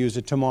or I'm going to use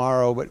it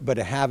tomorrow, but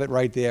to have it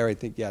right there, I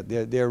think, yeah,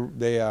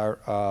 they are,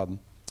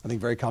 I think,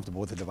 very comfortable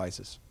with the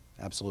devices.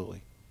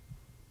 Absolutely.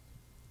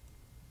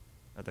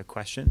 Other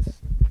questions?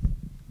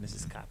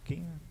 Mrs.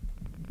 Kopke?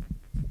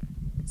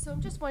 So I'm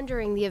just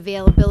wondering the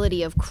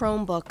availability of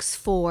Chromebooks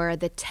for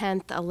the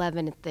 10th,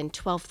 11th, and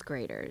 12th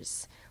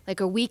graders. Like,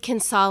 are we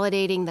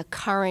consolidating the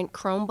current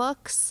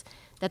Chromebooks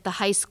that the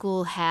high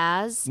school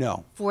has?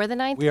 No. For the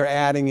 9th? We are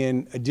adding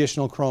in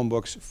additional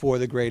Chromebooks for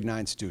the grade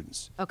 9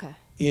 students Okay.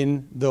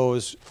 in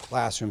those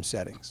classroom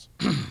settings.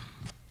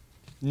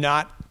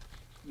 Not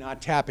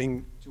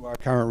tapping to our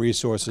current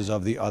resources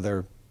of the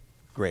other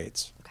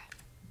grades. Okay.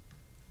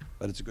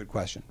 But it's a good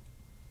question.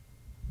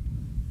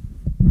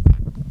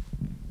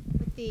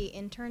 With the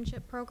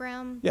internship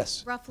program?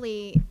 Yes.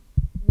 Roughly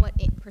what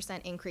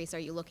percent increase are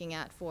you looking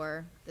at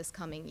for this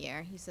coming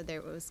year? You said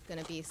there was going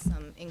to be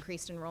some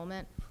increased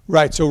enrollment.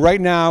 Right, so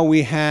right now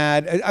we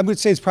had, I would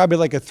say it's probably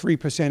like a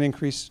 3%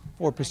 increase,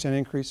 4%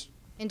 increase.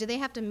 And do they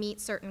have to meet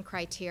certain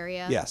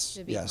criteria? Yes,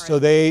 to be yes. part So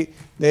of- they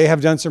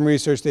have done some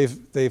research.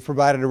 They've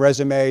provided a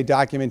resume,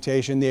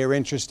 documentation, their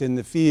interest in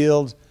the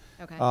field.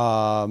 Okay.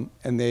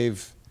 And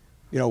they've,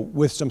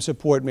 with some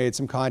support, made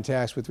some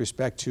contacts with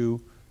respect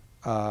to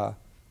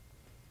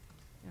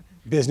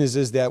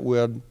businesses that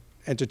would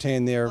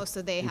entertain their internship. Oh,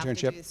 so they have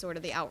to do sort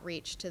of the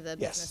outreach to the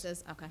Yes.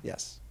 businesses? Okay.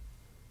 Yes,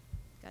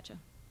 Gotcha.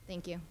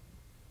 Thank you.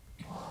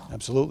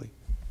 absolutely.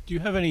 Do you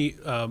have any,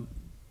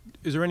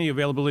 is there any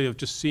availability of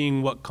just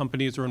seeing what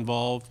companies are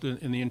involved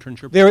in the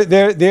internship?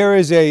 There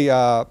is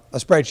a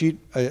spreadsheet,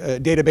 a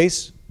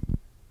database,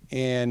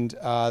 and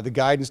the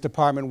guidance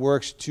department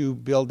works to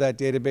build that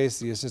database.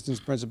 The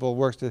assistant principal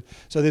works to,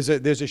 so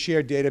there's a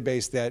shared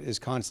database that is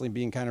constantly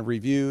being kind of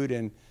reviewed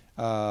and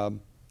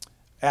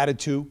added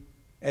to,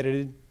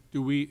 edited.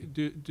 Does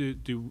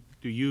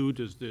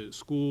the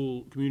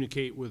school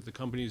communicate with the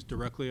companies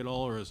directly at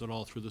all, or is it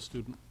all through the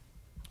student?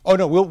 Oh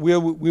no, we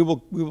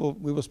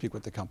will speak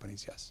with the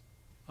companies. Yes.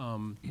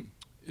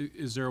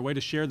 Is there a way to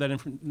share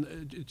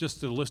that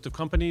just a list of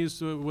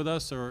companies with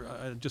us,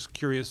 or just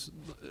curious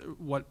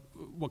what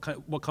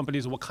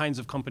companies and what kinds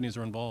of companies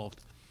are involved?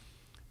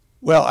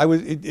 Well,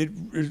 it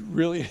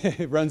really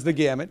it runs the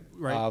gamut.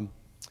 Right.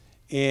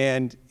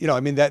 And I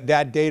mean that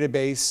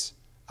database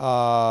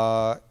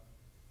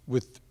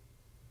with.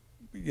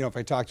 If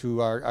I talk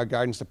to our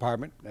guidance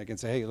department, I can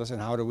say, hey, listen,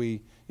 how do we,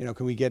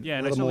 can we get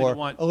a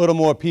little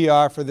more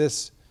PR for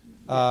this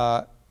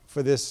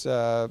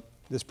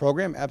this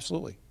program?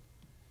 Absolutely,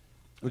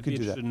 we could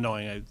do that. Interested in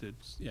knowing,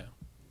 yeah.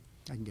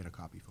 I can get a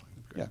copy for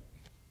you.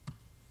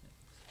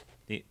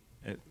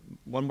 Yeah.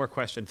 One more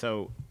question.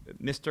 So,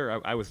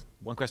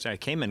 one question I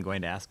came in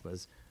going to ask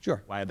was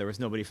Sure. why there was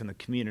nobody from the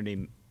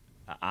community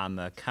on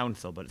the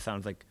council, but it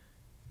sounds like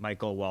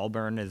Michael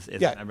Walburn is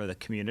Yeah. a member of the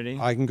community.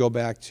 I can go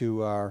back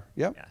to our,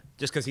 yep. Yeah,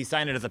 just because he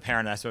signed it as a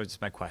parent, that's just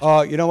my question.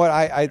 You know what,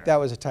 that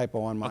was a typo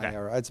on my Okay.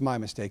 error. It's my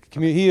mistake.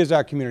 He is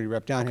our community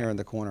rep down here in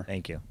the corner.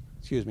 Thank you.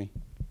 Excuse me.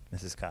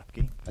 Mrs.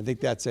 Kopke? I think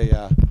that's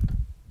a,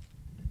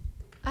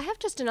 I have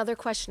just another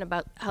question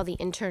about how the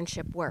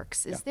internship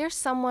works. Is Yeah. there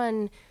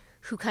someone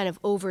who kind of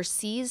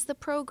oversees the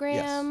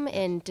program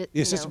and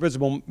the assistant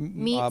principal,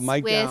 meets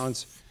Mike with,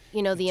 Downs. the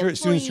employees?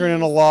 Students turn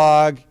in a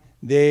log.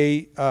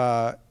 They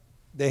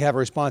have a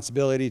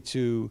responsibility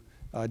to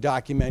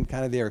document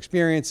kind of their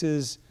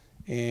experiences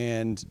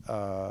and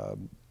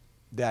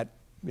that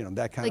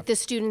kind Like of. the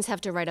students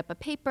have to write up a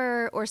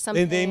paper or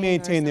something? They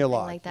maintain or their something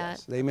log. like that?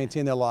 Yes. They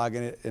maintain their log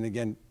and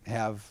again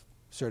have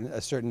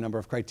a certain number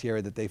of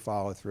criteria that they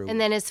follow through.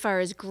 And then as far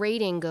as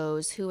grading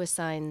goes, who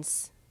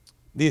assigns?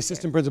 The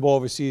assistant principal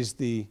oversees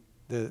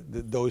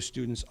those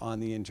students on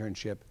the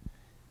internship,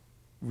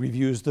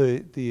 reviews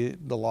the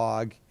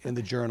log and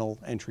the journal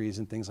entries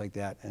and things like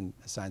that, and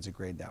assigns a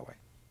grade that way.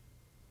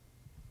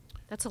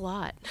 That's a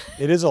lot.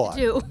 It is a lot.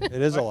 do. It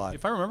is a lot.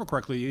 If I remember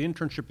correctly, the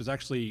internship is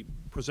actually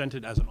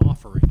presented as an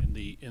offering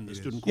in the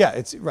student course. Yeah,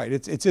 it's right.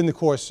 It's in the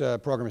course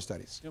program of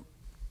studies. Yep.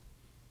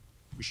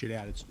 We should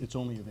add, it's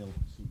only available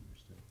to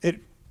seniors, too.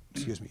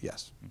 Excuse me.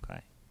 Yes.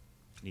 Okay.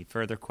 Any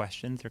further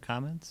questions or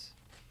comments?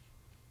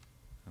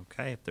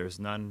 Okay, if there's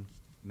none,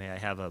 may I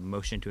have a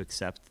motion to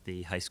accept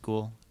the high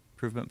school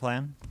improvement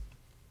plan?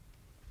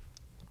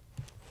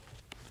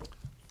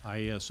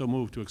 I so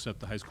move to accept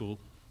the high school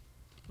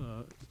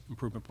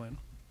improvement plan.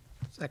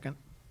 Second.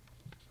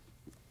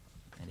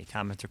 Any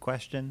comments or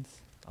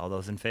questions? All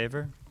those in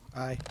favor?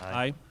 Aye.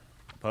 Aye.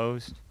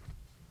 Opposed?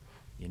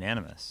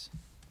 Unanimous.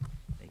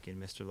 Thank you,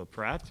 Mr.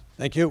 LaPrette.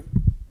 Thank you.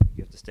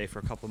 You have to stay for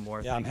a couple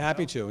more. Yeah, I'm things,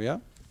 happy though. to. Yeah.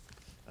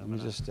 Let me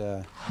just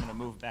I'm going to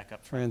move back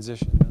up front.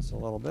 transition this a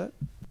little bit.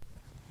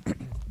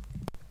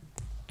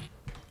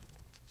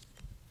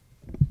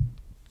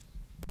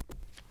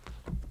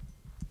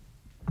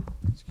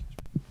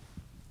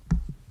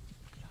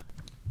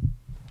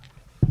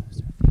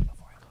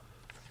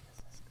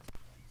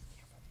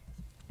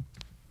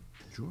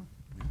 Sure.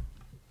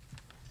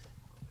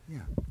 Yeah,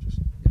 just,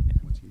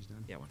 once he's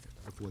done. Yeah, once they're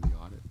done. Before the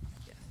audit.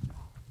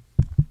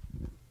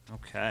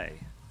 Okay,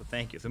 so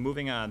thank you. So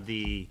moving on,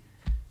 we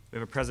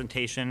have a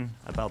presentation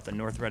about the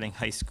North Reading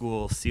High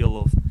School Seal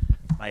of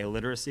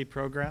Bioliteracy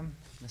Program.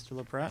 Mr.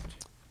 LaPrette?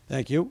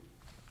 Thank you.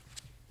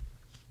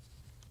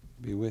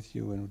 Be with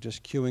you and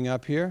just queuing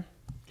up here.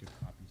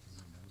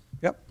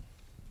 Yep.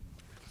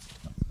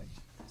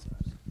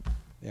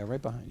 They're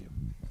right behind you.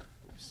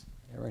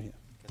 They're right here.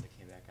 Because it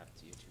came back up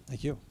to you too.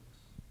 Thank you.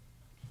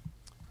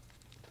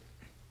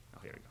 Oh,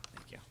 here we go.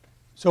 Thank you.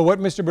 So what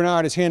Mr.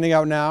 Bernard is handing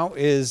out now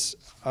is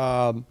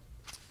a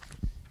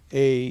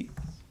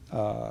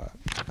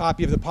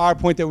copy of the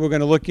PowerPoint that we're going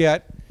to look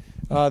at,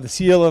 the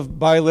Seal of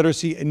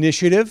Biliteracy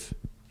Initiative,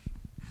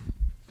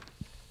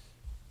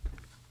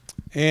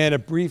 and a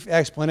brief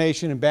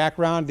explanation and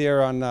background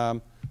there on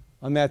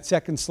that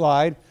second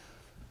slide.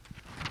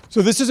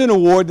 So this is an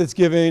award that's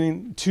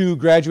given to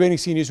graduating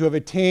seniors who have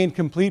attained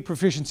complete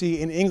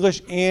proficiency in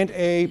English and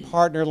a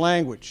partner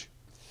language.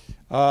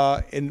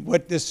 And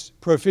what this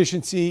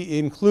proficiency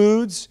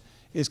includes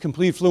is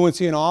complete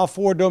fluency in all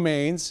 4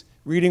 domains: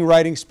 reading,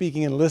 writing,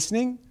 speaking, and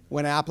listening,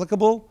 when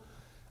applicable,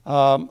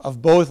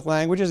 of both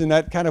languages. And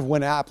that kind of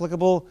when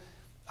applicable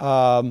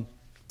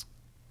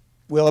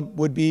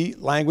would be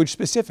language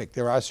specific.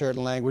 There are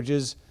certain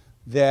languages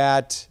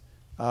that,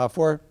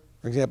 for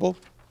example,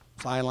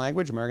 sign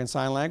language, American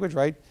Sign Language,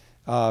 right?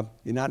 You're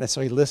not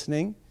necessarily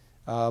listening,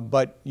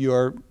 but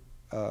you're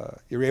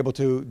able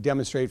to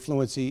demonstrate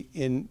fluency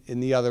in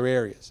the other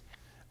areas.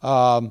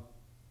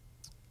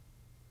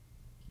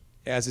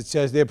 As it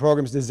says, their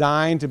program is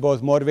designed to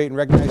both motivate and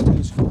recognize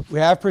students who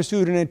have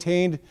pursued and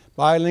attained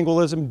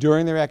bilingualism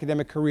during their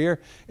academic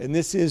career. And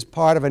this is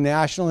part of a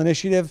national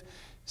initiative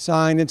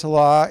signed into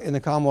law in the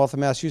Commonwealth of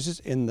Massachusetts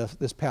in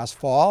this past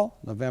fall,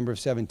 November of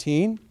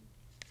 17.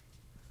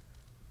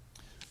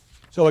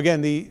 So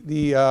again,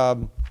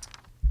 the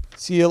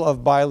Seal of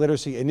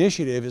Biliteracy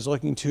Initiative is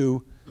looking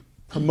to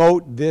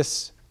promote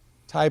this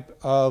type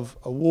of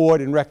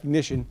award and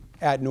recognition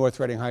at North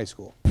Reading High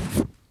School.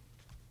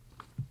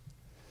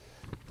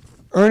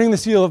 Earning the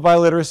Seal of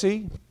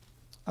Biliteracy,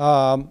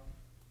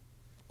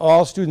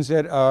 all students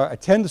that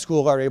attend the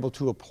school are able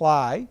to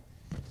apply.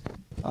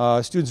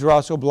 Students are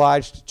also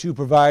obliged to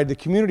provide the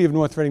community of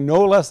North Reading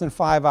no less than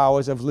 5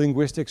 hours of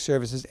linguistic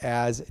services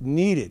as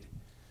needed.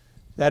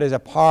 That is a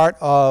part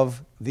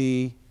of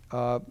the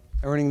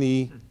earning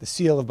the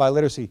Seal of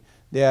Biliteracy,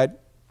 that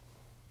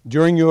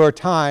during your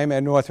time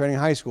at North Reading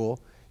High School,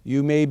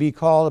 you may be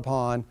called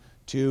upon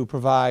to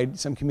provide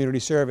some community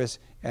service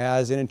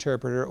as an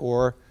interpreter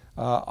or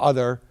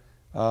other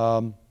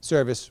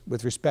service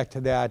with respect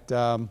to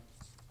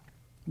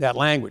that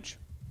language.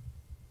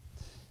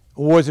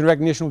 Awards and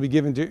recognition will be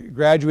given to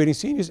graduating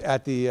seniors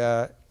at the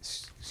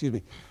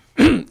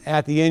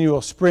at the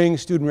annual Spring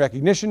Student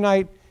Recognition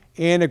Night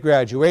and at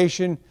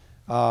graduation,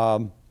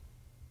 and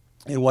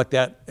what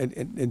that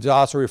is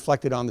also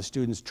reflected on the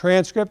student's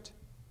transcript.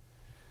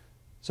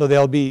 So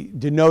they'll be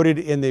denoted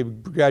in the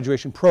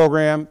graduation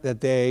program that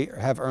they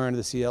have earned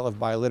the Seal of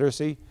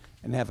Biliteracy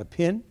and have a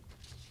pin.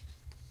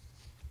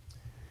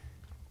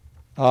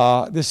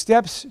 The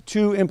steps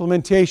to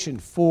implementation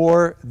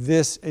for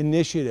this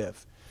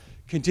initiative: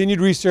 continued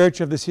research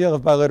of the Seal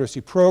of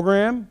Biliteracy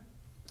program,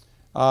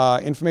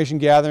 information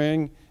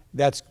gathering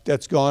that's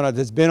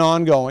been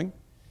ongoing,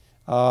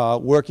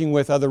 working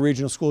with other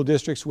regional school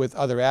districts, with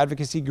other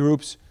advocacy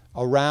groups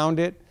around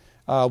it.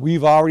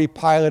 We've already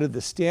piloted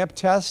the stamp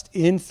test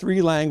in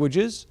 3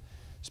 languages: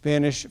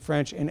 Spanish,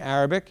 French, and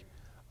Arabic.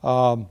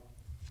 So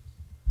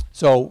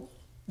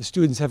the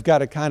students have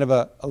got a kind of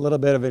a little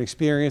bit of an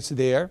experience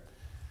there.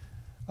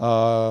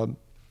 The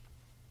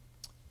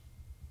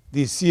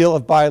Seal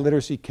of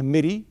Biliteracy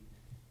Committee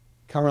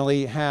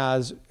currently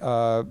has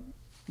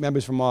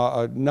members from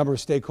a number of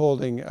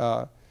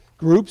stakeholding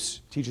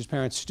groups: teachers,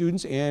 parents,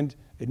 students, and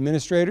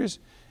administrators,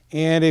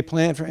 and a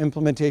plan for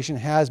implementation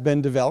has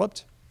been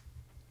developed.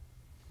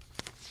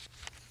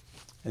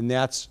 And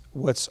that's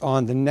what's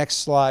on the next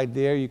slide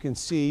there. You can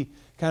see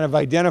kind of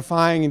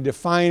identifying and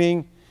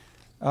defining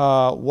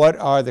what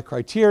are the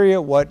criteria,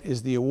 what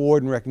is the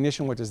award and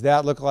recognition, what does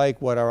that look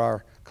like, what are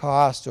our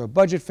costs or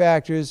budget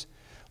factors,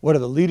 what are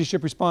the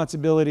leadership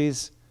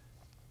responsibilities,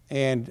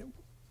 and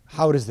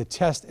how does the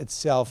test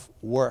itself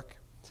work.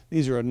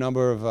 These are a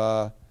number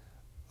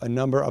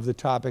of the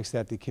topics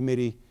that the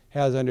committee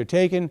has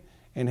undertaken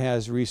and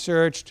has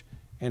researched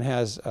and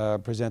has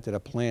presented a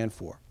plan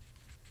for.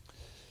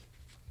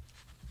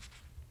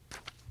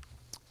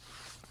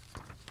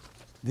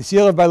 The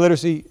Seal of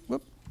Biliteracy,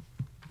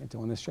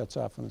 when this shuts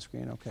off on the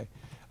screen, okay.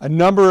 A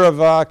number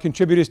of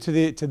contributors to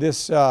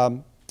this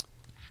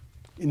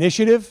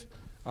initiative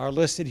are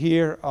listed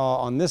here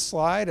on this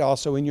slide,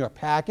 also in your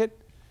packet.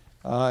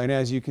 And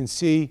as you can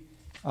see,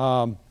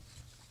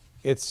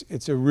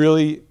 it's a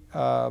really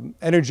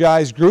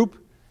energized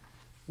group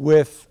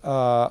with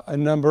a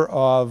number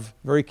of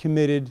very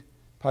committed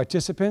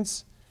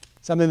participants,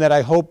 something that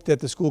I hope that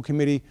the school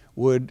committee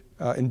would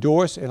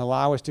endorse and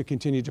allow us to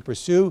continue to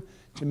pursue,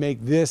 to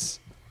make this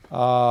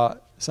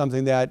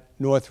something that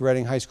North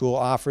Reading High School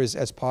offers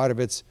as part of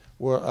its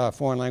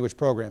foreign language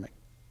programming.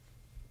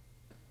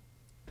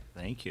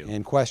 Thank you.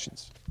 And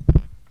questions?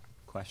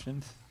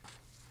 Questions?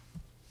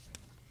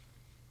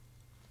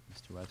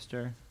 Mr.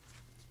 Webster?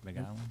 Mr.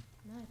 McGowan?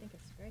 No, I think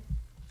it's great.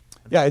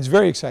 Yeah, it's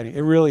very exciting.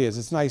 It really is.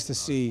 It's nice to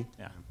see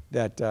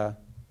that. So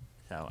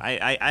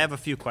I have a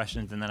few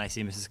questions, and then I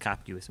see Mrs.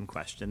 Kopke with some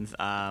questions.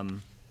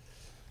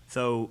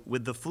 So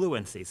with the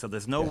fluency, so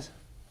there's no, Yes.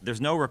 there's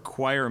no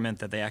requirement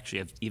that they actually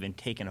have even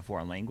taken a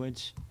foreign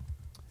language?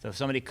 So if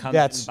somebody comes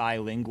That's- in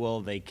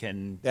bilingual, they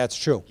can That's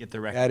true. get the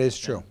That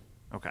is recognition? true.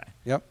 Okay.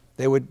 Yep.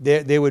 They would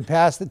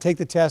take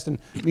the test and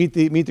meet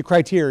the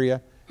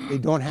criteria. They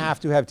don't have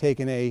to have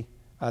taken they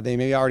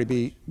may already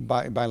be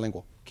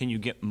bilingual. Can you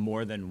get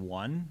more than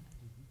one?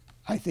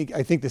 I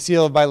think the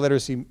seal of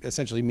biliteracy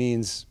essentially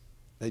means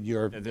that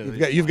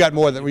That you've got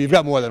more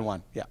than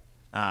one. Yeah.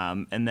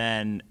 And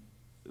then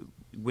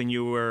when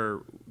you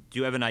were, do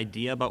you have an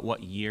idea about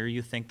what year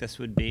you think this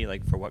would be,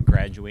 like for what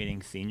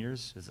graduating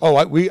seniors? Is it-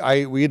 Oh,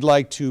 we'd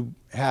like to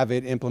have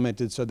it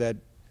implemented so that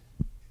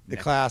the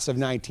class of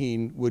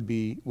 19 would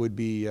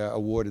be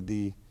awarded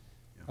the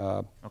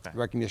Okay.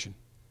 recognition. And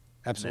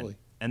then- Absolutely.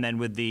 And then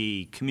with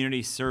the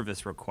community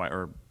service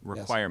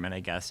requirement, I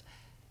guess,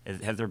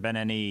 has there been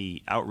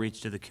any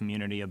outreach to the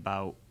community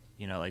about,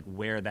 like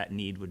where that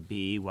need would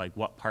be, like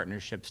what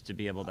partnerships to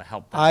be able to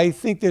help them? I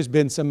think there's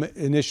been some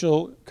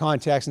initial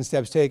contacts and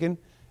steps taken,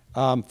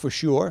 for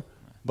sure.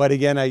 But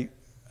again, I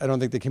don't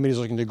think the committee's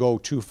looking to go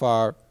too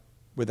far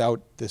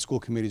without the school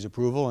committee's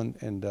approval.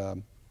 Yeah,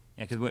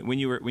 because when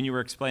you were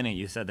explaining,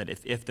 you said that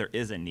if there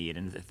is a need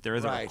and if there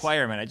is a Right.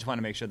 requirement, I just want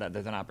to make sure that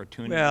there's an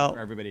opportunity Well- for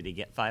everybody to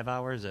get 5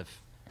 hours.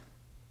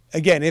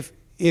 Again, if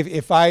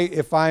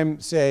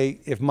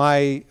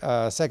my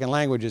second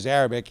language is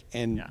Arabic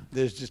and Yeah.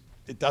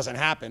 it doesn't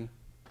happen.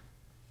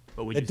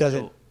 But would It you doesn't-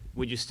 still,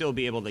 would you still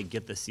be able to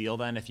get the seal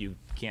then if you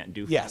can't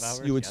do 5 Yes,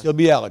 hours? you would Yes? still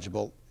be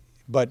eligible,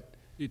 but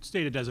It's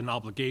stated as an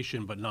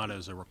obligation, but not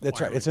as a requirement.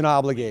 that's right. It's an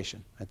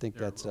obligation. I think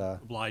They're that's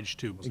obliged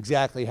to.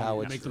 exactly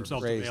how Make it's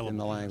themselves phrased in available.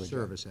 the language.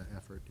 Service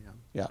effort, yeah.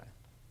 Yeah.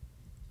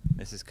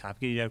 Mrs.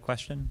 Kopke, you had a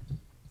question? So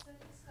I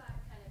think Scott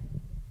kind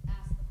of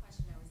asked the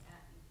question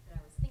that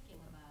I was thinking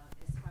about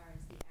as far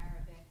as the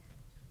Arabic,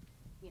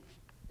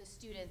 the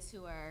students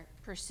who are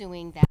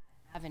pursuing that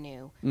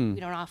avenue. We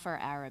don't offer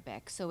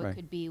Arabic, so Right. it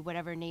could be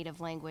whatever native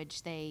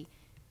language they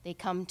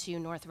come to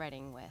North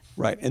Reading with.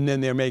 Right, and then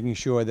we're making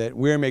sure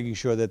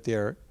that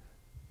they're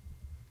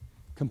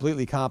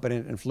completely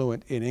competent and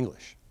fluent in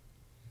English.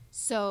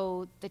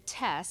 So the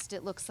test,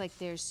 it looks like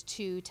there's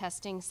 2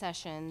 testing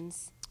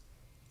sessions.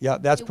 Yeah,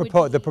 that's It would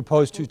the be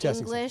proposed like 2 an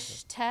testing sessions.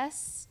 English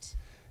test,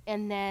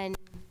 and then,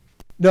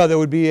 No, there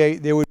would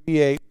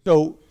be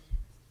so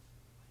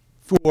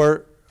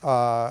for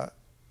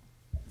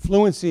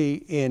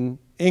fluency in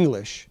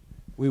English,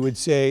 we would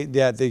say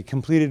that the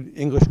completed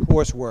English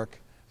coursework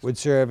would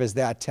serve as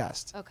that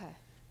test. okay.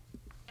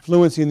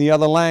 Fluency in the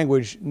other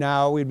language,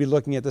 now we'd be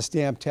looking at the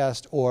stamp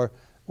test or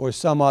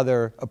some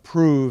other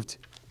approved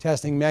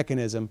testing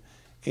mechanism.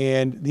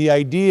 And the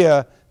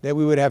idea that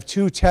we would have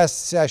 2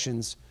 test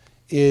sessions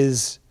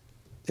is,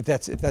 if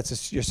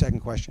that's your second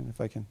question, if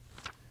I can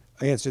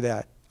answer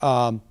that,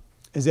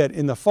 is that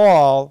in the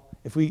fall,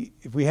 if we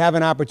have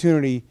an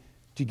opportunity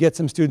to get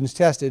some students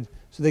tested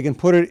so they can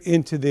put it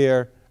into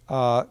their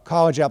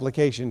college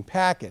application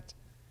packet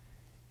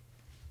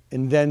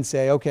and then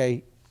say,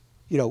 okay,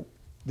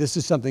 this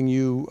is something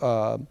you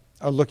are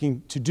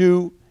looking to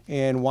do,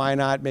 and why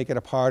not make it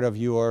a part of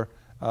your,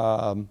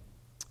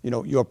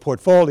 your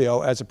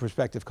portfolio as a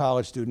prospective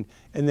college student.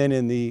 And then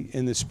in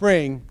the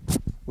spring,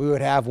 we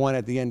would have one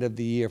at the end of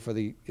the year for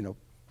the, I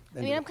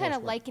mean, I'm kind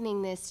of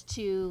likening this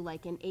to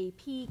like an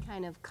AP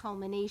kind of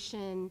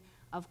culmination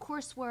of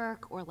coursework,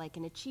 or like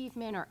an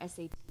achievement or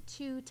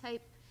SAT2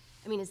 type.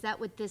 I mean, is that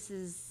what this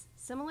is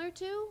similar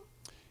to?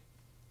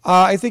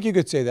 I think you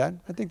could say that.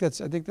 I think that's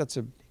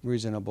a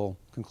reasonable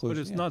conclusion.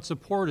 But it's yeah. not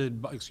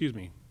supported by, excuse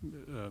me,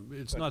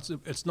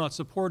 it's not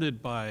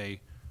supported by,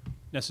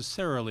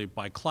 necessarily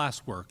by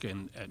classwork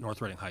at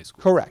North Reading High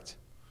School. Correct.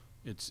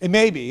 It's, It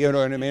may be,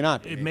 and it may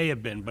not be. it may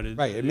have been, but it.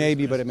 Right, it may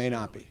be, but it may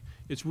not be.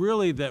 It's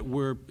really that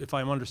we're, if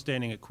I'm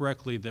understanding it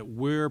correctly, that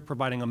we're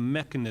providing a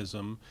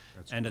mechanism,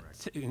 and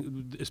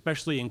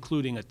especially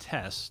including a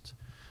test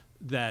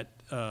that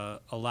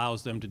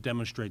allows them to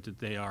demonstrate that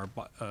they are,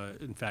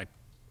 in fact,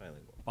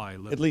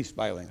 bilingual. At least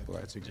bilingual.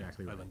 That's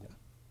exactly right. Bilingual.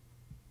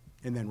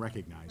 And then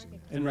recognizing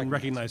that. And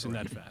recognizing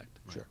that fact.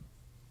 Sure.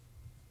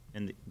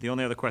 And the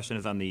only other question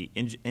is on the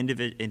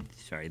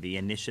the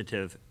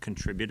initiative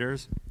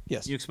contributors.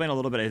 Yes. Can you explain a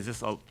little bit, is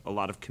this a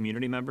lot of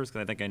community members?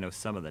 Because I think I know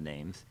some of the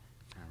names.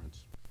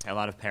 Parents. A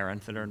lot of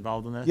parents that are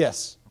involved in this?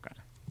 Yes. Okay.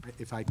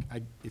 If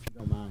you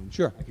don't mind.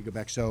 Sure. I could go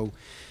back. So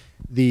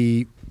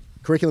the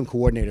curriculum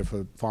coordinator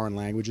for foreign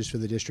languages for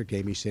the district,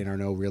 Amy St.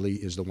 Arnaud, really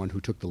is the one who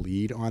took the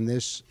lead on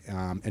this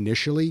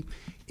initially.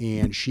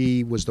 And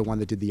she was the one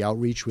that did the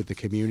outreach with the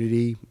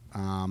community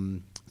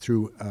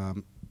through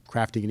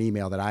crafting an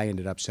email that I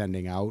ended up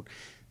sending out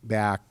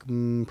back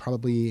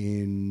probably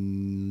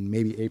in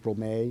maybe April,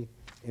 May.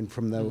 And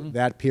from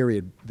that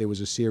period, there was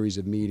a series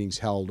of meetings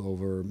held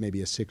over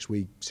maybe a 6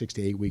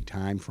 to 8 week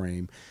time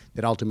frame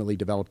that ultimately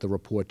developed the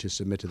report to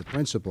submit to the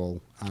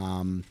principal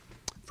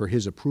for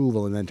his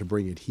approval and then to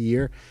bring it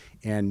here.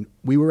 And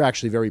we were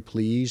actually very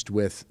pleased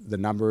with the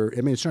number.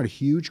 I mean, it's not a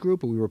huge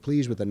group, but we were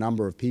pleased with the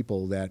number of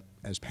people that,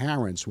 as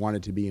parents,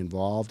 wanted to be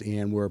involved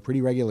and were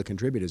pretty regular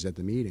contributors at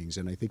the meetings.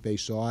 And I think they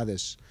saw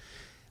this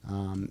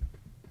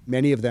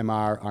Many of them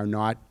are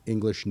not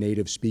English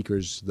native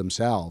speakers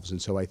themselves,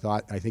 and so I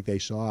think they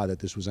saw that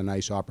this was a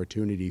nice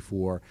opportunity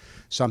for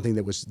something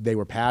that they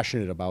were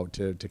passionate about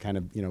to kind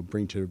of, you know,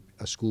 bring to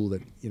a school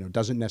that, you know,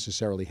 doesn't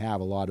necessarily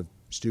have a lot of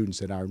students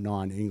that are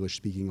non-English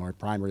speaking or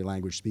primary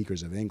language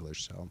speakers of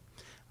English. So,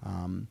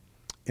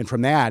 and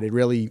from that, it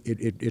really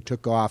it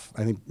took off,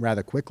 I think,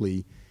 rather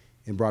quickly,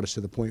 and brought us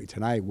to the point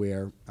tonight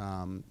where,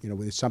 you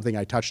know, it's something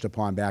I touched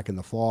upon back in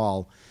the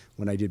fall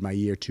when I did my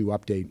year 2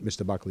 update.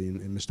 Mr. Buckley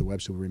and Mr.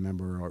 Webster will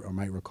remember or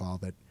might recall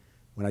that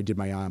when I did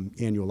my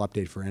annual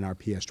update for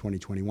NRPS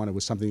 2021, it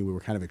was something we were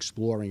kind of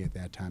exploring at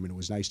that time, and it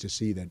was nice to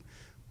see that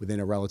within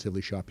a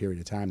relatively short period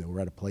of time that we're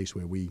at a place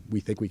where we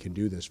think we can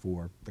do this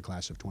for the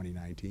class of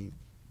 2019.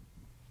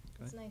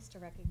 It's nice to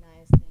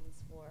recognize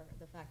things for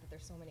the fact that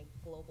there's so many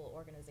global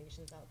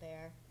organizations out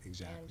there.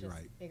 Exactly, and just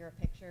right. bigger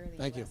picture, the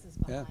Thank you. U.S. is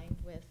Yeah. behind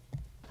with,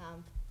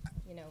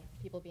 you know,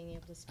 people being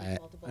able to speak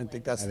multiple I think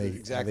languages. that's I think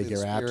exactly the you're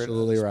spirit,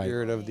 absolutely right.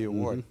 spirit of the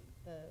award.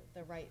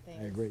 The right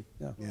things. I agree.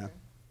 Yeah. for Yeah.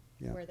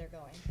 Yeah. Where they're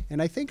going.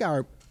 And I think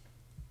our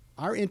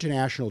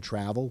international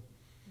travel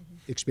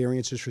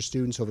experiences for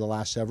students over the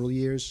last several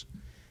years,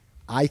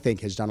 I think,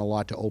 has done a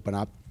lot to open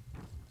up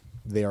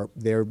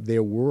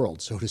their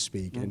world, so to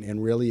speak,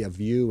 and really a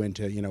view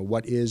into, you know,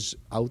 what is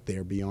out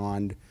there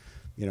beyond,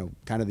 you know,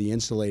 kind of the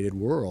insulated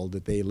world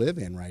that they live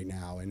in right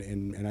now.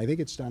 And I think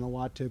it's done a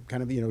lot to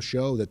kind of, you know,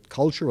 show that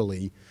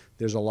culturally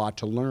there's a lot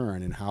to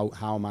learn, and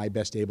how am I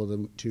best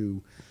able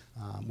to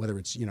whether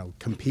it's, you know,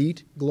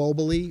 compete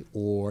globally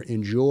or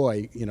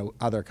enjoy, you know,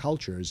 other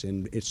cultures,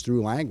 and it's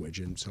through language.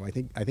 And so I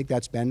think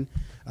that's been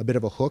a bit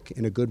of a hook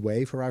in a good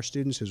way for our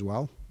students as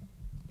well.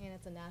 And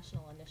it's a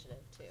national initiative,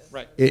 too.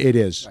 Right. So It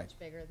is. much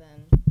bigger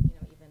than, you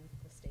know, even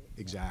the state.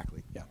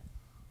 Exactly. Yeah.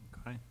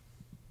 Okay.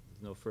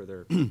 There's no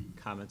further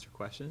comments or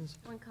questions?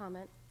 One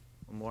comment.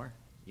 One more?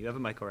 You have a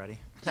mic already.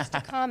 Just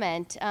a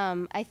comment.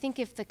 I think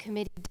if the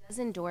committee does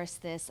endorse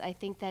this, I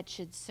think that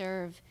should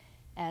serve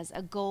as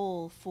a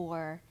goal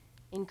for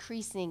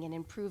increasing and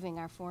improving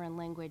our foreign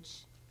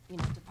language, you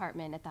know,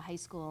 department at the high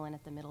school and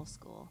at the middle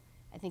school.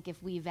 I think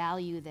if we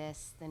value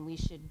this, then we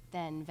should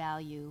then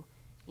value,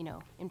 you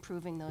know,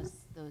 improving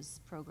those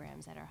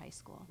programs at our high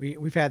school.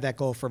 We've had that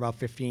goal for about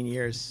 15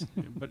 years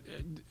But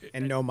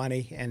and no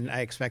money, and I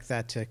expect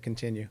that to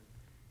continue.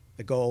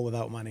 The goal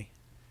without money.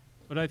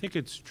 But I think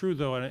it's true,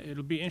 though, and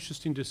it'll be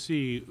interesting to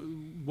see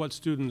what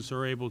students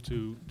are able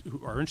to,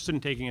 who are interested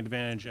in taking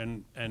advantage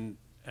and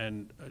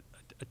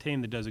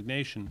attain the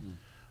designation.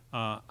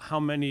 How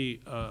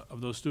many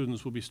of those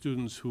students will be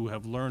students who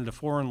have learned a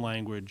foreign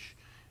language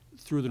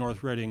through the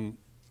North Reading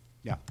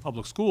Yeah.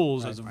 public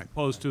schools, as Right,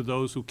 opposed to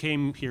those who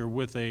came here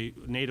with a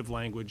native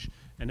language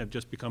and have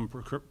just become,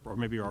 or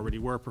maybe already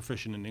were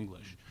proficient in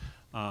English.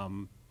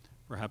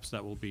 Perhaps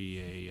that will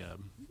be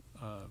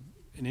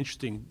an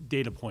interesting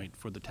data point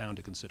for the town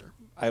to consider.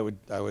 I would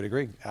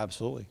agree,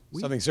 absolutely.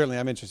 Something certainly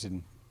I'm interested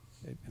in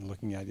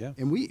looking at, yeah.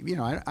 And we, you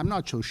know, I'm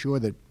not so sure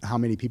that how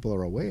many people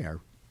are aware,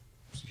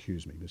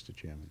 excuse me, Mr.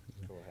 Chairman.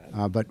 Go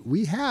ahead. But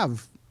we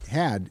have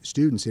had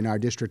students in our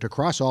district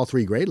across all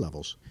 3 grade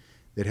levels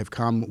that have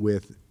come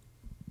with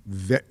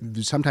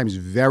sometimes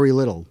very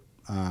little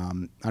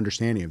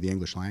understanding of the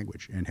English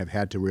language, and have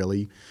had to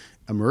really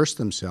immerse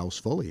themselves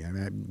fully. I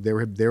mean, there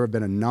have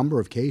been a number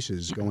of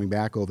cases going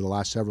back over the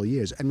last several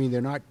years. I mean,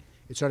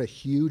 it's not a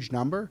huge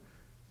number,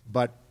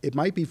 but it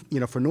might be, you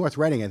know, for North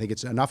Reading, I think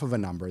it's enough of a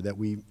number that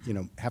we, you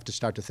know, have to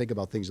start to think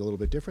about things a little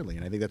bit differently,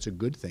 and I think that's a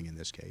good thing in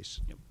this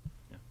case. Yep.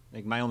 Yeah. I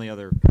think my only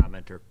other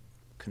comment or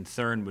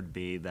concern would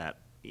be that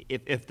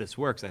if this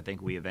works, I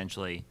think we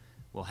eventually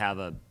will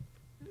have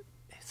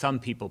some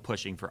people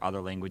pushing for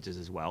other languages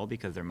as well,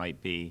 because there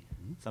might be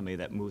somebody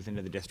that moves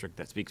into the district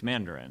that speaks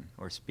Mandarin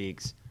or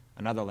speaks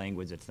another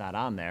language that's not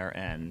on there,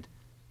 and,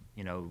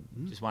 you know,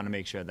 just want to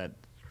make sure that,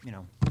 you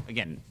know,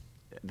 again,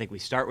 I think we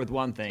start with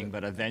one thing,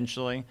 but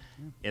eventually,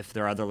 if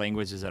there are other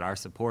languages that are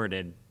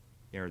supported,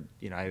 you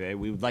know,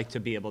 we would like to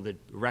be able to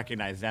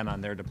recognize them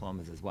on their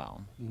diplomas as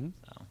well.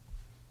 So,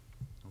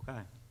 okay.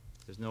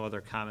 If there's no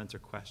other comments or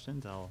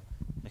questions, I'll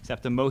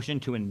accept a motion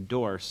to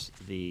endorse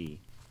the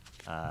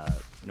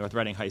North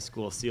Reading High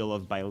School Seal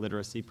of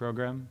Biliteracy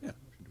Program. Yeah.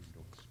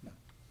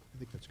 I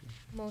think that's good.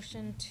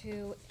 Motion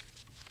to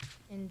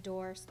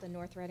endorse the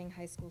North Reading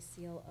High School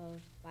Seal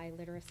of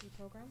Biliteracy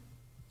Program.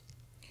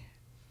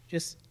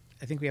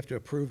 I think we have to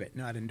approve it,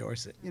 not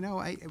endorse it. You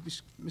know,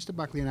 Mr.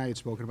 Buckley and I had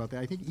spoken about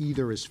that. I think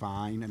either is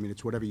fine. I mean,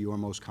 it's whatever you're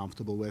most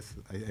comfortable with.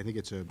 I think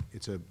it's a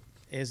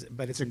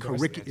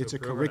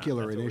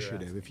curricular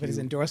initiative. If But is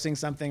you, endorsing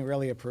something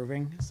really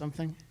approving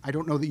something? I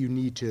don't know that you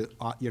need to,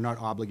 you're not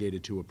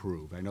obligated to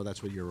approve. I know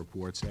that's what your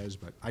report says,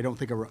 but I don't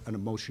think a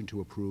motion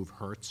to approve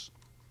hurts.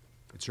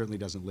 It certainly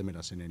doesn't limit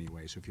us in any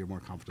way, so if you're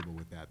more comfortable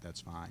with that, that's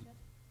fine.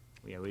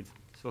 Yeah, we've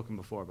spoken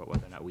before about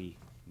whether or not we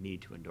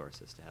need to endorse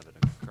this to have it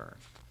occur,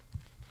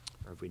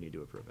 or if we need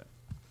to approve it.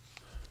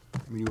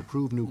 I mean, you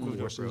approve new to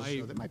courses, approve.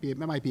 so that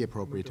might be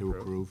appropriate to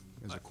approve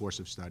as a course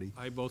of study.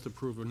 I both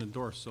approve and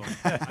endorse, so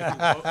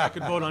I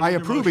could vote on By either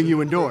approving, motion.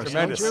 you endorse,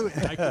 don't you?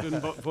 I could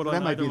vote on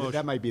That might either be, motion.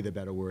 that might be the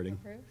better wording,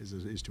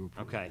 is to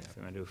approve. Okay,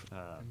 so I'm going to do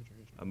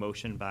a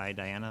motion by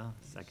Diana,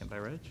 second by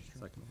Rich.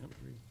 Second, yep.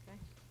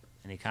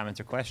 Any comments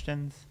or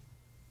questions?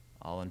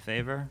 All in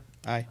favor?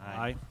 Aye.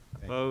 Aye.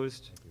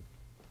 Opposed?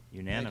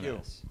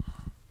 Unanimous.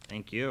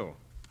 Thank you.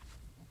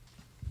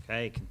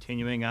 Okay,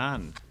 continuing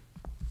on.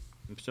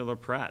 Mr.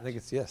 LaPret. I think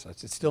it's, yes,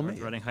 it's still me.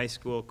 North Reading High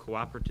School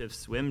Cooperative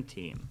Swim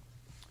Team.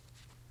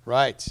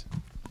 Right.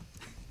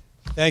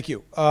 Thank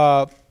you.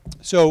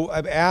 So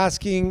I'm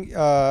asking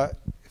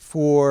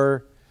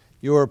for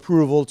your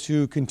approval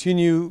to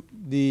continue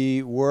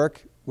the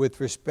work with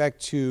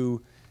respect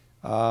to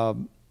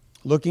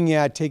looking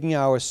at taking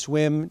our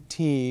swim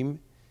team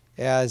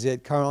as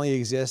it currently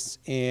exists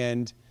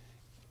and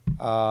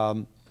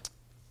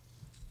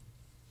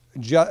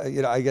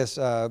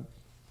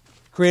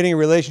creating a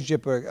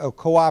relationship, a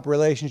co-op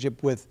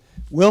relationship with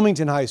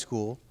Wilmington High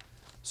School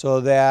so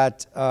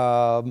that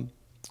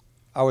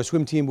our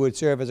swim team would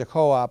serve as a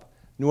co-op,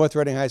 North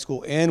Reading High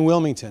School and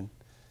Wilmington,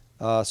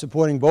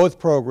 supporting both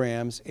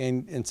programs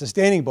and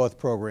sustaining both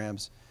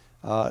programs.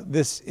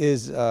 This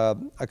is a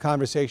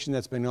conversation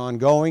that's been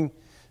ongoing,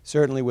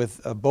 certainly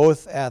with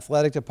both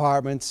athletic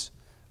departments.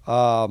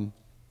 I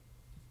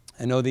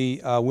know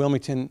the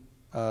Wilmington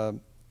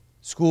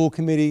School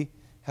Committee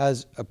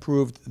has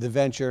approved the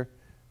venture.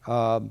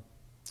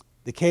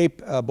 The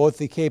Cape, both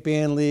the Cape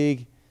Ann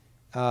League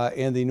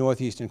and the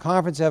Northeastern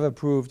Conference have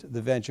approved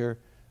the venture,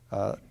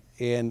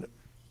 and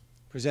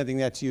presenting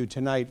that to you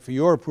tonight for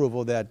your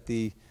approval that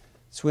the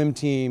swim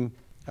team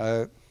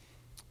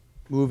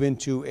move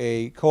into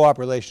a co-op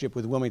relationship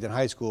with Wilmington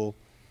High School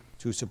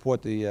to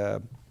support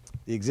the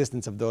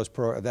existence of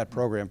that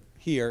program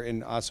here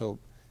and also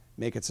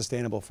make it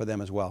sustainable for them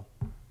as well.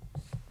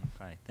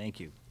 Okay, thank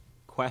you.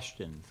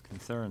 Questions,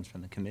 concerns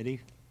from the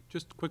committee?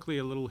 Just quickly,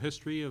 a little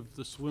history of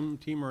the swim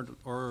team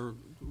or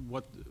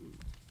what,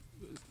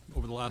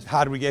 over the last.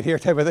 How did we get here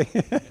type of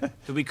thing?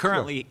 So we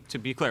currently, to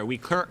be clear, we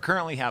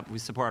currently we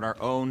support our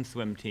own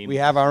swim team. We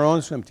have our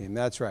own swim team,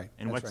 that's right.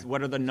 And that's right.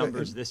 what are the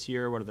numbers this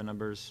year? What are the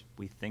numbers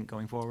we think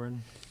going forward?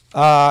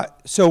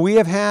 So we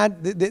have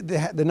had,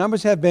 the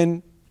numbers have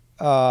been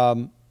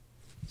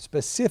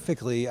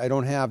specifically, I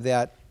don't have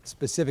that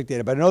specific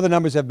data, but I know the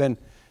numbers have been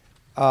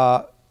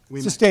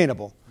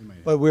sustainable.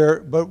 But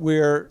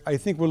I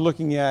think we're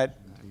looking at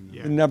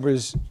the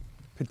numbers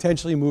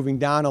potentially moving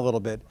down a little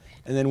bit.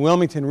 And then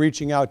Wilmington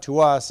reaching out to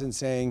us and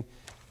saying,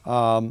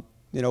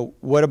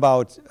 what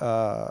about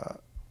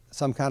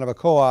some kind of a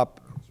co-op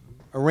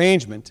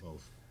arrangement?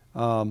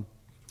 I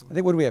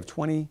think, what do we have,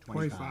 20?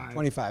 25.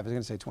 25, I was going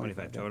to say 25.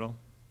 25 total?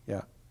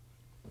 Yeah.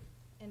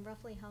 And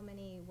roughly how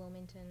many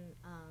Wilmington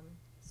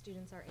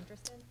students are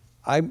interested?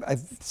 I'm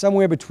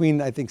somewhere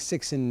between, I think,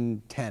 6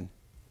 and 10.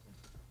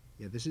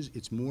 Yeah,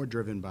 it's more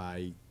driven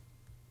by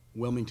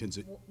Wilmington's,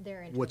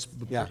 Their what's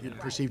interest. Yeah.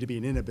 perceived to be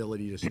an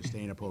inability to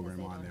sustain a program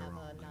they on don't their have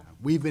own.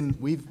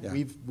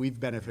 enough. We've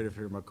benefited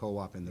from a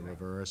co-op in the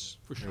reverse.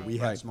 For sure. We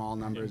had Right. small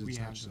numbers and we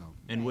such, have so.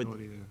 And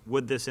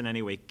would this in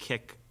any way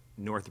kick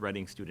North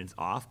Reading students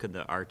off? Could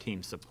our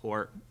team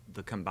support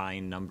the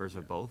combined numbers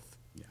of both?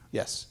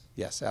 Yes,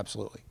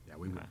 absolutely. Yeah,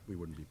 we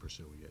wouldn't be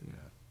pursuing it.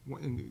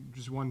 And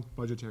just one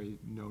budgetary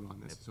note on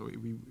this. So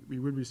we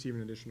would receive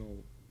an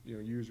additional,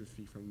 user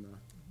fee from the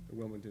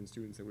Wilmington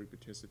students that would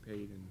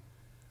participate. And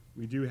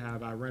we do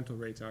have, our rental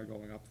rates are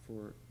going up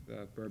for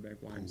the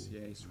Burbank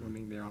YMCA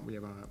swimming.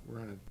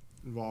 We're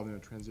involved in a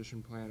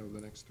transition plan over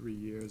the next 3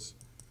 years.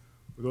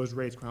 Well, those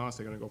rates, quite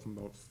honestly, are going to go from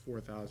about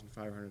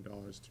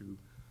 $4,500 to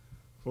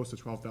close to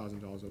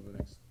 $12,000 over the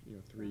next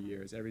 3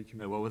 years. Every Wait,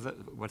 community. what was it?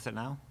 What's it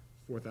now?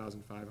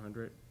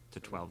 4,500 To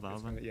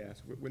 12,000?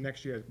 Yes,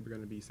 next year we're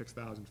going to be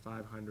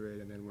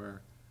 6,500, and then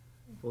we're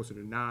closer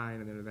to 9,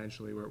 and then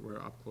eventually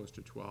we're up close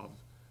to 12.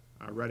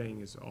 Reading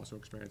is also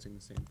experiencing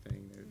the same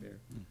thing.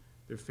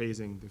 They're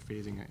phasing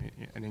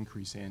an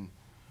increase in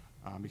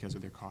because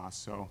of their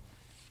costs. So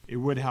it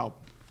would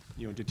help,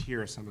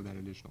 deter some of that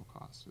additional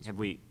cost. Have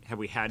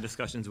we had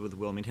discussions with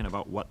Wilmington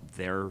about what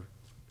their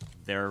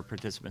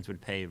participants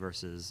would pay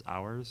versus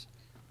ours?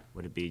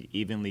 Would it be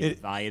evenly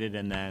divided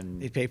and then?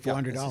 They pay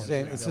 $400.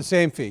 It's the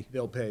same fee.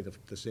 They'll pay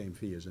the same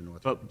fee as in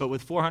North. But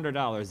with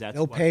 $400, that's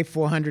They'll what- pay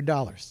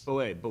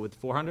 $400. But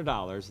with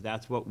 $400,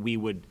 that's what we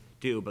would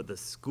do, but the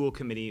school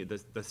committee,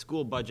 the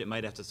school budget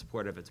might have to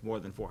support it if it's more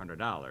than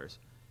 $400.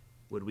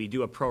 Would we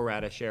do a pro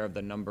rata share of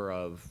the number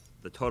of,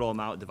 the total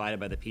amount divided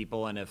by the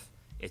people, and if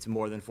it's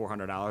more than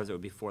 $400, it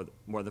would be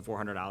more than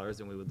 $400,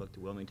 and we would look to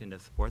Wilmington to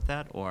support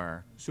that,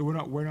 or? So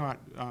we're not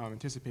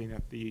anticipating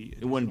that the.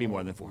 It wouldn't be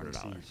more additional- than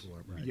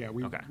 $400. Yeah,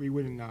 Okay. we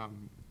wouldn't,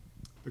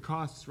 the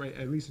costs, right,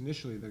 at least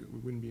initially, there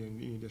wouldn't be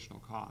any additional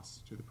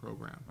costs to the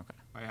program. Okay.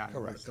 By adding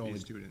Correct. these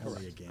students.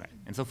 Only a game.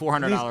 And so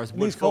 $400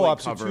 would These fully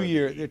co-ops are cover.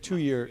 they're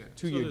two-year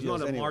So deals there's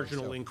not a anyway,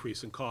 marginal so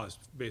increase in cost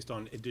based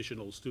on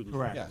additional students.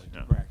 Correct, Yeah.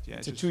 correct,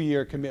 It's a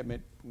 2-year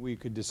commitment. We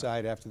could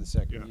decide after the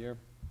second Yeah. year.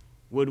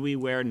 Would we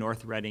wear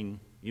North Reading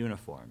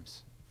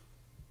uniforms?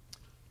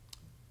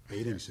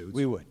 Bathing suits.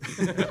 We would.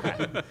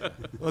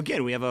 Well,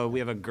 again, we have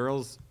a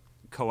girls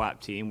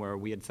co-op team where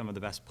we had some of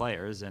the best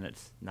players, and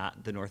it's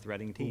not the North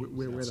Reading team.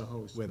 We're the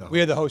host. We're the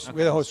We're the host,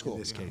 we're the host In school.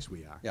 this case,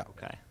 we are. Yeah.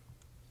 Okay.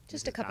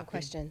 Just a couple Copy.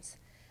 questions.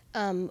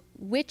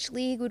 Which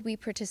league would we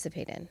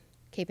participate in?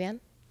 Cape Ann?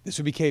 This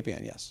would be Cape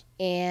Ann, yes,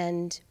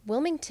 And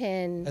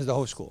Wilmington, as the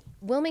host school.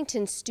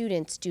 Wilmington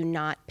students do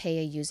not pay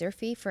a user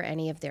fee for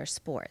any of their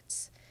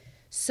sports.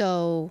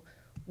 So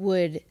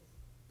would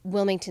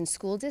Wilmington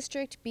School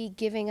District be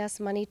giving us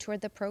money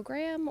toward the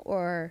program,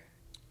 or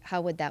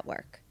how would that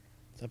work?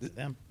 It's up to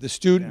them.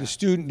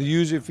 The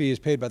user fee is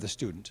paid by the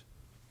student.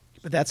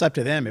 But that's up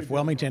to them. If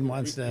Wilmington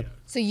wants to,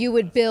 So you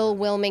would bill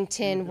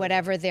Wilmington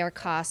whatever their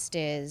cost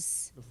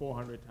is, The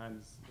 400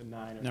 times the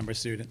 9. or- number of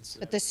students.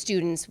 but the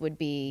students would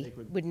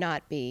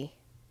not be,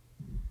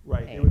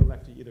 Right, they would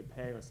elect to either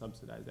pay or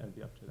subsidize, that'd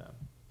be up to them.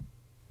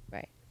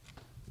 right?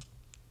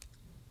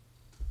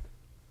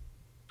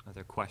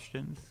 Other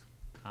questions,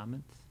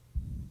 comments?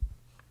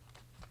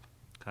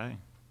 Okay.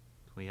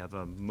 We have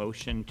a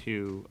motion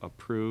to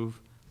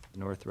approve the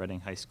North Reading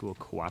High School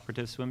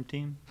Cooperative Swim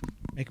Team.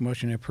 Make a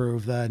motion to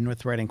approve the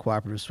North Reading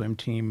Cooperative Swim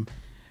Team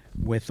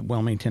with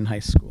Wilmington High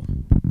School.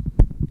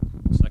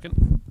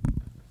 Second?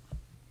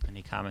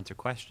 Any comments or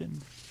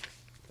questions?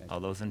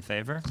 All those in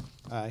favor?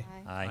 Aye.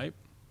 Aye.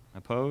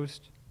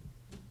 Opposed?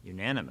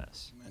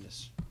 Unanimous.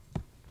 Tremendous.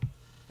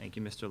 Thank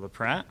you, Mr.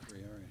 LaPrat. All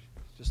right.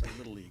 Just like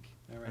Little League.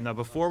 All right. And now,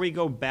 before we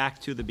go back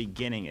to the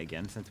beginning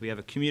again, since we have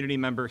a community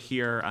member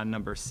here on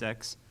number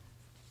 6,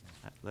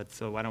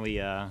 why don't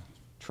we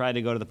try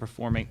to go to the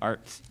performing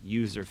arts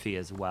user fee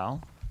as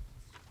well?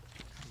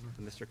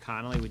 Mr.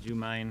 Connolly, would you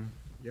mind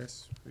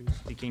Yes, please.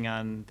 speaking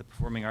on the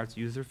performing arts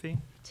user fee?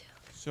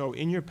 So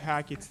in your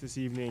packets this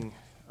evening,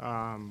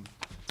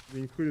 we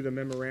included a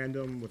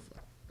memorandum with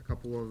a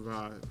couple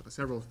of,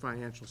 several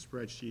financial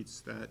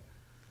spreadsheets that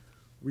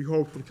we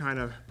hope can kind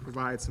of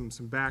provide some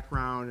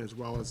background as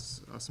well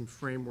as some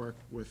framework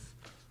with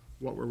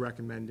what we're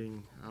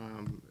recommending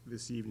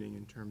this evening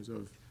in terms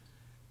of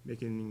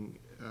making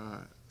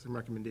some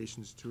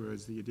recommendations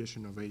towards the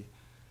addition of a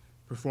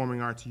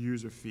performing arts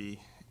user fee.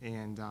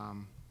 And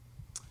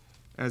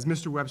as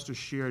Mr. Webster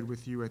shared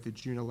with you at the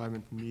June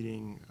 11th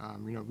meeting,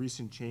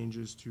 recent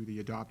changes to the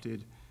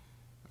adopted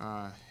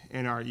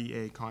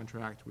NREA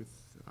contract with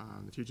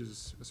the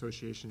Teachers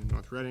Association in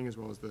North Reading, as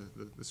well as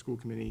the school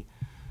committee,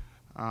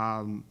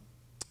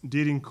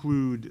 did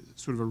include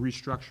sort of a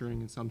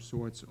restructuring in some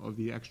sorts of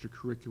the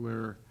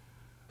extracurricular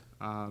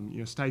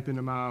stipend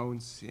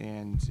amounts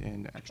and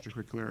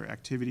extracurricular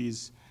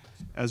activities,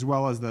 as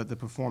well as the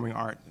performing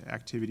art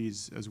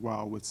activities as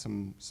well, with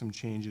some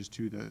changes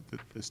to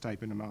the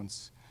stipend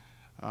amounts.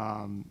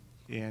 And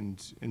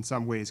in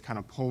some ways, kind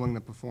of pulling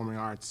the performing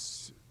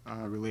arts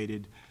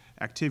related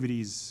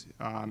activities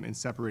and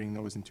separating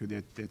those into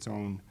its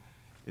own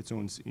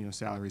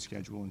salary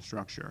schedule and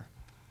structure.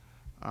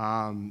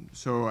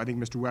 So I think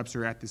Mr.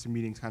 Webster at this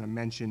meeting kind of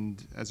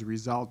mentioned, as a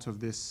result of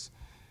this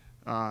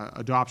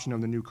adoption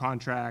of the new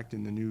contract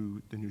and the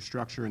new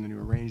structure and the new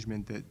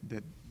arrangement,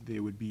 that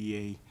there would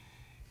be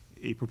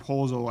a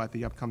proposal at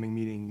the upcoming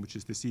meeting, which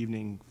is this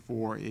evening,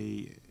 for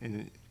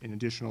an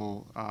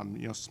additional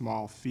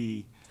small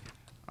fee,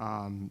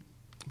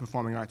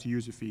 performing arts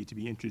user fee, to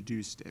be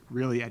introduced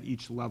really at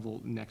each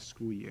level next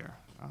school year.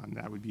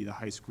 That would be the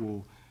high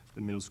school,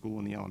 the middle school,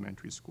 and the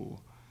elementary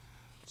school.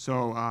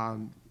 So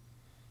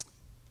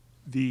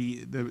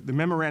the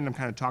memorandum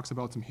kind of talks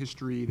about some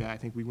history that I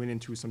think we went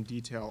into some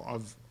detail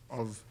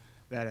of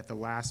that at the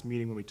last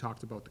meeting when we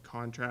talked about the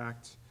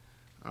contract.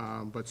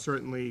 But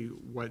certainly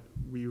what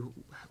we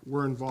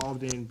were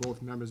involved in,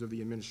 both members of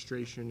the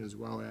administration as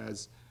well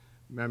as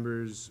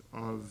members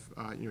of,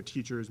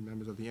 teachers,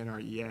 members of the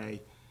NREA,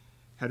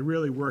 had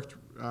really worked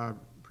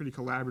pretty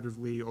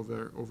collaboratively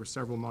over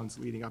several months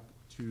leading up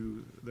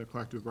to the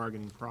collective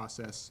bargaining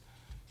process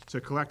to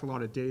collect a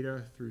lot of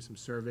data through some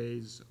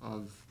surveys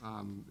of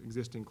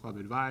existing club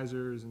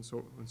advisors and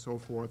so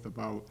forth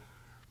about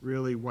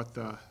really what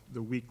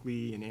the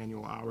weekly and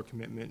annual hour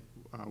commitment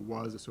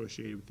was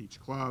associated with each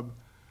club.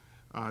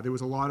 There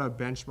was a lot of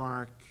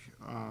benchmark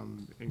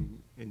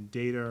and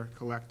data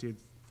collected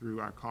through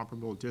our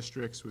comparable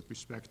districts with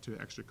respect to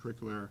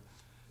extracurricular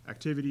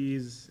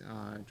activities,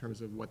 in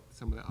terms of what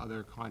some of the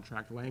other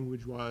contract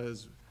language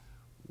was,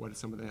 what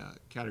some of the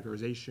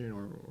categorization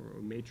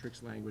or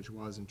matrix language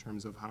was in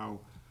terms of how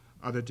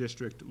other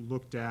districts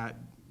looked at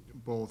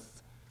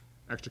both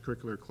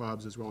extracurricular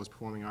clubs as well as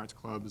performing arts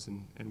clubs,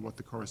 and what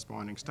the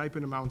corresponding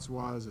stipend amounts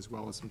was, as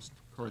well as some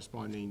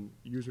corresponding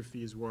user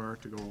fees were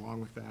to go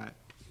along with that.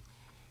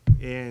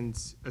 And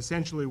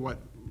essentially what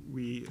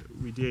we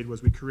did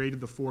was we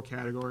created the 4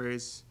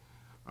 categories,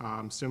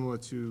 similar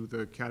to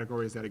the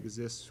categories that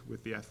exist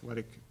with the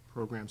athletic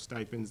program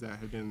stipends that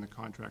had been in the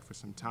contract for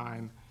some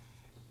time,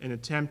 an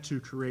attempt to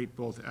create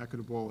both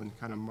equitable and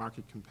kind of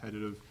market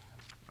competitive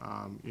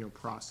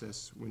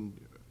process when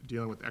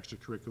dealing with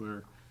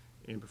extracurricular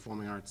and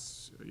performing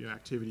arts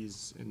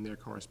activities and their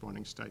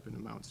corresponding stipend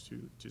amounts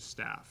to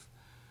staff.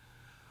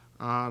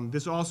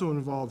 This also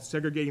involved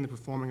segregating the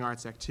performing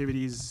arts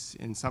activities,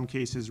 in some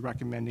cases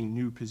recommending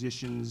new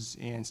positions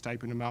and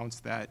stipend amounts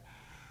that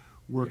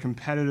were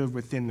competitive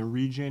within the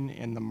region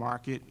and the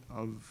market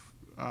of,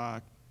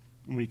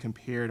 when we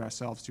compared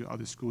ourselves to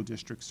other school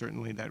districts,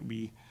 certainly that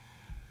we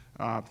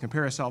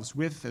compare ourselves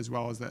with, as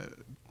well as the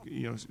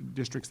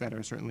districts that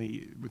are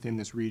certainly within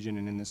this region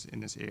and in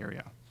this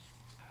area.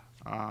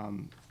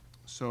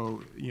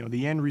 So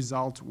the end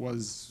result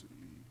was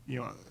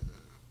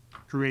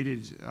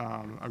created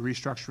a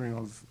restructuring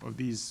of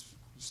these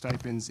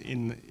stipends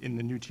in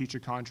the new teacher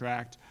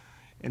contract.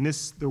 And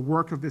the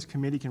work of this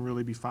committee can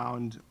really be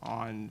found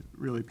on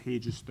really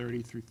pages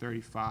 30 through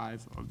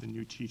 35 of the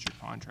new teacher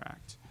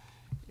contract.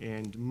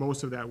 And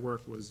most of that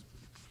work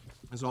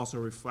is also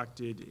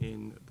reflected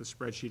in the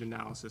spreadsheet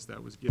analysis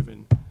that was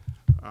given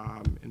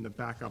in the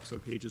backups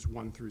of pages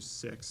 1 through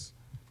 6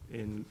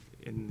 in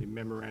the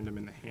memorandum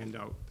and the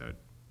handout that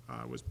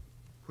was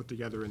put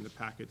together in the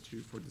packet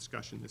for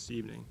discussion this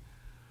evening.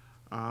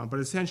 But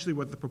essentially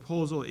what the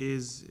proposal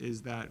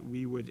is that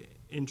we would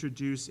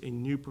introduce a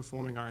new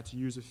performing arts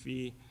user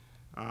fee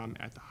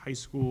at the high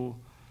school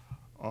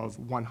of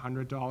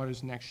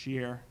 $100 next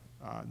year,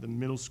 the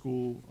middle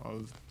school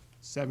of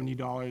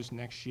 $70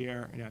 next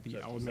year, and at the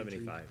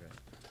elementary. 75, right?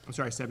 I'm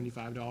sorry,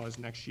 $75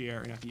 next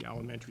year, and at the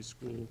elementary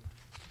school,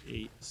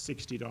 a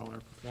 $60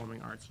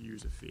 performing arts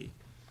user fee.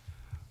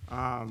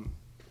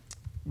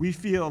 We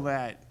feel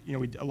that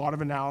a lot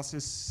of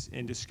analysis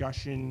and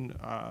discussion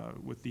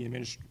with the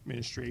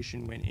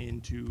administration went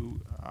into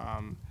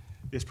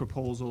this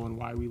proposal and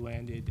why we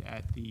landed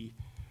at the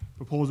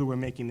proposal we're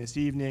making this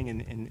evening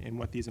and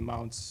what these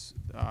amounts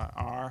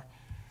are.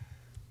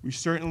 We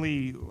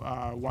certainly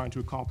wanted to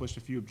accomplish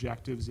a few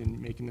objectives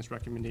in making this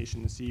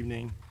recommendation this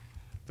evening.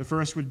 The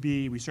first would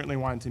be we certainly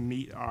wanted to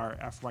meet our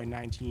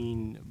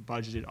FY19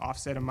 budgeted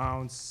offset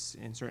amounts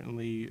and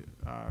certainly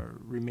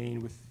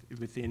remain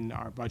within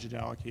our budget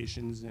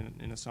allocations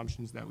and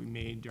assumptions that we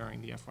made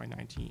during the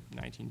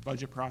FY19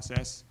 budget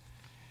process.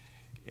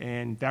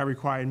 And that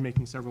required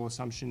making several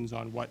assumptions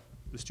on what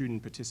the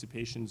student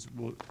participations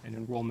and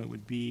enrollment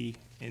would be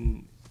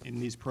in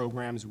these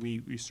programs.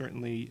 We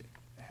certainly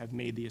have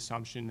made the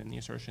assumption and the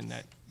assertion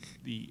that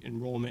the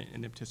enrollment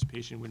and the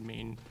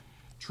participation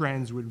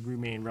trends would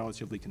remain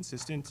relatively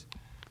consistent.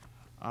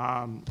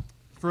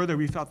 Further,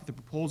 we felt that the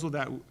proposal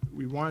that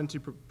we wanted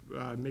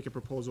to make a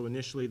proposal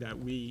initially that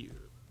we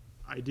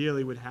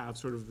ideally would have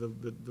sort of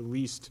the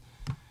least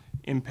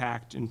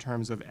impact in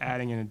terms of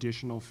adding an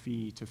additional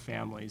fee to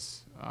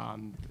families.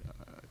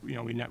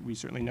 We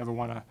certainly never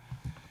want to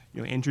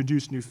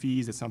introduce new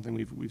fees. It's something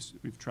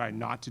we've tried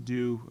not to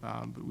do,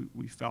 but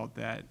we felt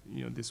that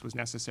this was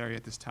necessary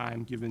at this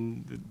time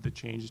given the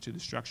changes to the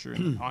structure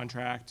in the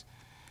contract.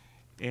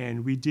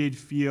 And we did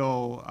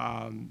feel,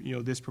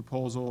 this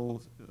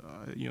proposal,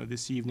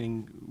 this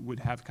evening would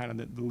have kind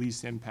of the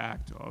least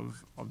impact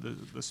of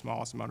the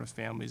smallest amount of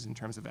families in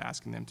terms of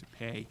asking them to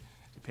pay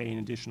an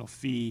additional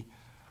fee,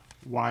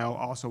 while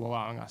also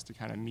allowing us to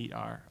kind of meet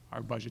our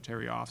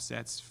budgetary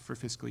offsets for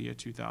fiscal year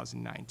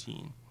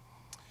 2019.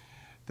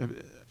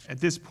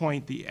 At this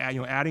point,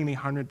 adding the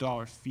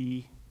 $100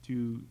 fee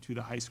to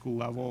the high school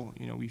level,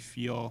 we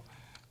feel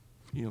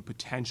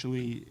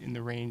potentially in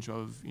the range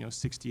of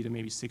 60 to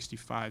maybe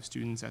 65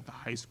 students at the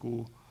high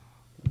school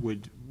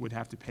would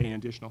have to pay an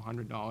additional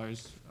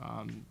 $100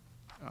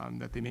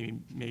 that they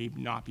may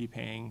not be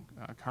paying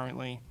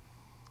currently.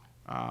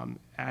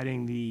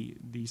 Adding the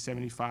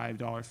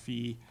 $75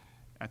 fee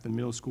at the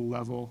middle school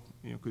level,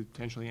 could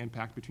potentially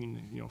impact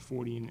between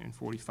 40 and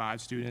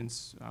 45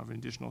 students of an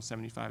additional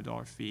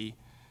 $75 fee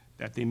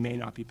that they may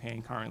not be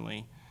paying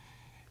currently.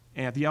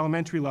 And at the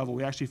elementary level,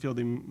 we actually feel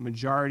the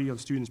majority of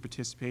students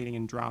participating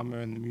in drama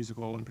and the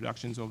musical and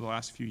productions over the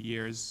last few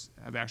years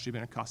have actually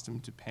been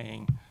accustomed to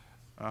paying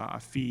a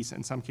fee,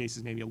 in some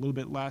cases maybe a little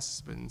bit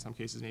less, but in some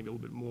cases maybe a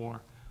little bit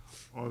more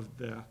of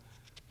the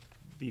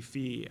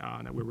fee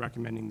that we're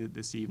recommending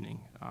this evening.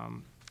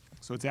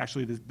 So it's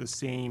actually the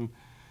same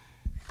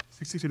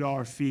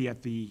 $60 fee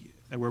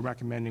that we're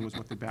recommending was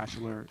what the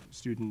bachelor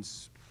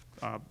students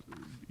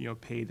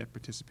paid that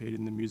participated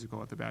in the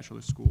musical at the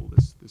bachelor school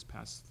this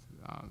past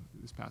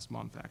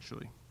month,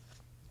 actually.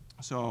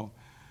 So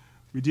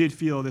we did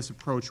feel this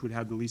approach would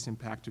have the least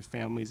impact to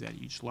families at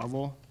each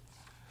level.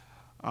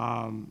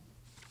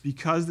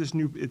 Because this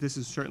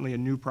is certainly a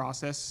new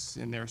process,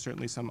 and there are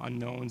certainly some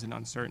unknowns and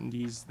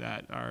uncertainties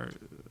that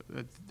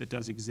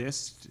does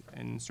exist,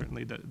 and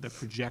certainly the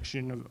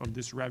projection of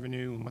this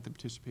revenue and what the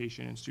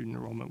participation and student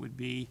enrollment would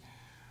be,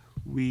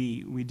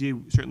 we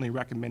did certainly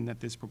recommend that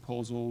this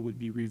proposal would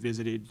be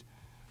revisited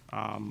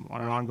on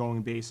an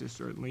ongoing basis,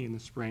 certainly in the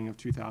spring of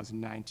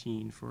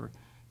 2019 for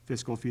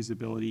fiscal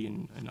feasibility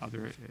and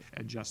other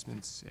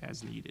adjustments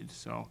as needed.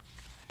 So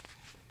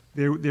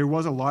there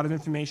was a lot of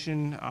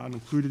information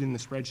included in the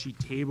spreadsheet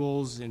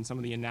tables and some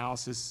of the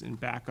analysis and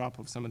backup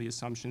of some of the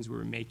assumptions we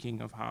were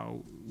making of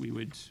how we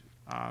would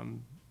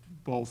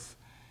both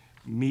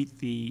meet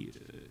the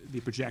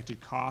projected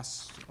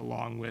costs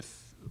along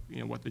with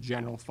what the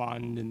general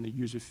fund and the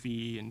user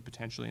fee and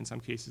potentially in some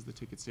cases the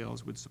ticket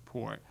sales would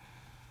support.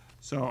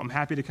 So I'm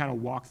happy to kind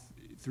of walk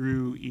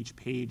through each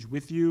page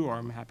with you, or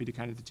I'm happy to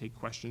kind of take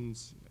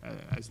questions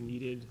as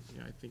needed.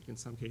 I think in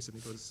some cases I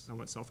think it was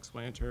somewhat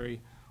self-explanatory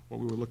what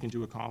we were looking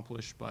to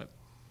accomplish, but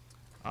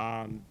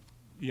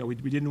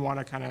we didn't want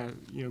to kind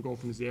of go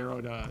from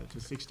 0 to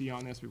 60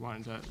 on this. We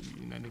wanted to,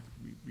 I think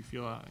we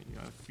feel a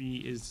fee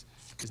is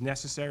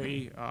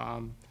necessary,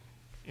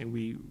 and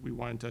we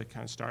wanted to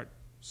kind of start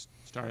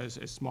as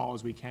small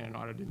as we can in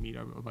order to meet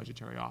our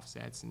budgetary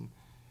offsets and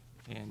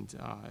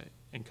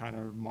kind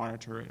of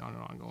monitor it on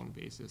an ongoing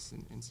basis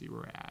and see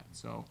where we're at.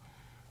 So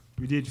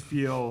we did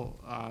feel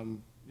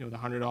the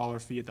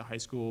 $100 fee at the high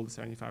school, the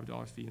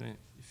 $75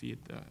 fee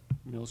at the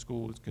middle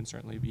school can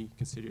certainly be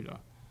considered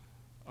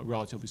a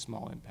relatively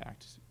small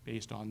impact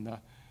based on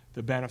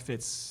the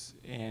benefits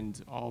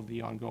and all of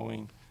the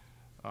ongoing,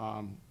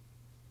 how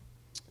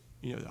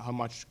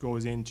much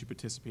goes into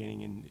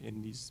participating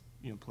in these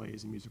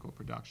plays and musical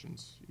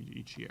productions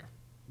each year.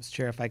 Mr.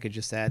 Chair, if I could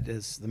just add,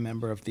 as the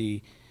member of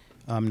the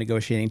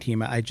negotiating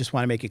team, I just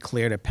want to make it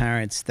clear to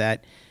parents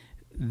that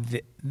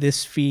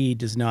this fee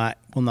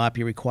will not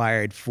be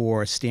required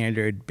for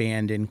standard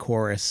band and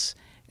chorus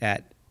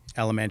at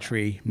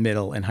elementary,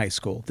 middle, and high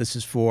school. This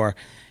is for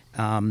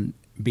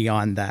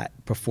beyond that,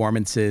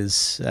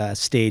 performances,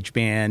 stage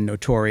band,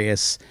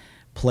 notorious,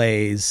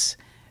 plays,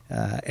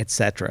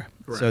 etc.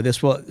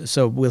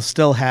 So we'll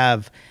still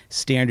have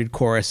standard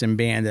chorus and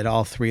band at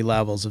all 3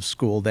 levels of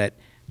school that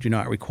do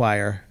not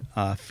require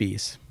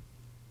fees.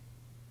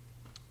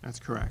 That's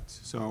correct.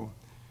 So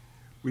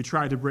we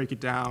tried to break it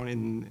down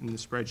in the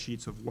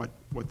spreadsheets of what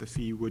the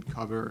fee would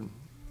cover,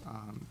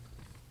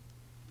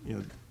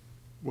 and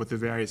what the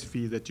various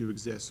fees that do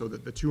exist. So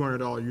that the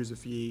 $200 user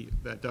fee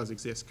that does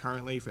exist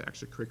currently for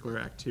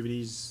extracurricular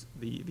activities,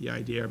 the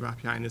idea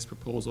behind this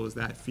proposal is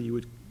that fee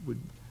would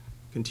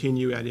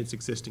continue at its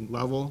existing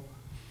level,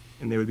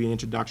 and there would be an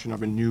introduction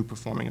of a new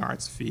performing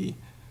arts fee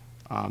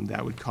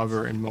that would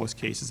cover, in most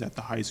cases at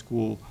the high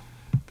school,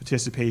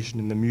 participation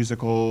in the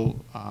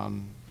musical,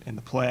 in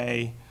the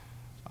play,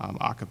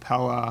 a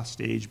cappella,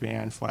 stage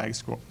band, flag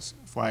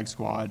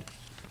squad,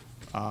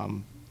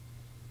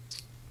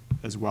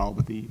 as well.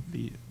 But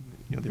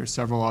there are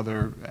several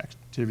other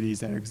activities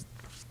that are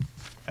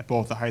at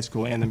both the high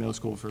school and the middle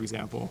school, for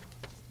example,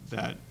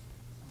 that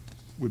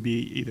would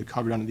be either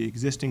covered under the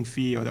existing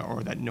fee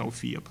or that no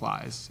fee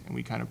applies. And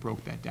we kind of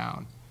broke that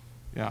down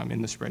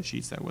in the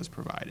spreadsheets that was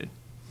provided.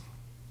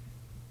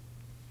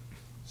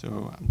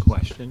 So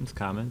questions,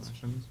 comments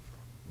from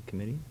the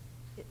committee?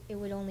 It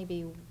would only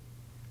be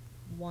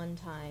one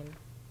time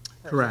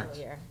per correct.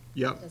 school year.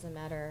 Yep. It doesn't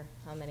matter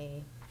how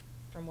many,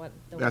 from what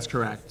the That's way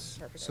correct. it's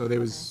interpreted. So there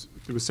was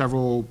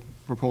several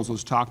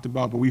proposals talked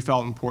about, but we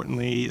felt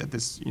importantly that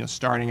this,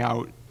 starting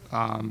out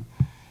and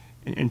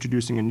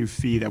introducing a new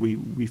fee, that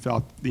we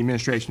felt, the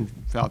administration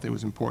felt it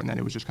was important that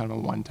it was just kind of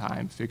a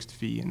one-time fixed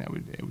fee, and that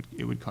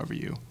it would cover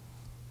you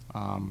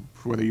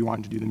for whether you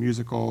wanted to do the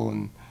musical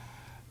and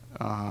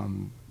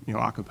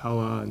a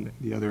cappella and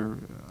the other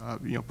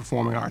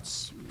performing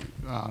arts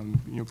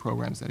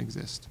programs that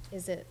exist.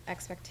 Is it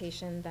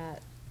expectation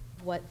that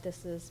what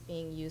this is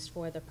being used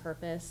for, the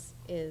purpose,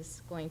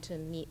 is going to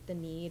meet the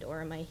need, or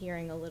am I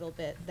hearing a little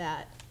bit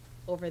that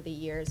over the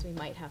years we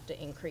might have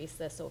to increase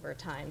this over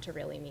time to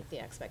really meet the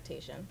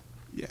expectation?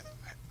 Yeah,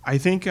 I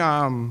think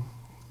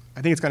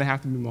it's going to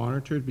have to be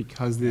monitored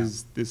because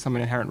there's some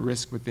inherent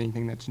risk with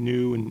anything that's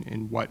new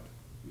and what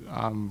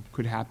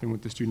could happen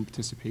with the student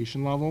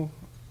participation level.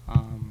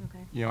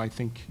 Okay. I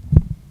think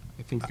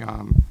it's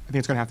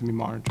going to have to be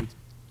monitored.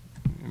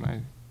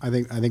 I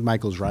think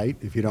Michael's right.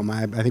 If you don't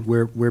mind, I think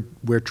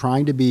we're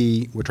trying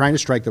to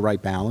strike the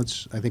right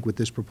balance. I think with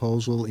this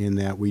proposal, in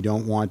that we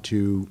don't want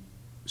to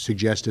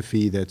suggest a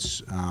fee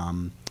that's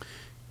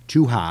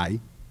too high,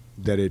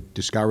 that it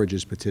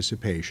discourages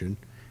participation.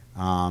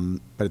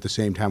 But at the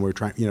same time, we're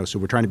trying, so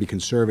we're trying to be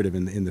conservative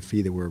in the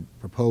fee that we're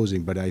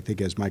proposing. But I think,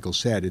 as Michael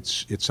said,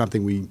 it's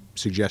something we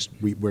suggest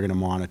we're going to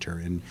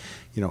monitor. And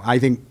I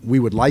think we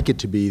would like it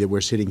to be that we're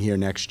sitting here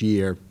next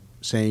year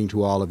saying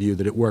to all of you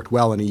that it worked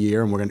well in a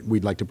year, and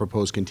we'd like to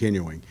propose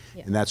continuing.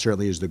 Yeah. And that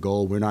certainly is the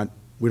goal. We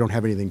don't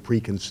have anything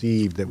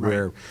preconceived that Right.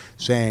 we're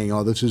saying,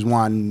 oh, this is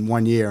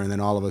one year, and then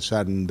all of a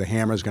sudden the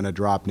hammer's going to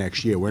drop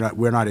next year.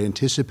 We're not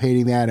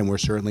anticipating that, and we're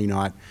certainly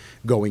not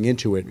going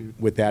into it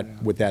with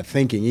that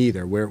thinking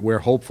either. We're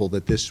hopeful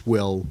that this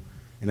will,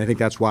 and I think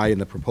that's why in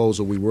the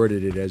proposal we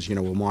worded it as,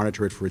 we'll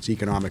monitor it for its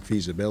economic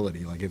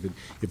feasibility. Like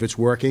if it's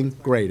working,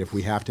 great. If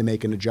we have to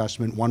make an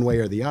adjustment one way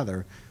or the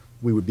other,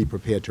 we would be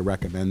prepared to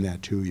recommend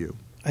that to you.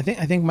 I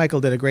think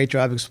Michael did a great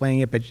job explaining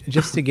it, but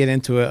just to get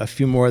into a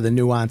few more of the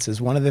nuances,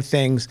 one of the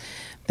things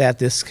that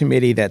this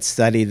committee that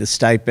studied the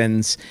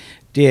stipends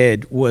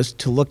did was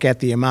to look at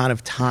the amount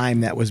of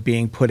time that was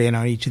being put in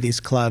on each of these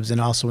clubs and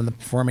also in the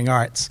performing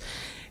arts.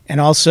 And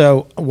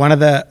also, one of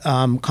the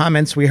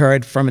comments we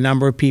heard from a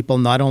number of people,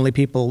 not only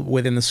people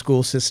within the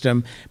school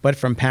system, but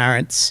from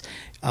parents,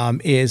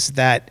 is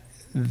that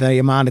the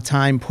amount of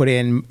time put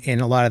in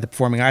a lot of the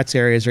performing arts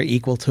areas are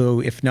equal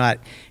to, if not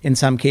in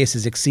some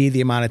cases exceed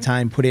the amount of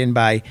time put in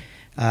by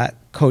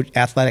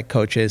athletic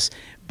coaches,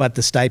 but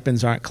the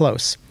stipends aren't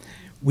close.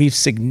 We've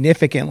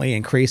significantly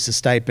increased the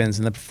stipends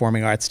in the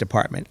performing arts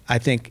department. I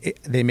think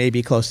they may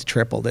be close to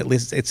tripled. At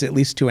least it's at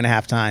least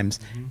 2.5 times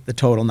the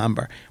total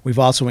number. We've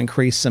also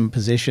increased some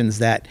positions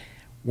that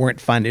weren't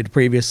funded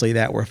previously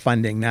that we're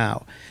funding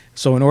now.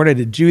 So in order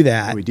to do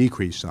that, We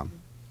decreased some.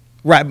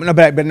 right,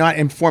 but not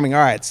in performing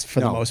arts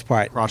for the No, most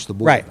part. across the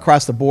board, Right, though.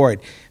 across the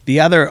board. The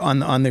other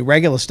on the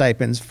regular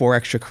stipends for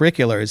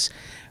extracurriculars.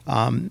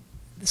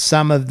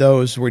 Some of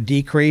those were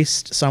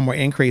decreased, some were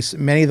increased.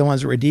 Many of the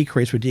ones that were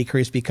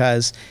decreased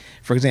because,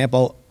 for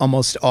example,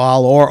 almost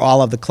all or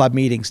all of the club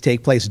meetings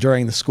take place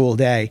during the school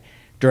day,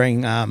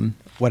 during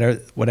whatever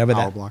Power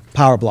that block.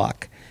 power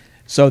block.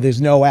 So there's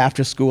no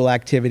after-school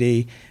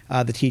activity.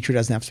 The teacher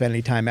doesn't have to spend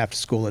any time after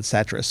school, et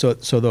cetera. So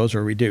those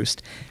are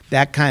reduced.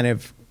 That kind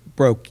of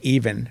broke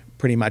even,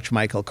 pretty much,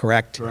 Michael,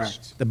 correct?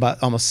 Correct.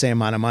 Almost the same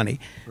amount of money.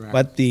 Correct.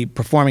 But the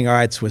performing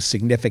arts was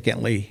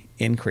significantly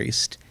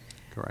increased.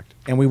 Correct.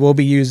 And we will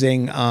be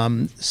using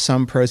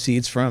some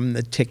proceeds from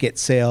the ticket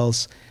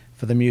sales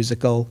for the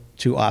musical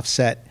to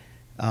offset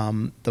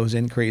those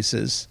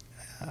increases.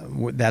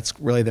 That's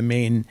really the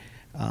main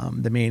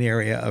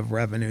area of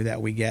revenue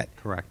that we get.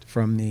 Correct.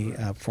 From the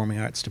Performing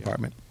Arts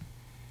Department.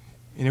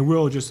 And it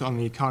will, just on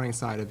the accounting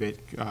side of it,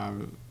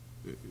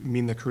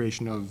 mean the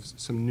creation of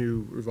some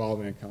new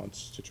revolving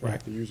accounts to track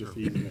Right. the user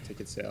fees and the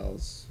ticket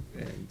sales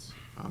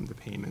and the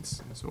payments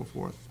and so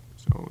forth.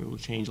 So it will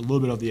change a little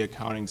bit of the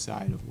accounting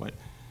side of what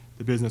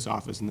the business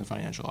office and the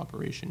financial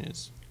operation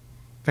is.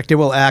 In fact, it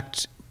will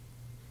act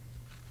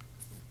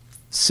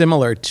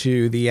similar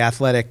to the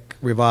athletic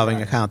revolving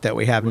Right. account that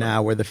we have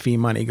now, where the fee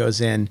money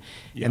goes in,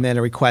 Yeah. and then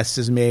a request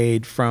is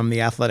made from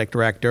the athletic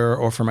director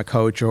or from a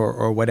coach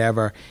or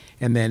whatever,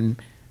 and then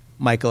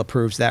Michael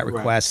approves that Right.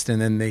 request,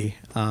 and then the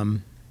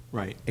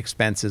Right.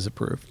 expense is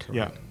approved.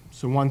 Yeah.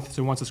 So once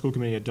the school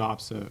committee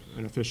adopts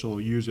an official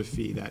user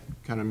fee, that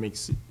kind of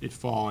makes it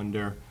fall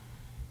under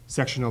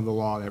section of the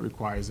law that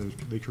requires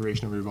the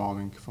creation of a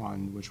revolving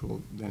fund, which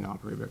will then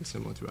operate very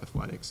similar to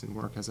athletics and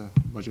work as a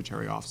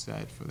budgetary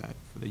offset for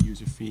the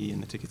user fee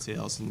and the ticket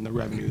sales and the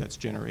revenue that's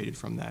generated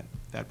from that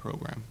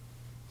program.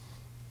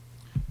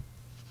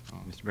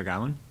 Mr.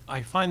 McGowan?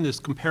 I find this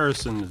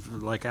comparison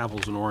like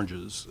apples and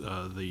oranges.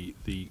 The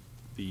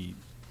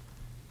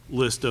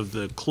list of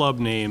the club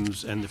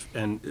names and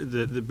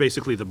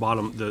basically the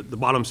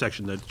bottom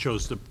section that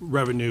shows the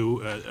revenue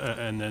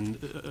and then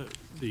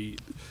the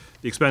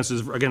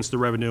expenses against the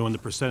revenue and the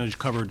percentage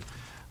covered.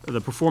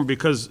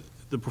 Because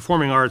the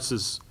performing arts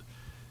is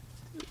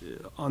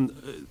on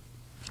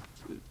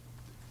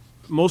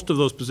most of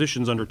those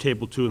positions under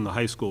Table 2 in the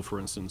high school, for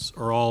instance,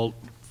 are all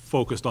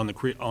focused on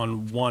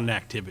on one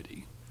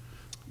activity,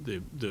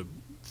 the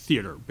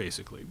theater,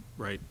 basically,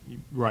 right?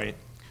 Right.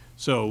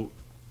 So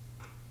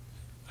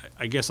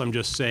I guess I'm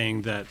just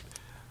saying that,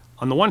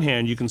 on the one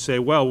hand, you can say,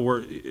 well,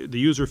 the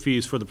user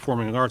fees for the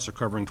performing arts are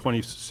covering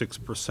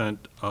 26%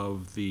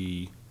 of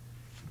the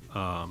Yeah,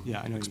 I know what you're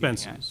getting at.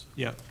 expenses,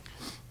 Yeah.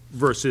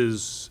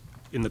 versus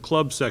in the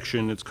club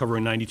section, it's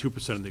covering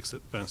 92% of the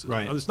expenses.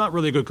 Right. Now, it's not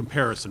really a good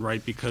comparison,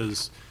 right?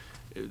 Because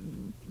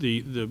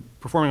the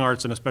performing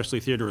arts and especially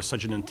theater is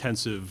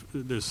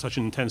there's such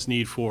an intense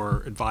need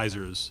for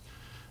advisors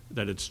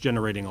that it's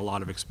generating a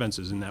lot of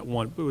expenses in that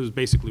one. It was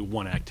basically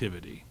one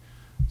activity.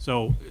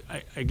 So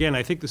again,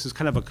 I think this is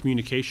kind of a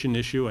communication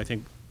issue. I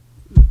think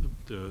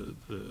the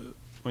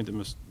point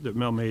that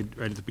Mel made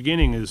right at the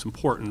beginning is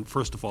important.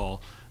 First of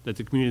all, that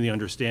the community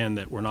understand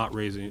that we're not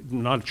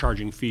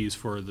charging fees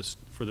for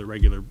the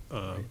regular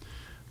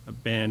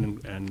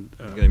band and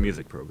Regular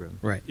music program.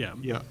 Right. yeah.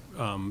 Yeah.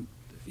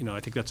 I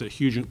think that's a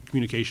huge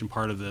communication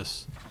part of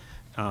this.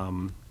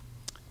 I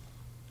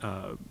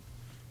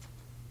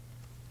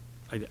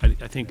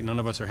think none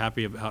of us are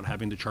happy about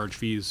having to charge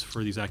fees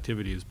for these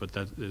activities, but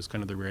that is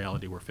kind of the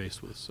reality we're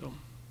faced with, so.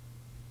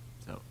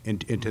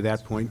 And to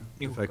that point,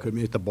 if I could,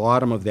 at the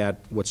bottom of that,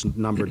 what's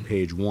numbered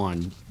page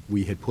 1,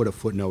 we had put a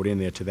footnote in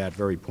there to that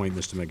very point,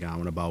 Mr.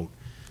 McGowan, about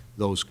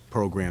those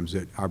programs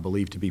that are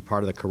believed to be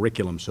part of the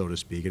curriculum, so to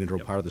speak, an integral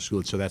Yep. part of the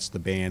school. So that's the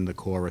band, the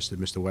chorus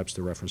that Mr.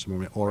 Webster referenced a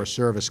moment, or a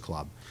service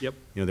club. Yep.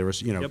 There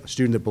was, Yep. a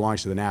student that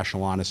belongs to the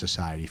National Honor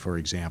Society, for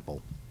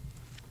example.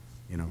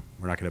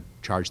 We're not going to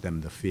charge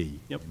them the fee.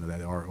 Yep.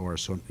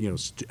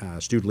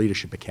 Student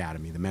Leadership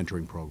Academy, the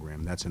mentoring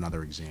program, that's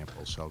another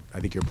example. So I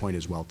think your point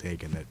is well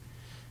taken, that,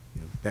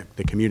 that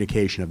the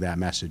communication of that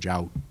message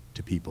out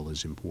to people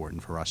is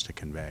important for us to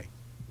convey.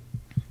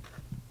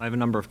 I have a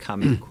number of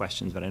comments and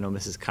questions, but I know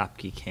Mrs.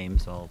 Kopke came,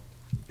 so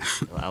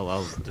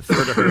I'll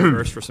defer to her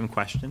first for some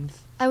questions.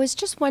 I was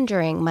just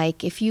wondering,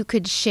 Mike, if you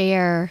could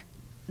share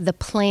the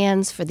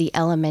plans for the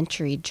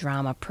elementary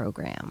drama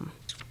program.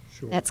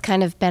 Sure. That's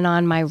kind of been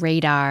on my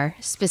radar,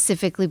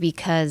 specifically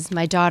because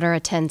my daughter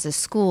attends a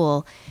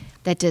school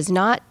that does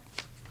not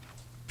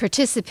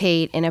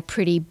participate in a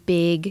pretty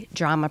big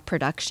drama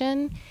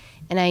production.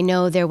 And I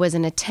know there was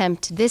an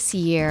attempt this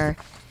year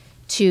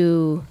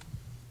to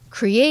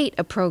create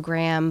a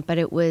program, but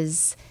it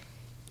was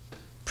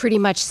pretty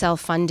much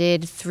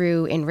self-funded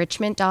through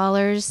enrichment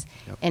dollars,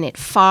 and it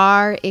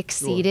far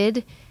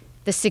exceeded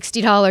the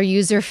 $60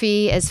 user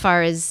fee as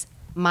far as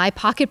my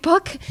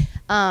pocketbook.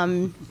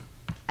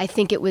 I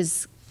think it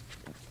was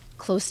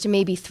close to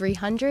maybe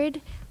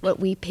 $300 what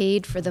we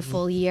paid for the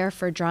full year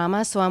for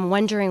drama. So I'm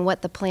wondering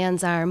what the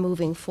plans are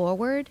moving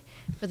forward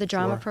for the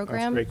drama Sure.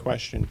 program. That's a great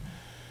question.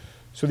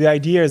 So the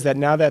idea is that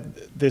now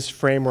that this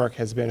framework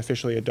has been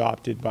officially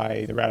adopted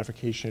by the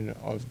ratification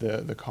of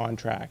the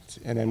contract,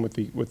 and then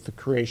with the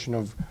creation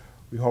of,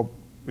 we hope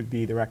would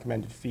be the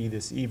recommended fee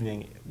this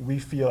evening, we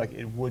feel like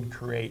it would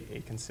create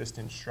a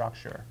consistent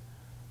structure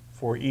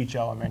for each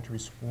elementary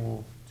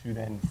school to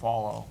then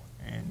follow,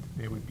 and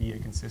there would be a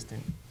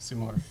consistent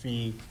similar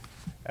fee,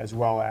 as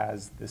well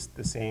as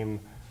the same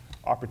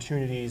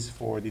opportunities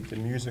for the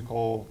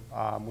musical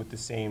with the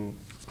same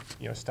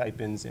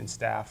stipends and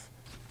staff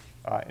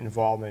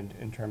involvement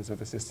in terms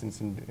of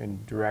assistance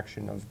and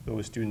direction of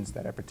those students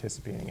that are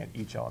participating at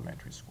each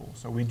elementary school.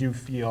 So we do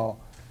feel,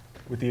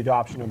 with the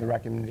adoption of the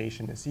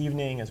recommendation this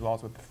evening, as well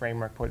as with the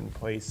framework put in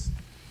place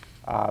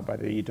by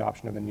the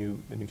adoption of the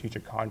new teacher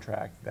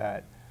contract,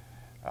 that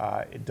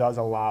it does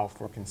allow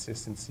for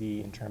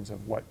consistency in terms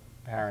of what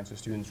parents or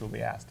students will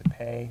be asked to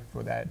pay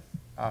for that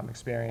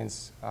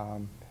experience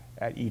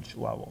at each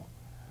level.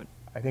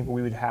 I think what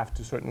we would have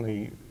to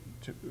certainly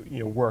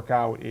work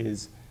out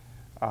is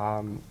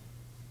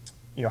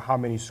how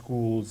many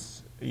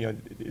schools,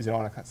 is it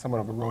on somewhat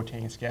of a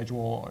rotating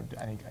schedule? Or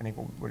I think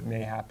what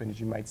may happen is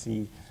you might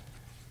see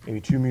maybe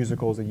 2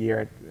 musicals a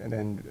year, and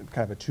then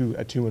kind of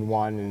a two and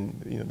one,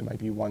 and there might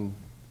be one.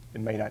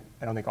 It may not.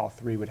 I don't think all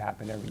 3 would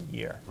happen every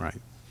year. Right.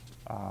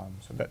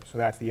 So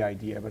that's the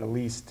idea. But at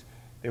least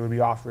there would be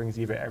offerings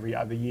either every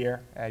other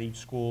year at each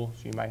school.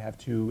 So you might have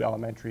 2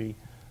 elementary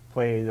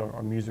plays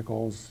or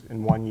musicals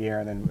in one year,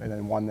 and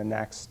then one the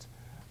next.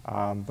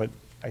 But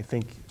I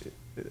think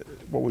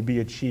what would be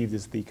achieved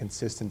is the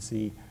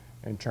consistency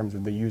in terms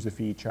of the user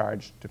fee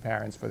charged to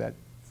parents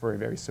for a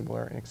very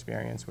similar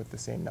experience with the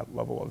same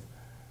level of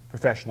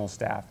professional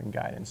staff and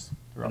guidance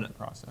throughout the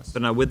process.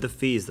 But now with the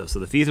fees, though, so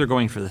the fees are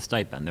going for the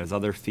stipend. There's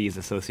other fees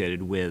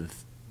associated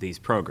with these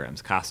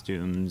programs,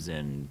 costumes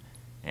and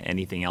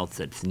anything else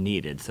that's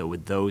needed. So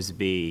would those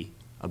be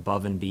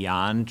above and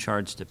beyond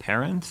charged to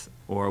parents,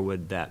 or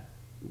would that,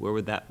 where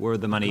would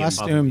the money above and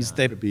Costumes,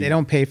 beyond? they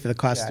don't pay for the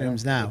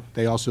costumes now.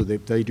 They also,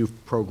 they do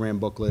program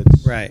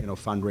booklets. Right.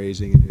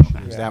 Fundraising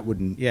initiatives. Yeah. That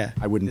wouldn't, Yeah.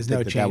 I wouldn't There's no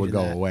think that change would in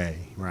go that. away.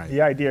 Right.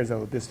 The idea is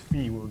that this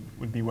fee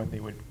would be what they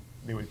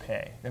would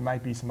pay. There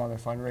might be some other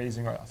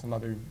fundraising or some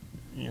other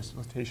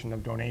solicitation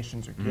of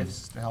donations or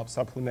gifts to help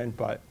supplement,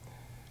 but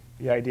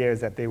the idea is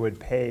that they would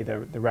pay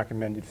the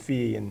recommended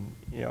fee, and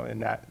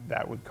and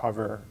that would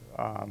cover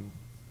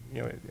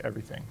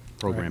everything.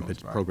 Program for the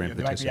most part. program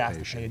They might be asked to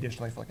participation. pay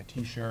additionally for like a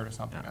T-shirt or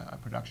something, a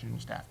production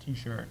staff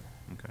T-shirt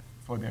Okay.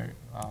 for their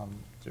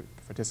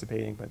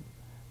participating, but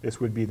this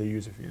would be the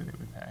user fee that they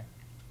would pay.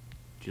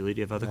 Julie,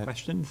 do you have other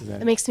questions?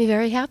 That makes me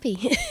very happy.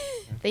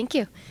 Thank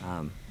you.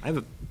 I have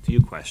a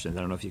few questions. I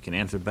don't know if you can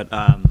answer, but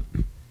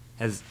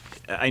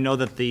I know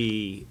that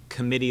the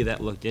committee that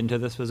looked into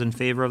this was in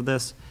favor of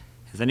this.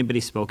 Has anybody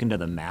spoken to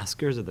the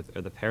maskers or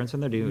the parents in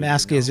there? Do you know?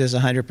 Maskers is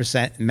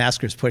 100%,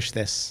 Maskers push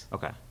this.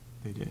 Okay.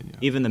 They did, yeah.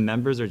 Even the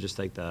members, or just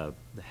like the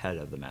head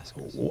of the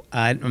maskers?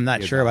 I'm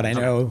not sure, but I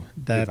know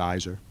The the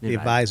advisor. the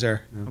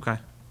advisor Okay.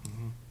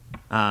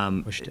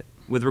 pushed it.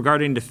 With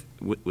regarding to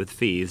with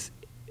fees,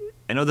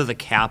 I know there's a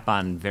cap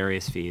on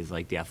various fees,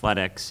 like the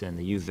athletics and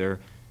the user,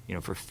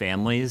 for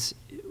families.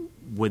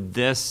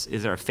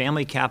 Is there a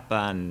family cap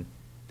on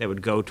that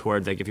would go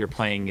towards, like,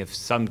 if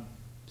some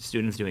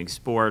students doing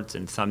sports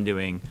and some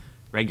doing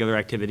regular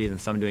activities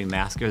and some doing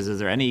maskers, is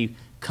there any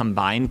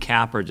combined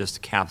cap or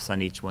just caps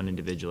on each one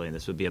individually, and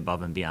this would be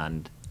above and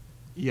beyond?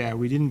 Yeah,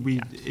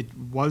 it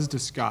was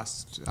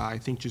discussed, I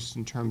think just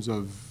in terms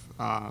of,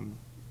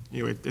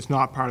 it's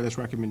not part of this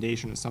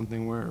recommendation, it's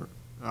something we're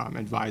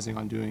advising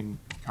on doing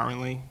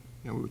currently,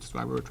 which is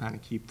why we were trying to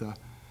keep the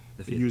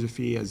fee. user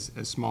fee as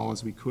small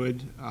as we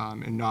could,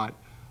 and not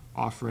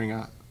offering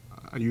a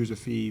user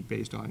fee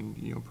based on,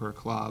 per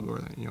club, or,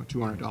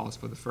 $200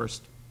 for the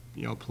first,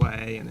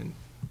 play, and then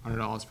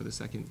 $100 for the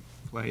second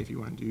play if you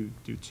want to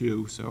do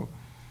 2, so.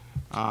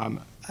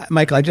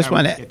 Michael, I just that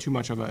would want to, get too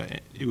much of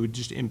it would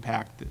just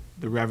impact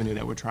the revenue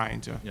that we're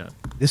trying to. Yeah.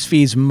 this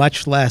fee's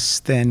much less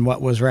than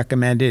what was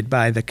recommended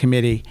by the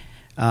committee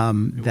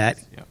that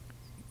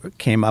Yeah.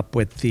 came up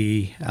with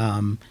the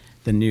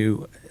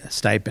new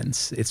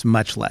stipends. It's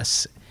much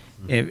less.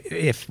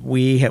 If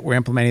we were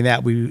implementing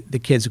that, the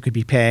kids would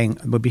be paying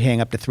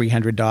up to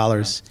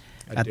 $300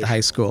 at the high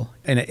school,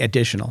 and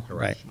additional,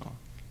 right?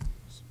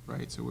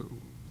 Right, so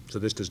So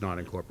this does not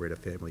incorporate a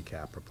family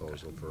cap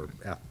proposal for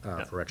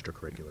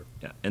extracurricular.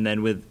 Yeah, and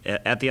then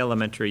at the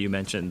elementary, you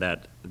mentioned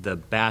that the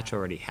batch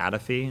already had a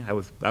fee. I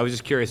was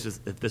just curious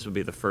if this would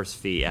be the first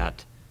fee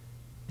at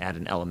add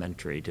an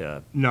elementary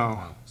to, No,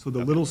 so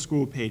the little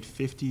school paid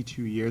 50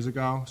 2 years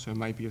ago, so it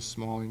might be a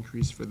small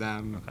increase for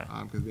them. Okay.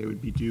 Because they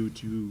would be due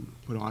to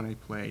put on a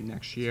play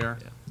next year.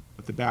 Yeah.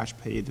 But the batch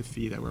paid the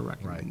fee that we're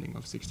recommending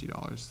of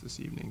 $60 this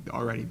evening,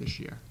 already this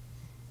year.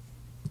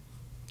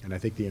 And I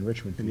think the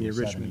enrichment And fee the is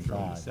enrichment for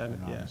 75, if I'm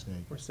seven, not yeah,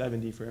 mistaken. or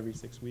 70 for every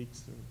 6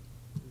 weeks, or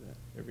is that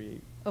every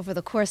 8? Over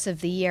the course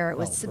of the year, it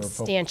was No, for-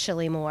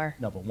 substantially more.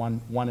 No, but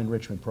one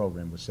enrichment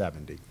program was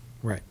 70.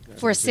 Right.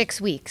 For 6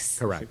 weeks.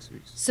 Correct. 6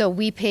 weeks. So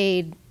we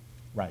paid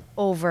Right.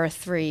 over That's-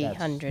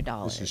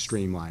 $300. This is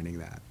streamlining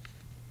that.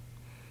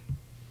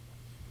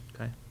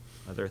 okay?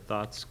 Other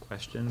thoughts,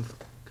 questions,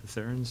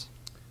 concerns?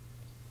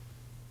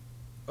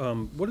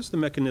 What is the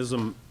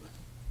mechanism,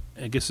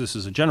 I guess this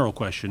is a general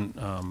question,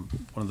 one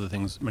of the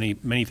things,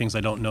 many things I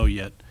don't know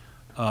yet,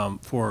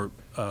 for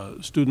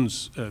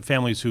students,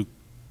 families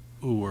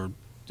who are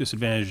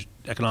disadvantaged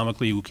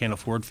economically, who can't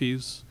afford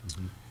fees?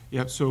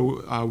 Yep,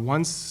 so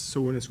when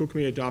the school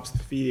committee adopts the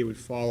fee, they would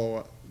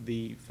follow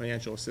the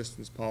financial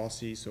assistance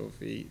policy. So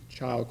if a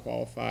child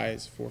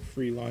qualifies for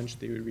free lunch,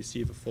 they would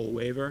receive a full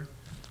waiver.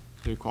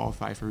 If they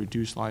qualify for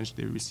reduced lunch,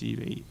 they would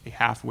receive a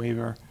half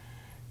waiver.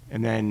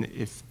 And then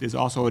if there's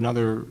also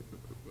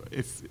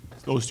if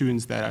those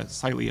students that are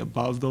slightly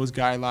above those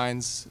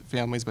guidelines,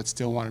 families, but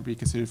still want to be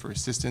considered for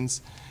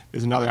assistance,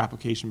 there's another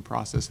application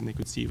process, and they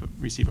could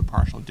receive a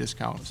partial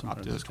discount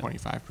up to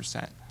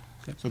 25%.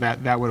 Okay. So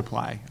that would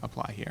apply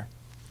here.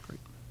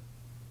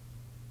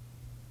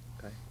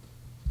 Okay.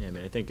 Yeah, I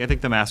mean, I think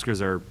the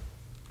Maskers are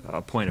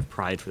a point of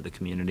pride for the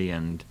community,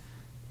 and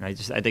I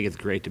think it's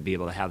great to be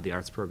able to have the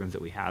arts programs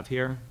that we have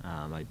here.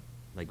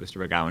 Like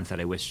Mr. McGowan said,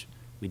 I wish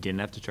we didn't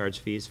have to charge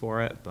fees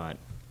for it, but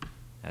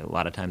a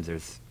lot of times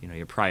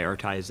you're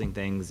prioritizing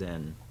things,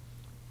 and,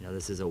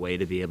 this is a way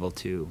to be able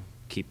to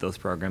keep those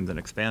programs and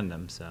expand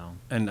them, so.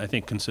 And I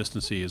think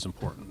consistency is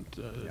important.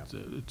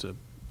 It's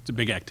a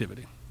big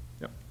activity.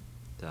 Yep.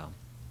 So,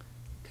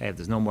 okay, if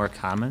there's no more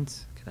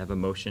comments, can I have a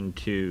motion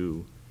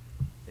to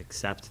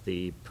accept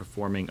the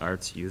performing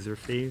arts user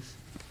fees?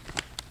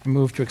 I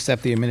move to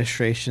accept the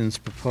administration's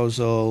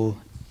proposal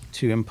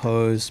to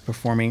impose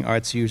performing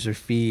arts user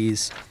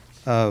fees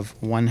of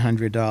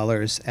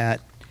 $100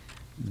 at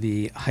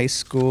the high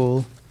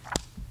school,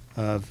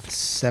 of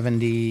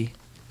 $70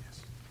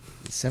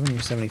 or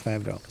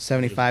 $75?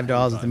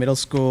 $75 at the middle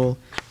school,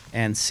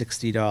 and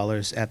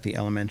 $60 at the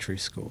elementary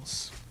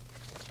schools.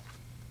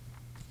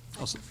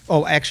 Also-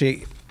 Oh,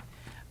 actually,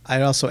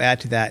 I'd also add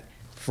to that,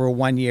 for a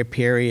one-year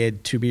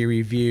period to be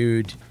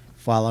reviewed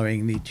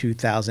following the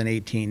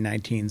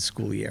 2018-19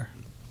 school year.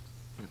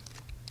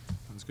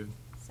 Sounds good.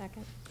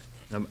 Second.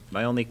 Now,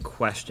 my only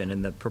question,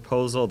 in the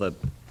proposal,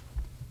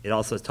 it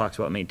also talks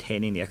about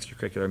maintaining the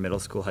extracurricular middle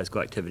school, high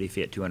school activity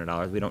fee at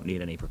 $200. We don't need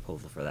any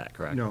proposal for that,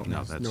 correct? No,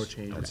 No, there's no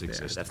change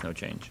there. That's no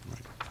change.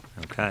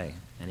 Okay.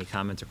 Any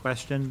comments or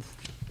questions?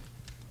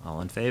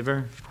 All in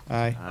favor?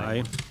 Aye.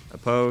 Aye.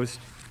 Opposed?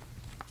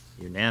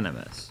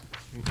 Unanimous.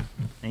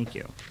 Thank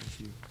you. Thank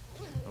you.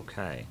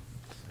 Okay.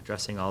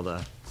 Addressing all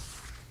the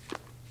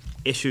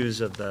issues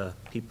of the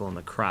people in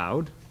the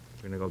crowd,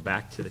 we're going to go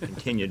back to the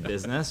continued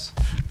business.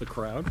 The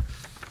crowd?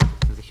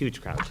 There's a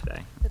huge crowd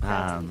today. The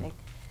crowd's leaving.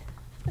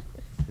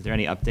 Is there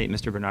any update,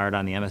 Mr. Bernard,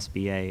 on the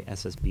MSBA,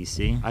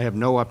 SSBC? I have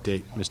no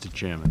update, Mr.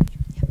 Chairman.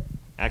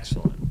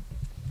 Excellent.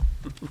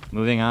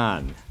 Moving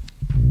on,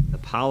 the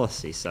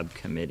Policy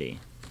Subcommittee.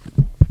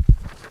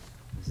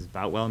 Mrs.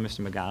 Boutwell and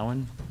Mr.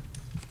 McGowan,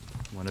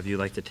 one of you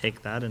like to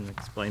take that and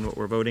explain what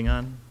we're voting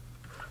on?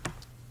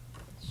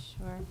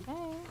 Sure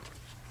thing.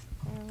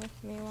 Bear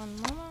with me one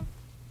moment.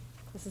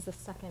 This is the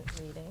second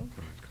reading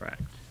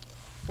Correct.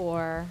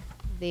 for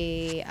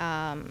the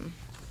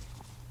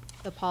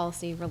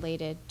policy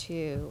related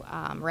to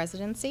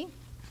residency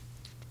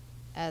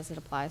as it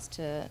applies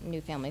to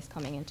new families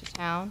coming into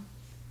town.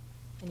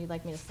 And you'd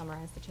like me to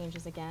summarize the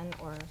changes again,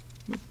 or?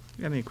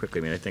 I mean,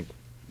 quickly, I think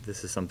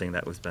this is something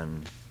that was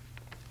been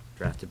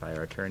drafted by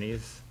our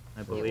attorneys,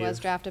 I believe. It was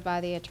drafted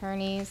by the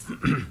attorneys.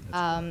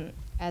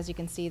 As you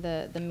can see,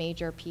 the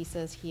major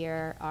pieces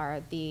here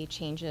are the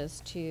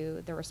changes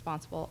to the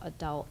responsible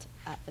adult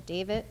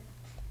affidavit,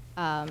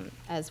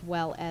 as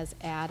well as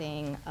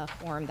adding a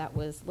form that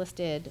was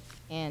listed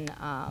in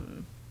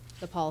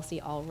the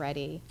policy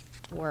already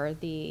for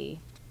the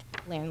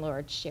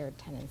landlord shared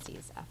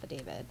tenancies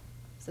affidavit.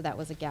 So that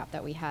was a gap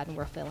that we had, and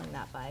we're filling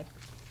that by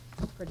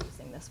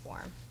producing this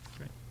form.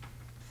 Great.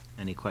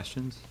 Any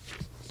questions?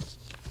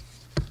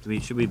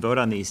 Should we vote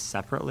on these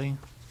separately?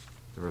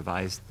 The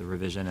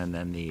revision, and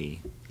then the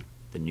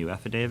new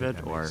affidavit,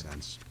 That or? makes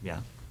sense.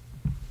 Yeah,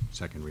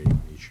 Second reading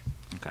on each.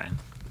 okay.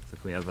 So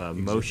if we have a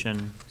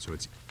motion, So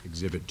it's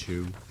Exhibit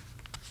 2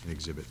 and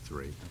Exhibit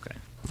 3. okay.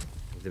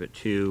 Exhibit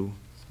 2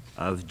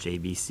 of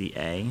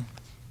JBCA,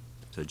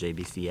 so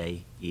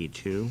JBCA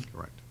E2.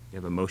 Correct. We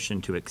have a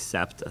motion to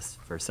accept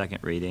for second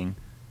reading,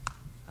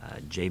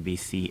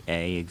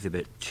 JBCA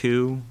Exhibit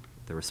 2,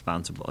 the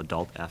responsible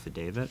adult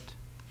affidavit.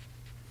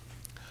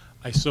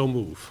 I so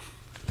move.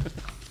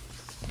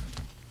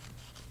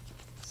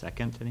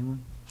 Second,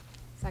 anyone?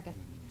 Second.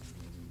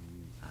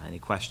 Any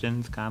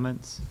questions,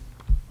 comments?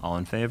 All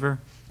in favor?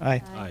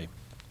 Aye. Aye.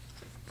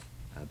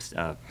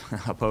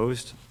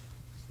 Opposed?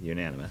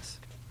 Unanimous.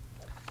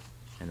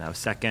 And now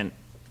second,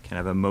 can I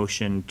have a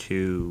motion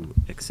to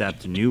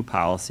accept new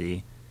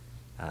policy,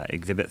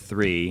 Exhibit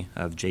 3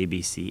 of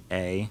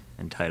JBCA,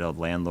 entitled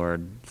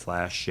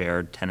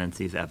Landlord/Shared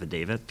Tenancies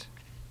Affidavit?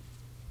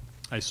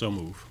 I so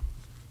move.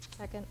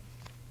 Second.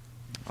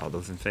 All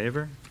those in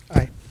favor?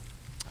 Aye.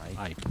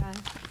 Aye.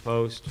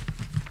 Opposed?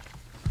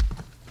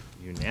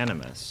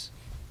 Unanimous.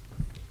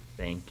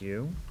 Thank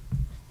you.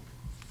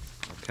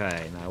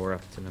 Okay, now we're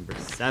up to number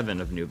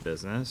 7 of new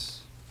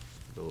business,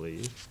 I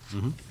believe.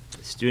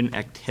 The Student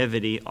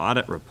Activity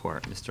Audit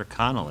Report. Mr.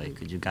 Connolly,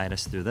 could you guide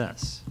us through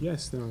this?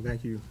 Yes, no,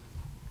 thank you.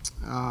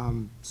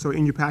 So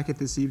in your packet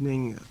this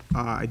evening,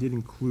 I did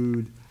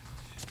include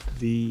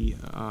the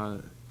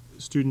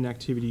student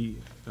activity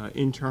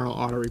internal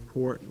audit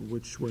report,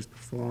 which was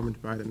performed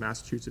by the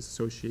Massachusetts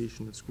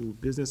Association of School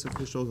Business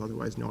Officials,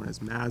 otherwise known as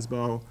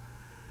MASBO.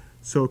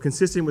 So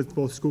consistent with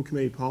both school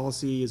committee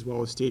policy as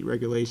well as state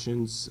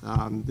regulations,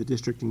 the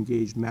district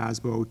engaged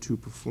MASBO to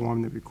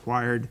perform the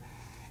required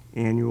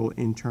annual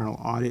internal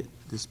audit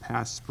this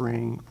past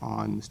spring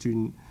on the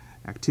student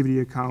activity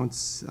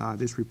accounts.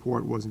 This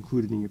report was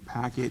included in your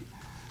packet.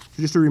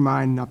 So just to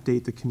remind and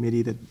update the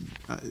committee that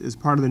as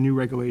part of the new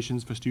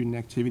regulations for student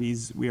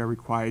activities, we are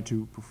required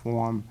to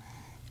perform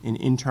an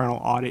internal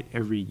audit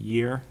every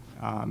year,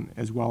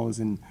 as well as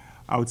an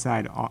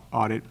outside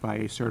audit by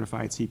a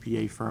certified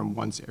CPA firm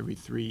once every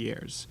 3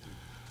 years.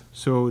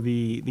 So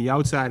the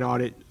outside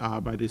audit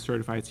by the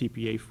certified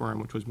CPA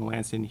firm, which was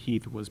Melanson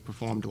Heath, was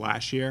performed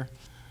last year.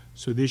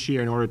 So this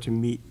year, in order to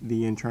meet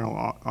the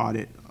internal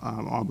audit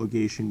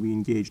obligation, we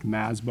engaged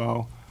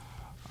MASBO.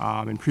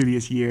 In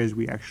previous years,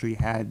 we actually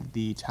had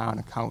the town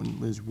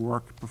accountant, Liz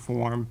Rourke,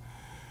 perform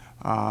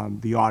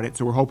the audit.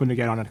 So we're hoping to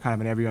get on a kind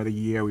of an every other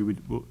year. We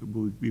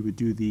would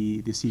do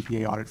the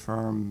CPA audit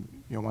firm,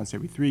 once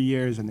every 3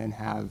 years, and then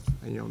have,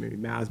 maybe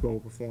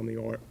MASBO perform the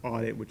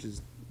audit, which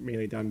is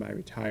mainly done by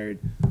retired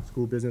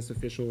school business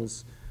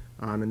officials,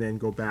 and then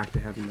go back to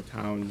having the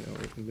town,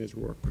 Liz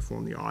Rourke,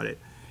 perform the audit.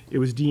 It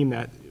was deemed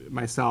that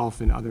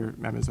myself and other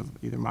members of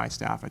either my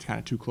staff are kind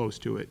of too close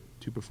to it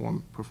to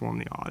perform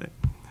the audit.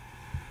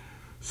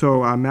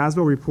 So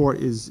MASBO report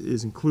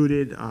is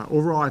included.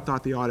 Overall, I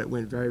thought the audit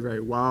went very, very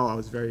well. I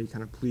was very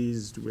kind of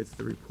pleased with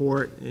the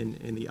report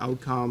and the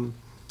outcome.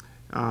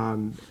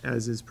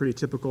 As is pretty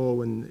typical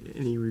when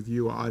any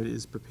review audit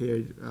is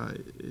prepared,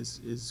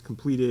 is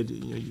completed,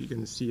 you're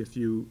going to see a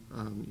few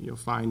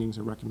findings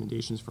or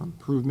recommendations for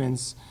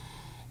improvements.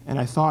 And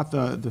I thought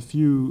the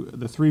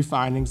 3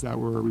 findings that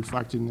were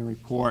reflected in the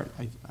report,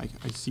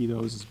 I see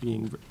those as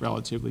being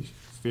relatively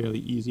fairly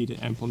easy to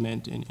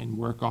implement and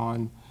work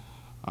on,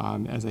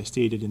 as I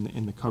stated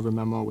in the cover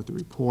memo with the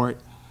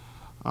report.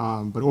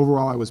 But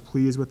overall, I was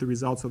pleased with the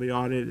results of the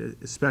audit,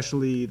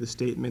 especially the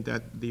statement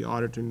that the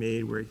auditor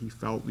made where he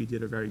felt we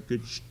did a very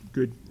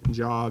good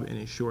job in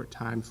a short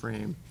time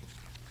frame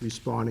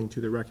responding to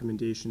the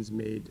recommendations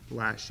made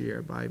last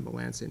year by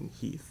Melanson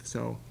Heath.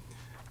 So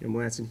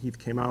Melanson Heath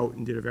came out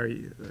and did a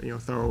very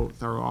thorough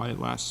audit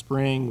last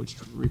spring, which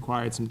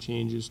required some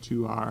changes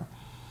to our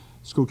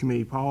school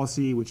committee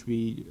policy, which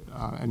we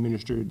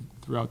administered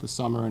throughout the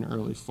summer and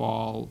early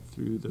fall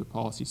through the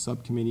policy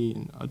subcommittee,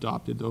 and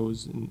adopted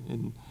those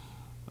in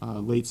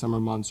late summer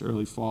months,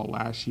 early fall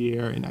last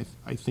year. And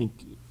I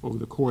think over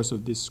the course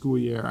of this school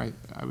year,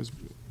 I was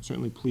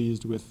certainly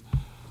pleased with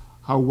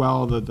how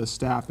well the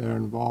staff that are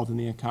involved in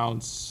the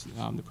accounts,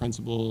 the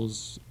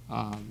principals,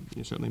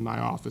 certainly my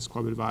office,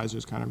 club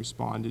advisors, kind of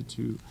responded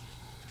to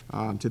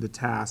the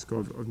task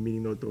of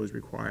meeting those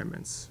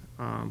requirements.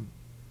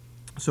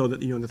 So that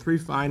the 3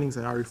 findings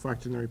that are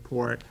reflected in the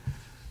report,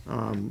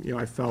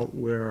 I felt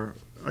were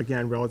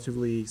again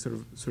relatively sort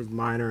of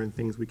minor and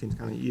things we can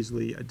kind of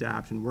easily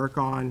adapt and work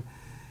on,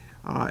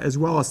 as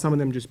well as some of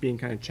them just being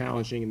kind of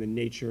challenging in the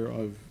nature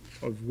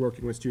of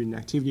working with student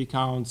activity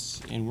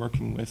accounts and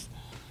working with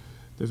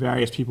the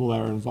various people that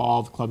are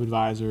involved, club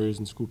advisors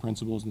and school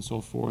principals and so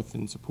forth,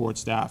 and support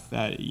staff.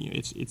 That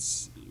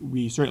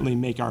we certainly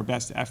make our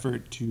best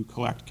effort to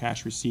collect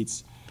cash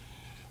receipts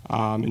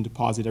and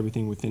deposit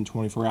everything within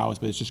 24 hours,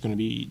 but it's just going to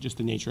be, just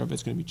the nature of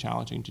it's going to be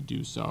challenging to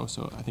do so.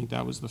 So I think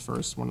that was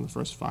one of the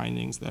first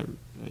findings that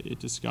it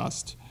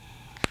discussed.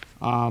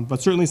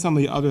 But certainly some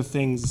of the other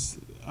things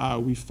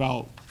we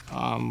felt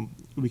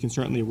we can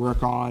certainly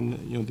work on.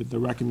 The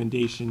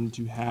recommendation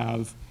to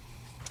have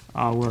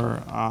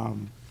our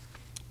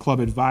club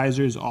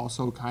advisors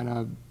also kind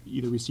of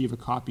either receive a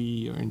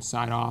copy and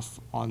sign off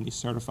on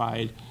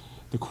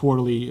the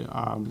quarterly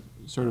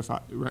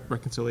certified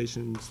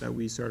reconciliations that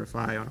we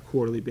certify on a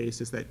quarterly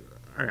basis that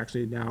are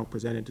actually now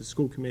presented to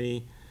school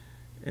committee,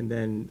 and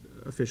then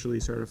officially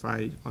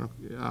certified on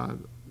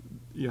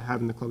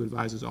having the club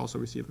advisors also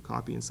receive a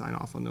copy and sign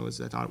off on those.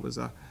 I thought it was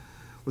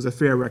a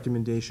fair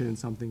recommendation and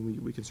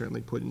something we can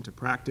certainly put into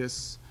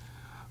practice.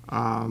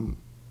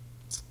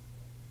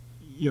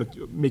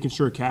 Making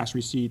sure cash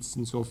receipts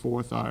and so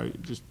forth are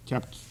just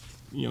kept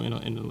you know,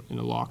 in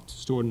a locked,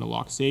 stored in a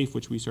locked safe,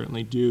 which we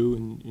certainly do,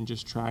 and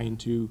just trying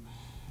to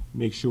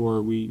make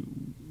sure we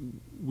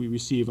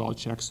receive all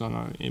checks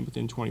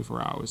within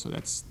 24 hours. So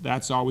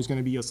that's always going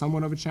to be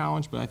somewhat of a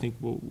challenge, but I think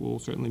we'll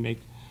certainly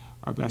make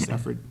our best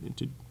effort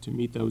to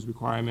meet those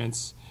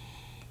requirements.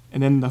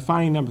 And then the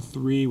finding number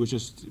 3 was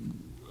just,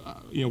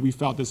 you know, we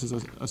felt this is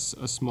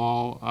a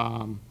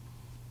small,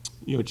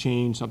 you know,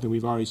 change, something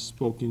we've already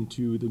spoken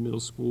to the middle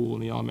school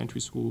and the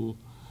elementary school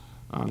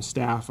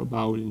staff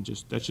about, and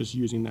that's just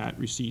using that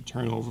receipt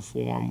turnover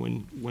form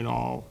when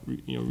all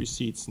you know,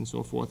 receipts and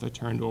so forth are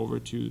turned over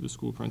to the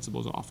school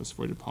principal's office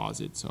for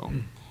deposit. So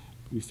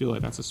we feel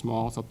like that's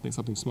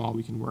something small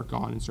we can work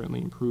on and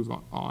certainly improve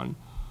on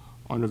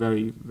a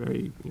very,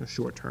 very, you know,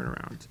 short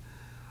turnaround.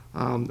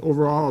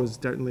 Overall, I was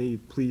definitely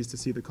pleased to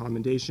see the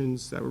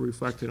commendations that were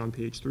reflected on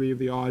page 3 of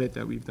the audit,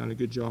 that we've done a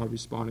good job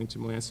responding to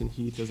Melanson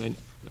Heath as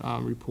I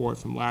report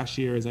from last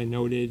year, as I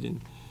noted, and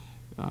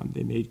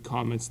they made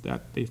comments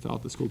that they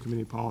felt the school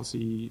committee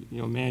policy, you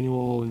know,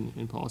 manual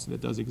and policy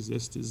that does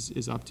exist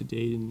is up to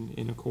date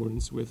in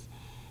accordance with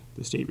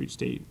the state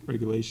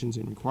regulations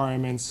and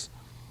requirements.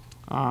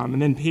 And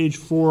then page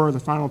 4, the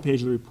final page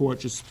of the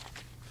report, is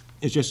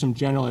just some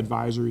general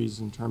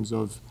advisories in terms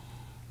of,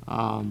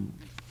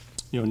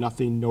 you know,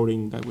 nothing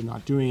noting that we're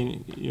not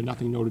doing, you know,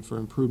 nothing noted for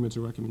improvements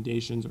or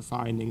recommendations or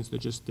findings. They're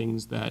just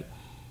things that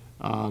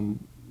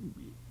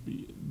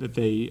that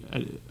they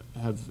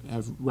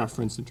have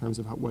referenced in terms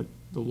of what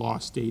the law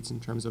states in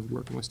terms of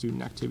working with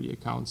student activity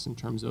accounts, in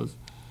terms of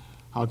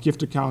how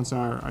gift accounts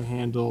are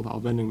handled, how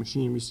vending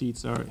machine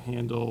receipts are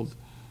handled,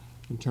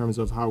 in terms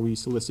of how we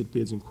solicit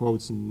bids and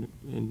quotes in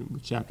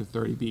Chapter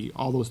 30B.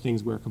 All those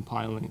things we're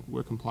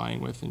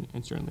complying with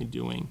and certainly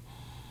doing.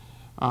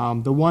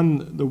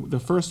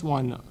 The first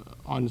one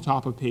on the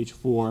top of page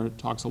 4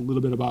 talks a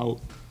little bit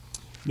about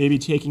maybe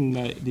taking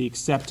the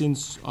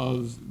acceptance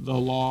of the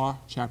law,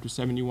 Chapter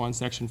 71,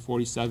 Section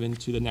 47,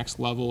 to the next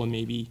level, and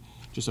maybe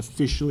just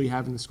officially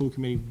having the school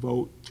committee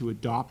vote to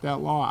adopt that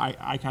law.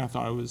 I kind of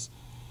thought it was,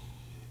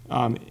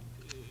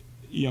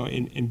 you know,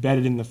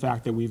 embedded in the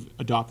fact that we've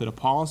adopted a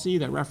policy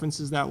that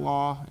references that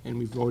law, and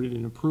we voted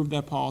and approved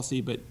that policy,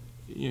 but,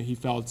 you know, he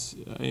felt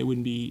it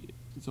wouldn't be,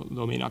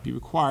 though it may not be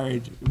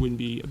required, it wouldn't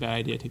be a bad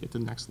idea to take it to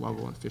the next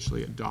level and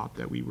officially adopt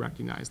that we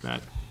recognize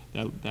that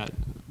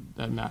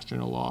Mass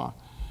General Law,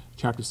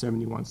 Chapter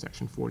 71,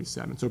 Section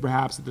 47. So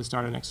perhaps at the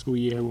start of next school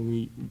year,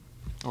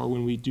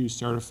 when we do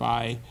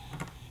certify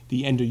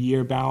the end of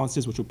year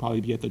balances, which will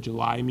probably be at the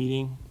July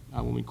meeting,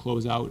 when we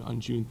close out on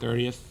June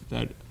 30th,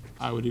 that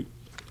I would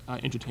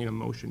entertain a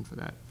motion for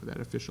that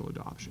official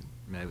adoption.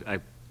 I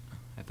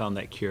found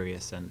that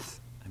curious, since,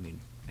 I mean,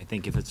 I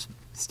think if it's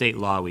state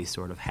law, we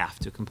sort of have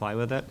to comply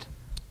with it.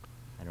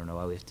 I don't know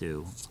why we have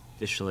to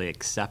officially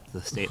accept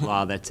the state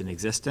law that's in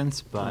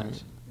existence, but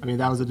Right. I mean,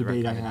 that was a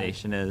debate I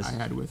recommendation is,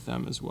 had with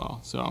them as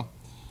well. So,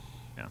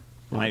 yeah.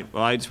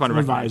 Well, I just want to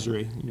recognize,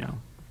 advisory, you know.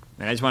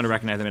 and I just want to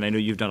recognize, I mean, I know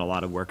you've done a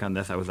lot of work on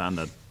this. I was on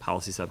the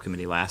policy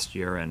subcommittee last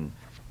year, and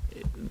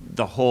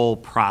the whole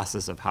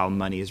process of how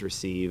money is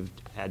received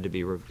had to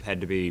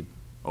be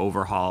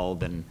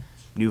overhauled and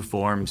new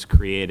forms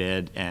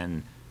created,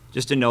 and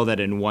just to know that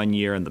in 1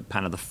 year, and the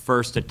kind of the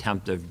first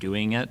attempt of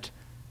doing it,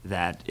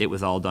 that it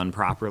was all done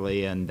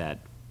properly, and that,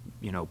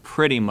 you know,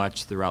 pretty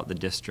much throughout the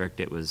district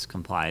it was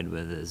complied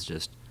with, is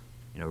just,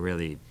 you know,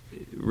 really,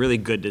 really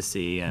good to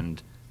see.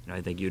 And, you know,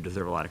 I think you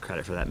deserve a lot of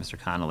credit for that, Mr.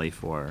 Connolly,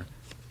 for,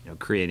 you know,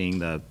 creating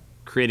the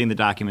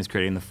documents,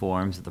 creating the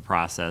forms, the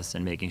process,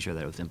 and making sure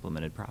that it was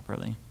implemented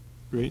properly.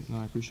 Great, no,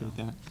 I appreciate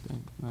that.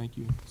 Thank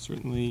you.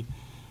 Certainly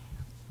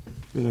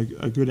been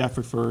a good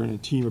effort for and a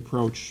team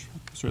approach,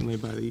 certainly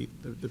by the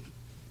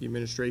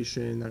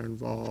administration that are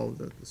involved,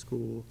 the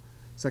school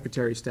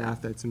secretary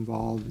staff that's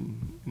involved,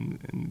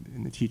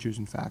 and the teachers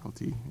and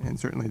faculty, and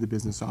certainly the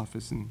business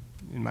office and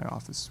in my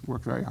office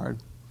work very hard.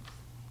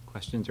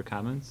 Questions or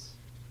comments?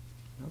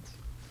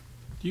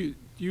 Do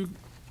you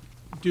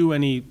do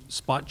any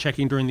spot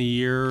checking during the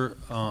year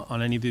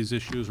on any of these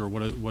issues, or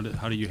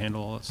how do you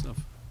handle all that stuff?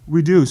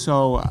 We do.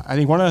 So I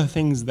think one of the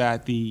things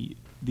that the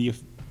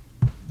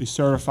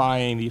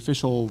certifying, the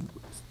official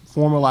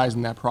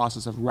formalizing that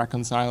process of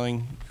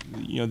reconciling,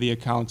 you know, the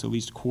accounts at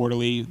least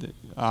quarterly,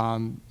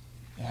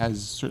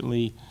 has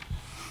certainly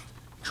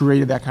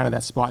created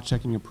that spot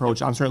checking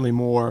approach. I'm certainly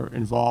more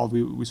involved.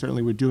 We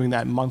certainly were doing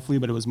that monthly,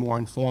 but it was more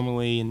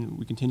informally, and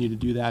we continue to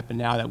do that. But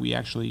now that we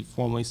actually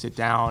formally sit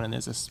down, and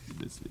there's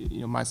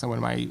you know,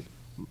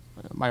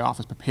 my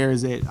office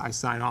prepares it, I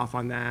sign off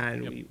on that,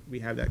 and Yep. we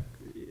have that.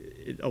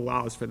 It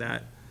allows for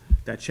that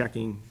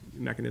checking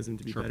mechanism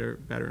to be Sure.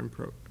 better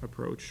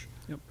approach.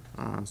 Yep.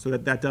 So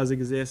that does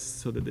exist,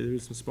 so that there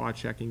is some spot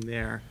checking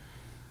there.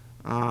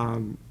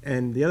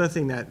 And the other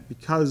thing that,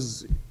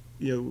 because,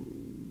 you know,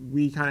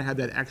 we kind of had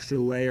that extra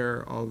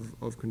layer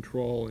of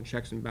control and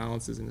checks and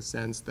balances, in a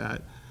sense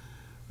that,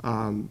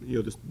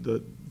 you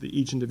know,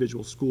 each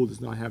individual school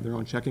does not have their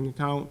own checking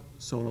account.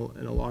 So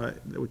in a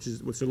lot, which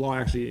the law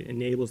actually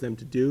enables them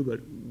to do, but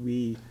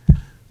we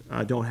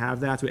don't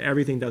have that. So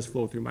everything does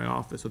flow through my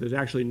office. So there's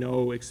actually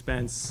no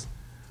expense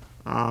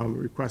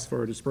request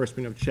for a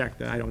disbursement of check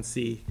that I don't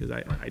see, because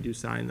I do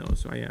sign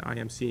those, so I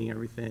am seeing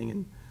everything,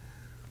 and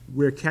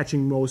we're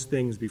catching most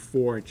things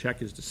before a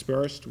check is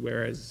dispersed,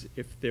 whereas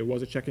if there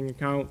was a checking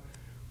account,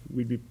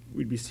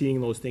 we'd be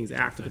seeing those things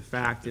after the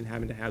fact and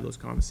having to have those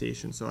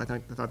conversations. So I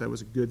thought that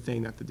was a good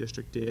thing that the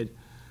district did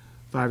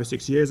 5 or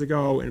 6 years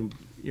ago, and,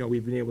 you know,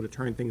 we've been able to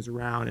turn things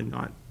around and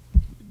not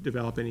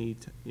develop any,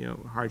 you know,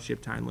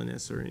 hardship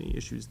timeliness or any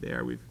issues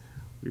there.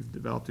 We've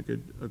developed a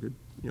good,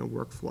 you know,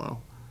 workflow.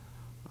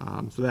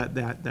 So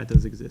that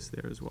does exist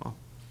there as well.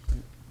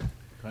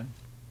 Okay.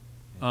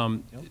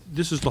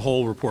 This is the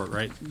whole report,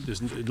 right?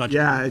 Not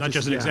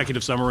just an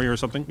executive summary or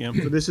something? Yeah.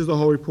 So this is the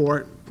whole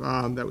report,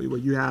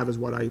 what you have is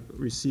what I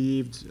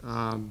received.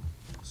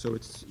 So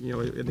it's, you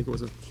know, I think it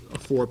was a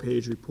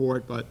 4-page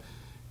report, but,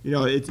 you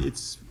know,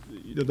 it's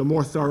you know, the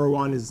more thorough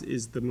one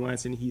is the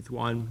Melanson Heath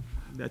one.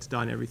 That's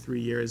done every 3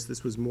 years.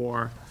 This was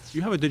more. Do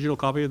you have a digital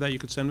copy of that you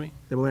could send me?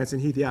 The Melanson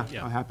Heath, yeah.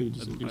 Yeah. I'm happy to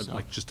just do I'd so.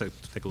 like just to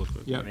take a look at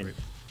it. Yeah. I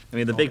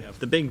mean,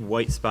 the big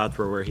white spots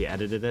were where he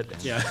edited it.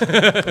 And Yeah.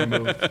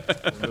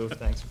 removed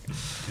things.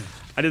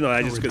 I didn't know,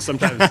 I just, because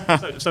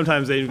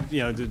sometimes they,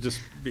 you know, to just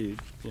be,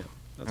 you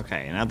know.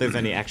 Okay, and now there's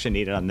any action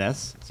needed on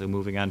this, so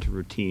moving on to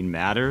routine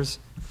matters.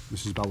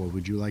 Mrs. Bellwell,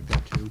 would you like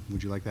that too?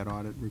 Would you like that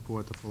audit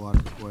report, the full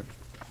audit report?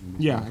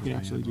 Yeah, I can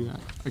actually do that.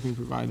 I can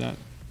provide that.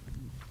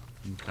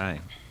 Okay.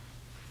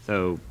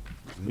 So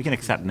we can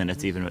accept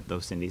minutes even though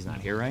Cindy's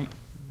not here, right?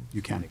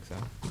 You can. I think so.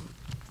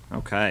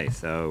 Okay,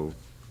 so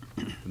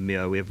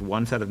we have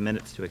one set of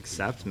minutes to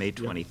accept, May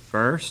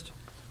 21st,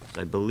 which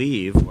I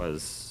believe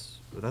was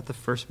that the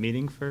first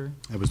meeting for?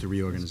 That was the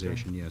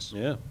reorganization, yes.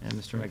 Yeah. And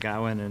Mr.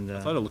 McGowan and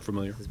I thought it looked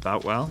familiar. Mrs.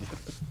 Boutwell.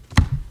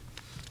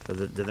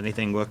 Did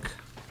anything look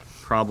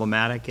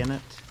problematic in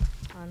it?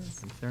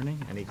 Concerning?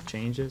 Any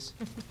changes?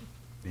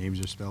 Names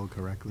are spelled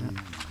correctly.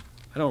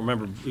 I don't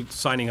remember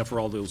signing up for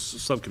all those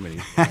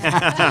subcommittees.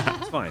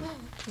 It's fine.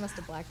 Must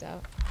have blacked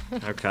out.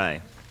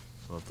 Okay.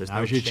 Well, if there's no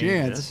Now's your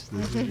changes, chance.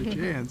 This is your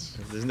chance.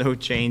 if there's no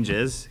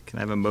changes, can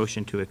I have a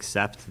motion to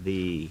accept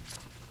the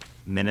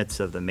minutes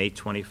of the May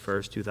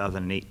 21st,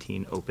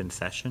 2018 open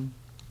session?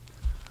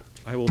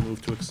 I will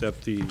move to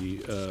accept the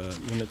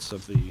minutes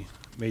of the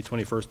May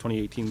 21st,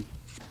 2018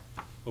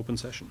 open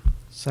session.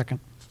 Second.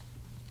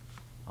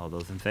 All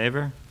those in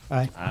favor?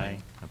 Aye. Aye.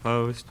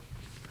 Opposed?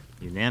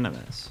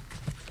 Unanimous.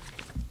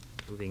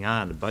 Moving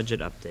on, the budget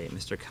update.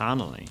 Mr.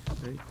 Connolly.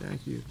 Great,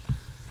 thank you.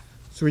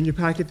 So in your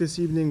packet this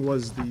evening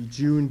was the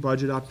June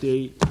budget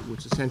update,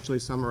 which essentially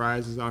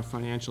summarizes our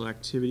financial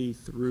activity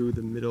through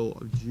the middle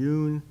of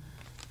June.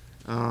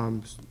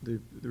 The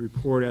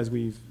report, as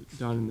we've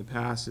done in the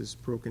past, is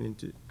broken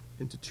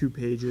into 2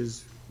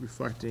 pages,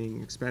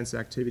 reflecting expense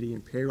activity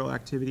and payroll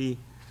activity.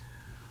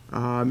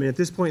 And at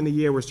this point in the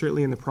year, we're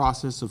certainly in the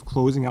process of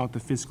closing out the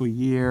fiscal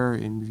year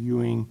and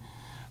reviewing.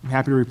 I'm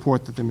happy to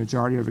report that the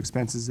majority of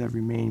expenses have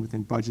remained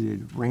within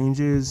budgeted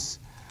ranges.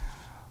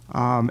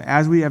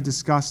 As we have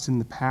discussed in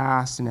the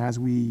past, and as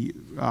we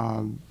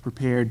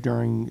prepared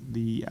during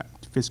the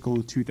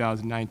fiscal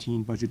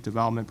 2019 budget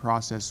development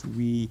process,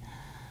 we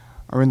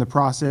are in the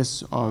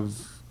process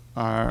of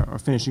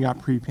finishing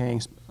up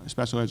prepaying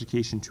special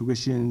education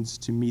tuitions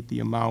to meet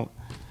the amount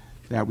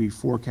that we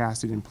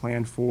forecasted and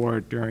planned for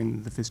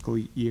during the fiscal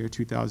year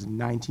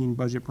 2019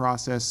 budget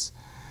process.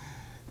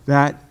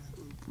 That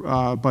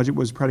budget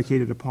was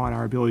predicated upon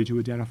our ability to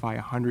identify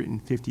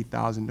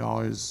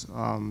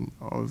 $150,000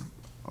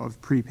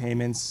 of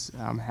prepayments.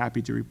 I'm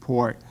happy to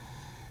report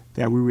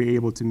that we were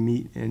able to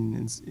meet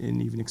and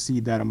even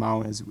exceed that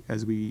amount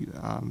as we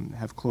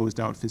have closed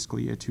out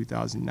fiscal year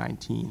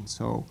 2019.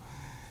 So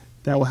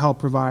that will help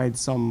provide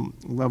some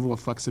level of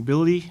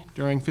flexibility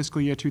during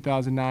fiscal year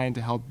 2009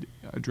 to help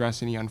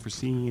address any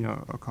unforeseen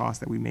or costs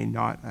that we may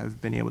not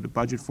have been able to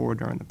budget for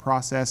during the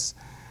process.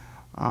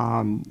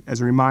 As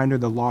a reminder,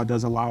 the law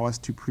does allow us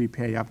to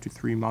prepay up to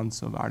 3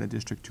 months of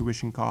out-of-district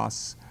tuition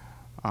costs,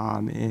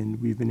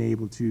 and we've been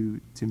able to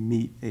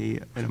meet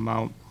an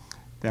amount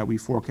that we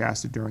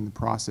forecasted during the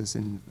process,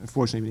 and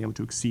unfortunately been able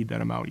to exceed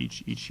that amount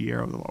each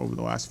year over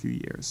the last few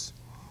years.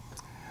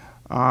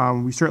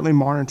 We certainly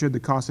monitored the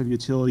cost of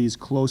utilities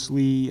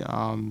closely,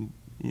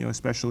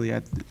 especially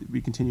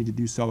we continue to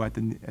do so at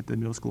the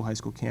middle school, high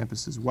school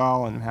campus as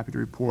well, and I'm happy to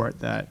report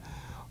that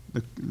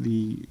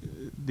the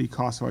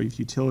cost of our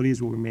utilities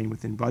will remain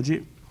within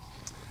budget.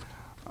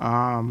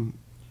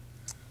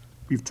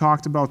 We've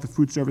talked about the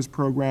food service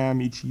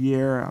program each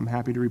year. I'm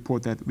happy to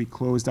report that we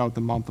closed out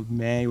the month of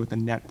May with a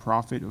net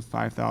profit of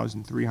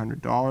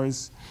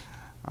 $5,300.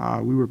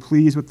 We were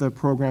pleased with the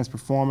program's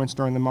performance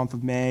during the month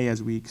of May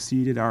as we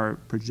exceeded our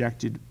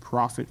projected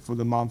profit for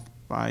the month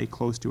by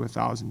close to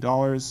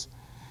 $1,000.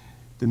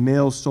 The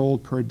meals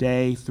sold per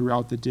day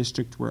throughout the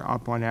district were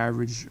up on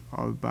average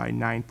by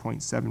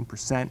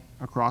 9.7%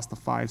 across the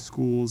 5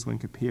 schools when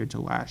compared to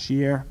last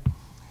year.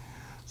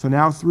 So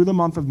now through the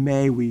month of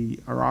May, we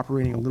are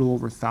operating a little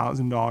over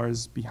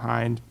 $1,000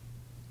 behind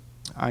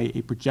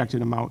a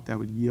projected amount that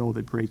would yield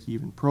a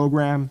break-even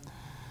program.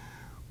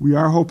 We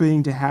are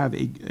hoping to have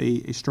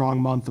a strong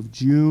month of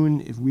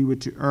June. If we were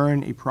to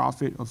earn a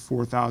profit of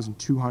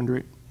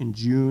 $4,200 in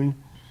June,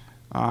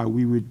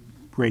 we would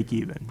break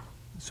even.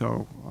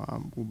 So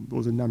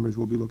those are numbers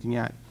we'll be looking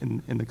at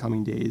in the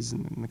coming days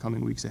and in the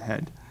coming weeks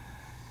ahead.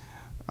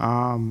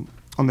 On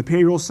the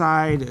payroll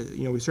side,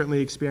 we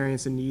certainly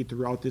experienced a need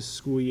throughout this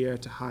school year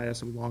to hire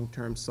some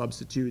long-term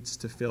substitutes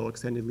to fill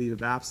extended leave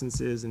of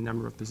absences and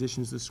number of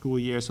positions this school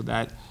year. So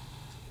that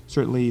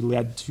certainly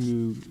led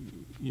to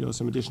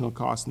some additional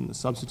costs in the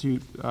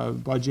substitute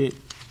budget.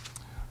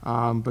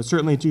 But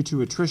certainly due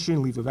to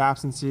attrition, leave of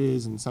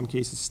absences, in some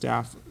cases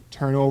staff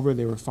turnover,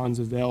 there were funds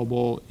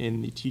available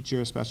in the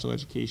teacher, special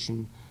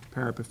education,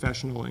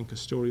 paraprofessional, and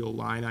custodial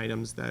line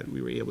items that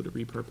we were able to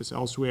repurpose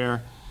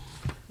elsewhere.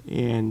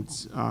 And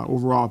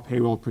overall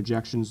payroll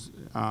projections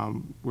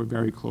were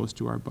very close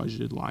to our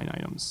budgeted line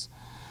items.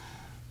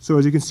 So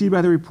as you can see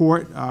by the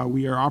report,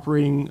 we are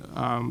operating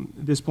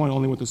at this point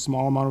only with a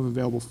small amount of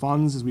available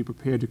funds as we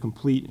prepare to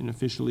complete and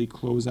officially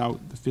close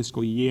out the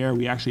fiscal year.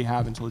 We actually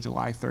have until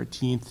July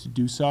 13th to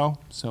do so.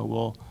 So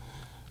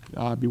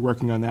we'll be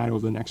working on that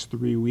over the next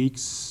 3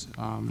 weeks.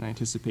 And I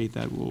anticipate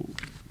that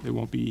there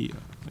won't be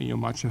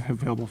much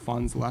available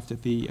funds left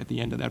at the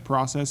end of that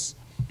process.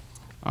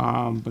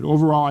 But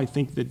overall, I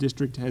think the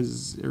district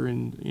are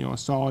in a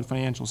solid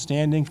financial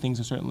standing.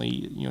 Things are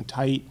certainly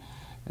tight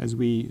as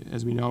we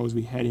know as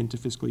we head into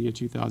fiscal year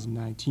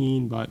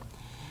 2019. But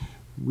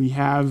we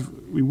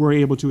were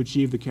able to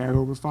achieve the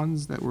carryover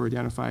funds that were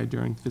identified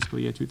during fiscal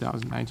year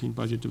 2019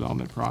 budget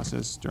development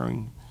process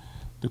during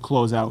the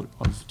closeout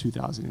of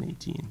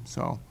 2018.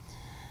 So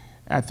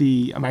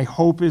my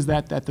hope is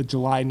that at the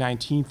July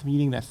 19th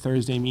meeting, that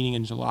Thursday meeting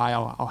in July,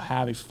 I'll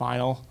have a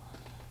final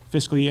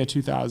fiscal year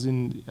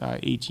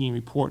 2018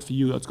 report for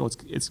you.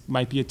 It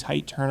might be a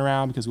tight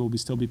turnaround because we'll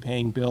still be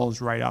paying bills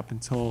right up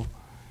until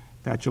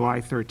that July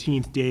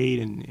 13th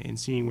date and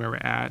seeing where we're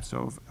at.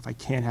 So if I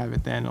can't have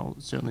it then, it'll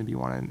certainly be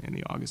one in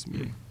the August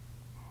meeting.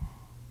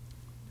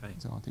 Okay.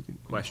 So I'll take any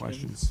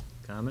Questions?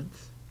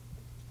 Comments?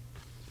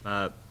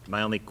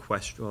 My only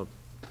question, well,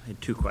 I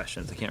had two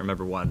questions. I can't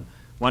remember one.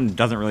 One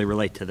doesn't really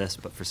relate to this,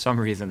 but for some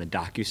reason the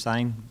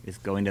DocuSign is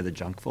going to the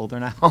junk folder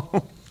now.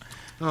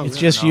 Oh, It's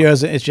just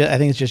yours. I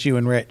think it's just you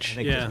and Rich. I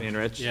think just me and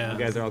Rich. Yeah. You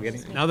guys are all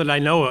getting it? Now that I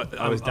know it,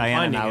 Oh, is I'm Diana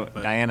finding now, it,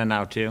 but- Diana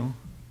now too?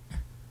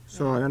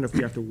 So I don't know if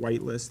we have to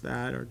whitelist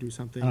that or do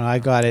something. I don't know, I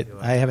got it.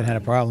 I haven't had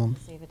a problem.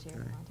 Save it to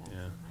your contacts.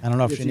 I don't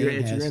know if It's your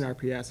Janine has.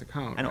 NRPS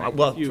account, I know, right?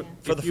 well, If you-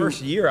 for the if you-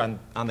 first year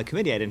on the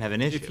committee, I didn't have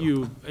an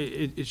issue.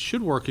 It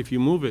should work if you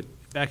move it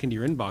back into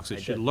your inbox.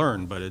 It should did.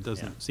 learn, but it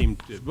doesn't seem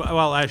to.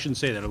 Well, I shouldn't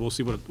say that. We'll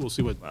see what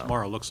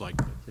tomorrow looks like.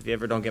 If you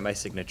ever don't get my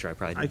signature, I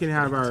probably. I can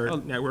have our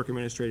network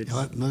administrator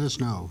Yeah, let us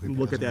know. if it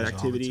look at doesn't that resolve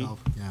activity itself.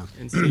 Yeah.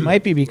 and It see.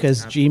 might be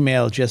because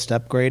Gmail just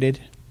upgraded.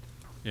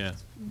 Yeah,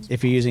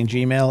 If you're using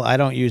Gmail, I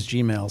don't use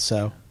Gmail,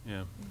 so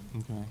yeah.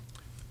 Okay.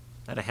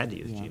 I'd have had to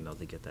use Yeah. Gmail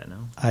to get that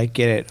now. I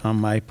get it on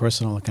my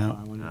personal I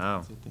account. wonder if Oh.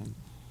 that's it then.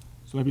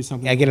 So maybe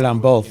something. I get it on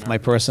both, my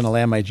personal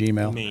and my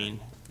Gmail. Main,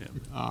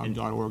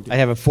 .org. I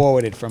have it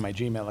forwarded from my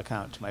Gmail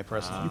account to my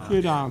personal. You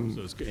could,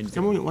 So it's good.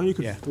 someone, one of you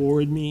could Yeah.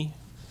 forward me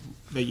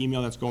the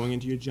email that's going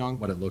into your junk.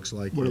 What it looks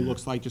like. What it yeah.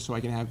 looks like, just so I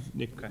can have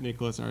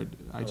Nicholas, our IT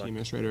like it.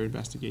 administrator,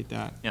 investigate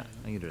that. Yeah,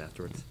 I can do it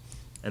afterwards.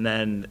 And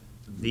then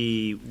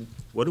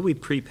what did we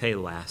prepay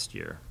last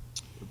year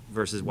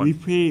versus one? We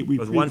paid- we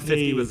was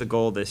 150 was prepaid- the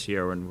goal this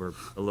year, and we're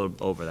a little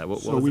over that.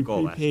 What So was we the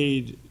goal last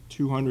year? prepaid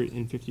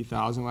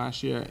 250,000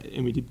 last year,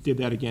 and we did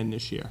that again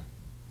this year.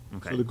 So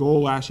Okay. the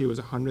goal last year was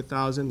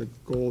 100,000, the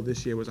goal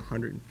this year was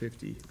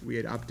 150. We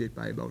had upped it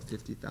by about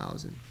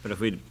 50,000. But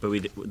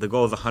the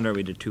goal is 100,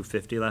 we did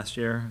 250 last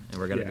year,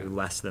 and we're gonna Yeah. do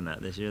less than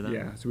that this year then?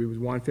 Yeah, so we was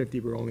 150,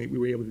 we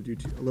were able to do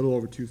a little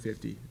over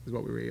 250 is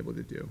what we were able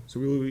to do.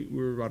 So we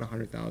were about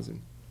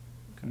 100,000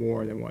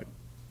 more than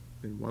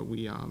what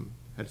we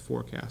had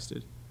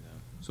forecasted.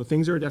 So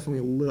things are definitely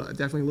a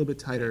little bit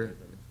tighter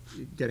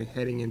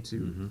heading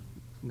into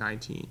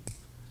 19.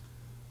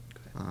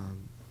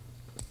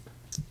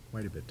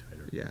 Quite a bit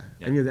tighter. Yeah,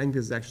 Yeah. I think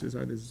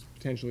there's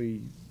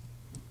potentially,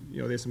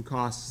 there's some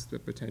costs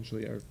that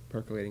potentially are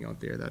percolating out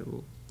there that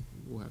we'll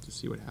have to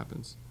see what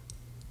happens.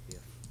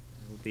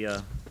 It'll be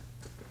a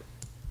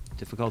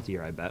difficult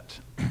year, I bet.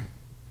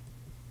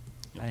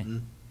 Okay.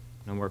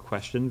 No more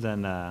questions,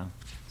 and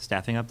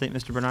staffing update,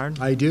 Mr. Bernard?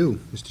 I do,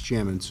 Mr.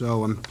 Chairman.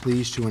 So I'm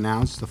pleased to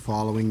announce the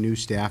following new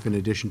staff in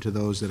addition to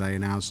those that I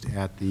announced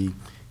at the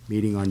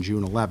meeting on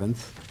June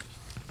 11th.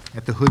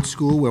 At the Hood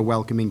School, we're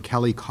welcoming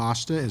Kelly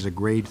Costa as a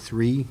grade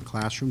 3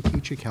 classroom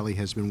teacher. Kelly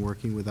has been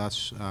working with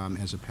us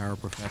as a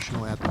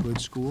paraprofessional at the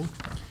Hood School.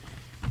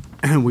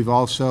 We've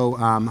also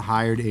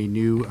hired a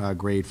new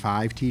grade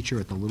 5 teacher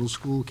at the Little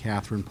School,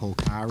 Catherine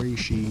Polcari.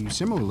 She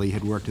similarly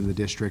had worked in the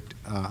district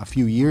a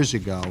few years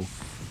ago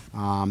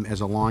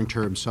as a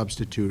long-term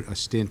substitute, a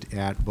stint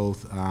at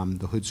both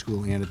the Hood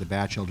School and at the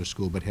Batchelder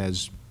School, but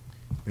has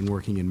been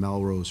working in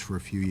Melrose for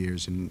a few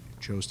years and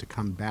chose to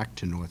come back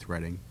to North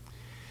Reading.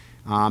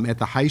 At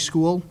the high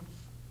school,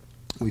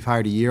 We've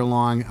hired a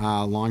year-long,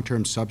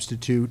 long-term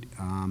substitute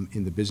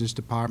in the business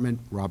department,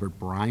 Robert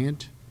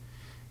Bryant.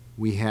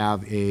 We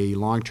have a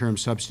long-term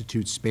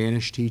substitute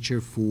Spanish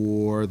teacher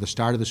for the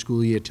start of the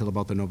school year till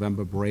about the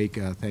November break,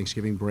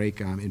 Thanksgiving break,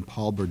 in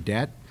Paul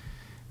Burdette.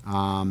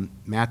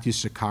 Matthew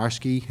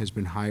Sikarsky has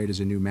been hired as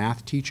a new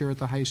math teacher at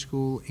the high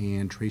school,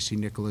 and Tracy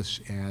Nicholas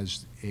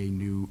as a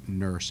new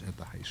nurse at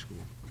the high school.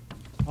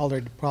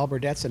 Paul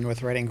Burdett's a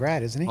North Reading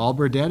grad, isn't he? Paul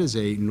Burdette is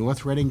a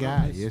North Reading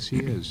guy. Yes, he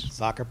is.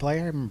 Soccer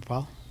player, remember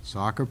Paul?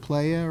 Soccer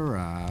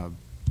player,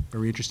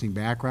 very interesting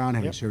background,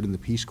 having Yep. served in the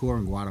Peace Corps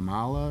in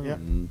Guatemala. Yep.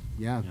 And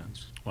yeah,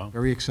 Wow.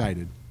 very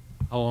excited.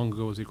 How long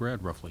ago was he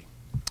grad, roughly?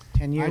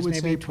 10 years, I would maybe,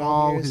 say 12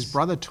 Paul, years? his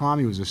brother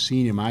Tommy was a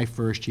senior my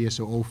first year,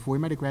 so '04. He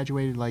might have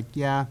graduated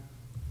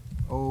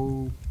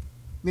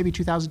maybe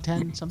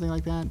 2010, something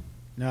like that.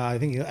 No, I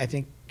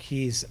think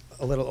he's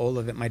a little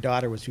older than, my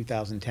daughter was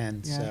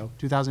 2010, Yeah, so.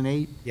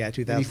 2008. Yeah, Maybe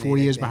 2008. 4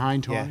 years I think.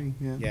 behind Yeah, Tommy.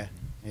 Yeah,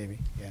 maybe,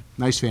 yeah.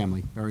 Nice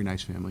family, very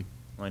nice family.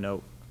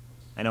 Well,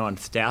 I know on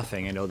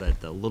staffing, I know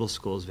that the little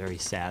school is very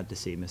sad to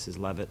see Mrs.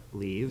 Levitt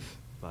leave,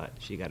 but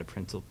she got a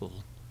principal,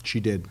 She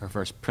did. her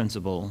first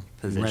principal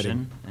Reading.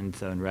 position, and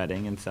so in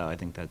Reading, and so I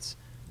think that's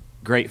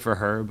great for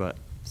her, but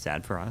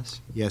sad for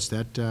us. Yes,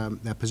 that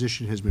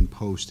position has been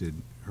posted,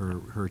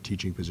 her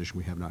teaching position.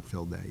 We have not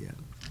filled that yet.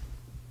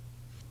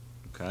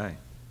 Okay.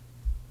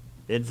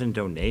 Bids and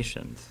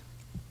donations.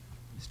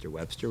 Mr.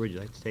 Webster, would you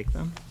like to take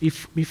them?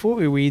 Before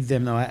we read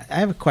them, though, I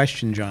have a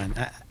question, John.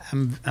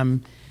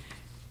 I'm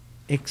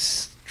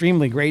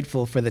extremely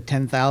grateful for the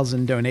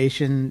 10,000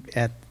 donation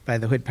by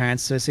the Hood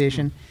Parents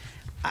Association.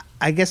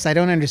 I guess I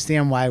don't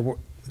understand why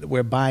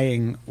we're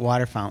buying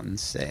water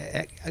fountains.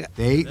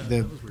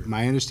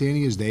 My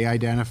understanding is they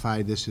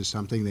identified this as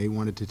something they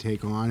wanted to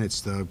take on.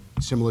 It's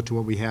similar to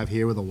what we have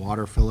here with a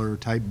water filler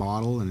type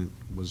bottle, and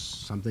it was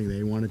something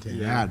they wanted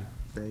to add.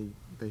 They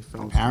The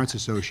felt. Parents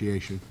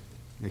Association.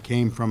 It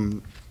came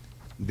from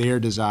their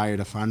desire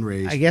to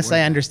fundraise. I guess for I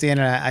that. understand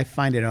it. I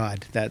find it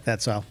odd.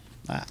 That's all.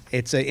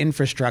 It's an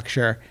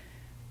infrastructure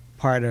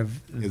part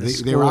of the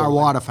school. There are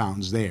water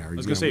fountains there. I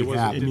was going to say, it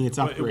I mean, it's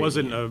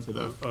wasn't upgrading to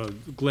the a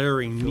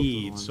glaring filter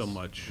need ones. so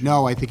much.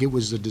 No, I think it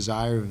was the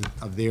desire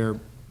of their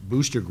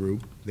booster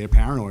group, their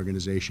parent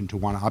organization, to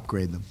want to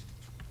upgrade them.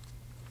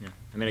 Yeah.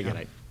 I mean,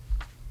 again,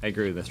 I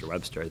agree with Mr.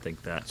 Webster. I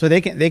think that. So they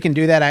can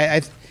do that.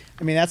 I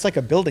mean, that's like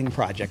a building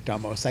project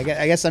almost. I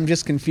guess I'm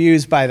just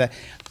confused by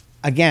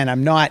again,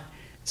 I'm not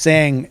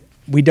saying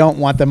we don't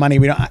want the money.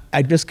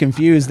 I'm just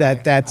confused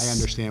that that's. I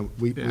understand.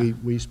 Yeah.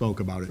 We spoke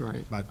about it.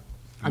 Right. But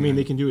I mean,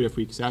 they can do it if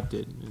we accept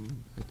it,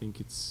 and I think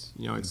it's,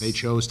 they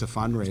chose to it's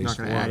fundraise not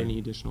for going to add it. any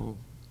additional,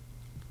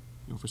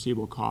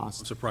 foreseeable I'm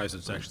costs. surprised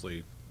it's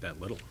actually that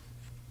little.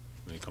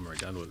 I mean, come right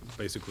down to it,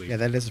 basically. Yeah,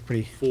 that is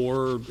pretty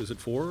Is it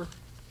four?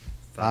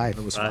 five.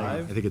 It was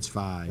Five? I think it's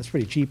 5. That's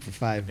pretty cheap for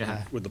 5.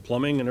 Yeah. With the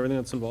plumbing and everything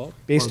that's involved?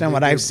 Based Well, on what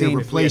they're I've seen.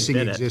 replacing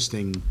did it.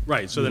 existing.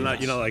 Right, so they're not,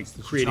 like It's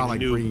creating not like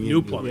new bringing in new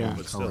new- plumbing, yeah,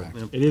 but still. correct.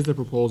 yeah. It is the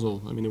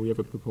proposal. I mean, we have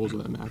a proposal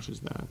that matches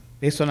that.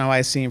 Based on how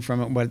I've seen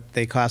from what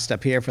they cost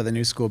up here for the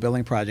new school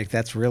building project,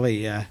 that's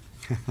really,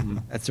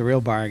 that's a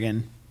real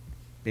bargain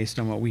based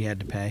on what we had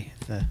to pay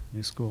at the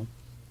new school.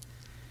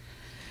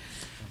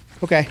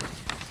 Okay,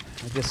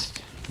 I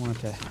just wanted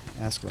to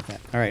ask about that.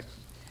 All right.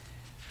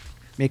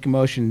 Make a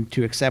motion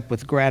to accept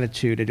with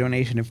gratitude a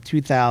donation of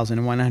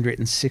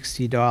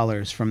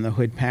 $2,160 from the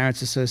Hood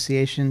Parents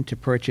Association to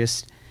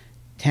purchase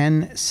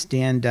 10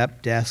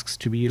 stand-up desks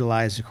to be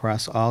utilized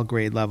across all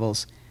grade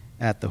levels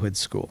at the Hood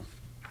School.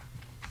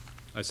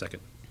 I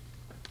second.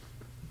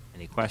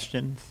 Any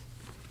questions?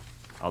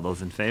 All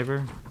those in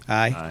favor?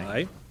 Aye.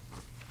 Aye.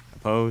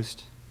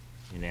 Opposed?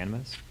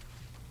 Unanimous?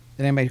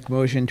 Then I make a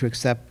motion to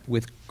accept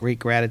with great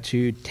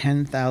gratitude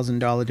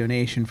 $10,000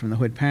 donation from the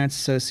Hood Parents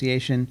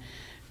Association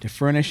to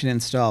furnish and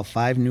install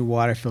 5 new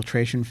water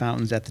filtration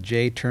fountains at the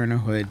J. Turner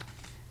Hood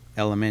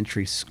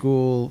Elementary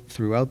School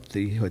throughout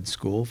the Hood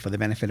School for the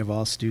benefit of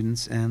all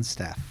students and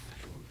staff.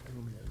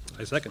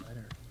 I second.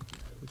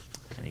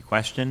 Any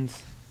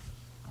questions?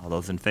 All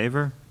those in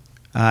favor?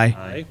 Aye.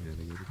 Aye.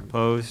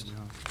 Opposed?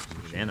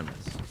 Unanimous.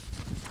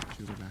 Should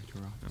we go back to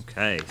our office?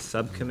 Okay,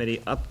 subcommittee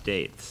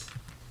updates.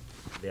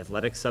 The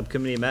athletic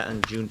subcommittee met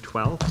on June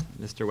 12th.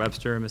 Mr.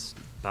 Webster and Ms.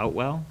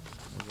 Boutwell,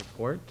 a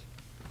report.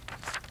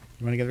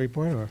 You want to get a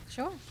report, or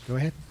Sure. go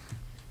ahead?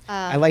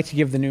 I like to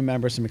give the new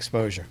members some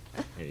exposure.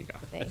 There you go.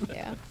 Thank you.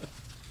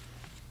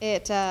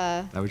 It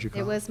was your it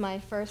call? was my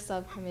first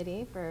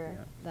subcommittee for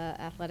the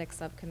athletic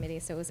subcommittee,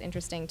 so it was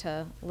interesting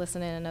to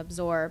listen in and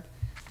absorb.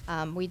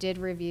 We did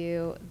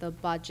review the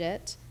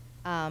budget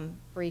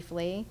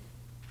briefly.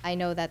 I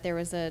know that there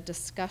was a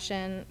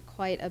discussion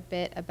quite a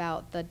bit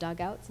about the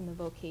dugouts in the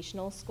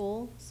vocational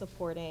school,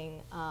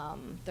 supporting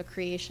the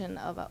creation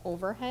of an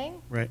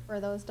overhang Right. for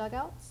those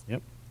dugouts.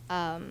 Yep.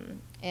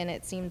 And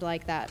it seemed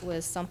like that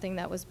was something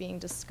that was being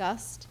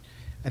discussed.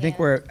 I think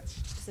And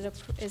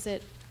is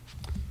it,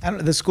 I don't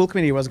know, the school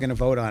committee wasn't going to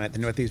vote on it, the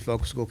Northeast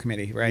Voc School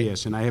Committee, right?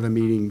 Yes, and I have a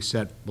meeting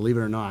set, believe it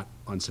or not,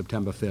 on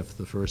September 5th,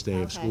 the first day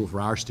of Okay. school for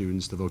our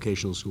students. The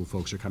vocational school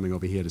folks are coming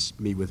over here to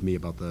meet with me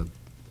about the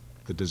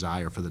the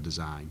desire for the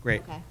design.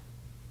 Great. Okay,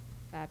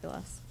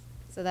 fabulous.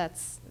 So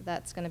that's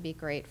going to be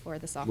great for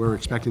the softball. We're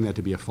expecting field. that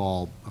to be a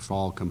fall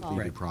completed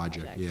Right.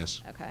 project,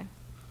 yes. Okay.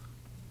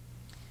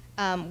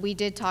 We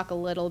did talk a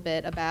little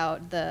bit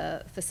about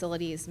the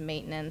facilities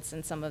maintenance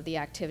and some of the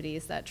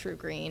activities that True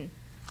Green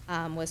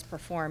was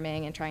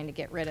performing and trying to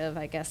get rid of.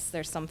 I guess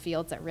there's some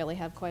fields that really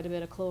have quite a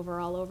bit of clover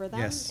all over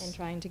them. Yes. And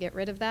trying to get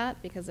rid of that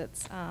because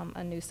it's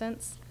a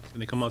nuisance. Can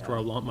they come out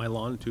to my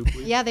lawn too,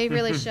 please? Yeah, they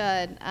really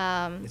should.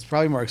 It's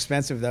probably more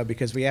expensive though,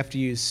 because we have to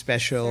use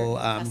special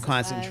Certain pesticide.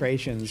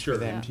 concentrations Sure. for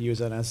them Yeah. to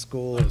use on a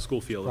school. On a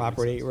school field, that makes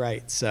Property, sense.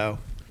 right, so.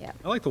 Yeah.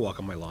 I like to walk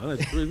on my lawn.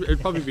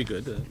 It'd probably be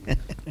good.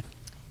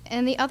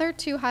 And the other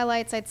two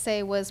highlights, I'd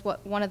say, was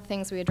one of the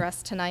things we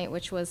addressed tonight,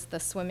 which was the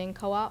swimming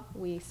co-op.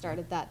 We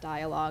started that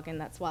dialogue, and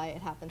that's why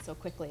it happened so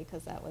quickly,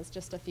 because that was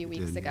just a few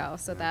weeks did, ago.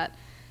 So yeah.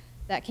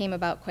 that came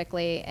about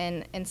quickly.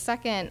 And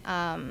second,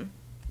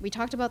 we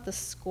talked about the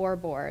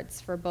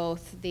scoreboards for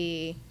both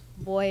the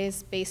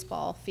boys'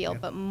 baseball field, Yeah.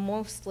 but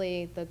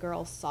mostly the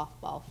girls'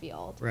 softball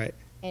field. Right.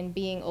 And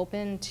being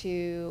open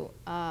to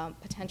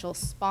potential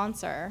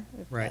sponsor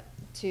Right.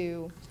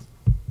 to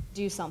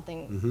do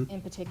something Mm-hmm.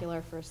 in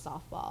particular for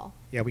softball.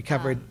 Yeah, we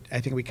covered, Um,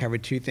 I think we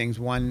covered two things.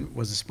 One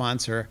was a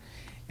sponsor,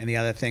 and the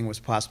other thing was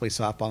possibly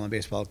softball and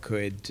baseball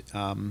could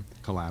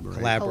Collaborate.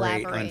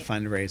 collaborate on Collaborate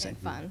fundraising. and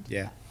fund.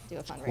 Yeah. Do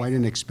a fundraiser. Quite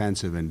an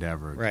expensive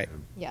endeavor. Right.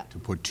 Yeah. To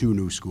put 2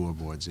 new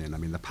scoreboards in. I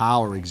mean, the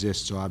power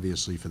exists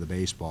obviously for the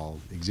baseball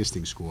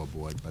existing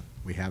scoreboard, but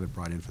we have it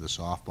brought in for the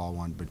softball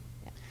one. But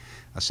Yeah.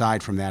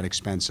 aside from that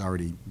expense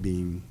already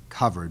being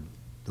covered,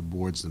 the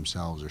boards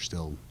themselves are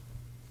still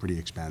pretty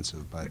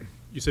expensive, but.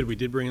 You said we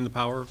did bring in the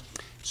power?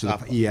 So,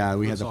 Softball. yeah,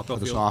 we For had the the, for softball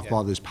the field?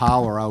 softball, there's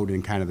power out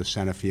in kind of the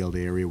center field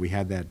area. We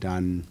had that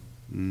done,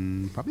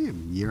 probably a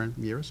year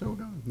or so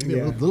ago, maybe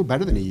Yeah. a little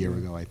better than a year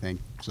ago, I think.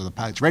 So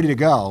it's ready to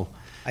go.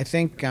 I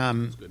think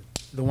good.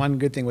 the one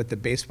good thing with the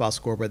baseball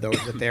scoreboard, though,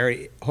 is that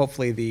they're,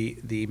 hopefully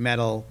the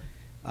metal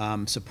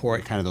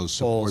support Kind of those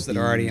poles support that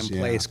are already in beams, yeah.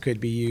 place could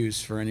be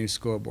used for a new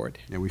scoreboard.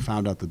 And we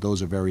found out that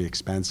those are very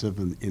expensive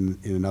in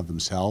and of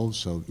themselves,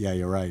 so yeah,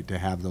 you're right, to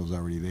have those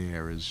already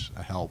there is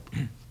a help.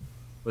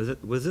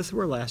 Was this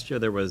where last year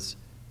there was,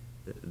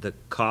 the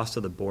cost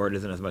of the board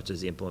isn't as much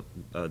as the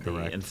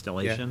Correct.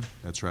 installation?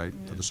 That's right,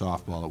 for the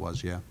softball it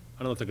was, yeah.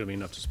 I don't know if they're going to be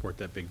enough to support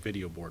that big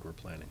video board we're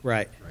planning.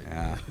 Right.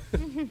 Yeah.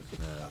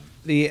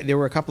 There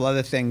were a couple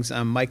other things.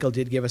 Michael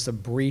did give us a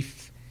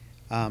brief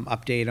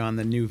update on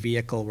the new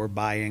vehicle we're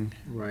buying.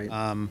 Right.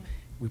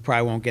 We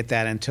probably won't get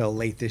that until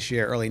late this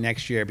year, early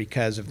next year,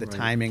 because of the Right.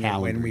 timing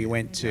of when Calendar we year,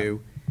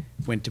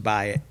 went to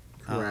buy it.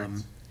 Correct,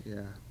 yeah.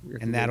 We have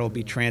to And go that'll to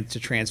be the to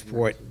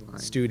transport next line.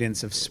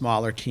 students of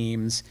smaller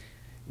teams.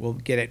 We'll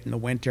get it in the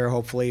winter,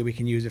 hopefully. We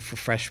can use it for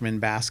freshman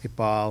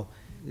basketball.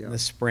 Yeah. In the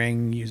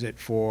spring, use it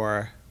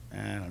for,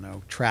 I don't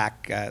know,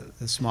 track,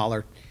 the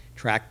smaller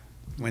track,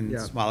 when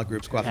Yeah. smaller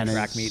groups go off and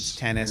track Tennis. meets,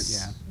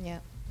 tennis. Yeah.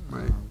 Yeah.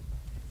 Right.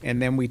 And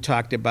then we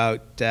talked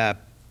about a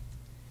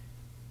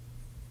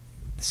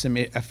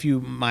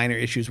few minor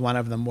issues. One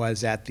of them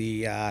was at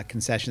the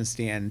concession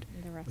stand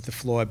The rest- with the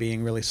floor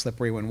being really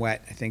slippery when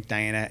wet. I think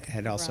Diana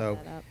had Brought also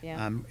that up,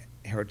 yeah.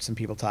 heard some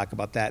people talk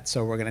about that.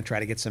 So we're going to try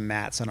to get some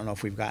mats. I don't know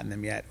if we've gotten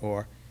them yet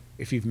or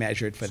if you've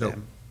measured for So-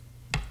 them.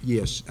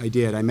 Yes, I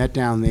did. I met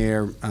down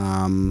there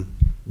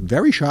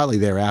very shortly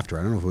thereafter.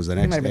 I don't know if it was the It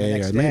might next have been the day.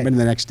 next It might have day. been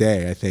the next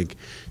day, I think.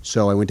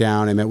 So I went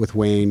down, I met with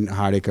Wayne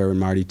Hardiker and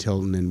Marty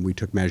Tilton, and we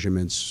took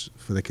measurements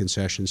for the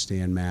concession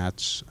stand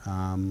mats.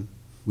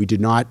 We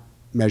did not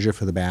measure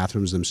for the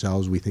bathrooms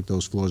themselves. We think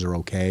those floors are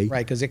okay.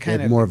 Right, because they're They have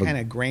kind more of, a- kind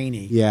of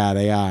grainy. Yeah,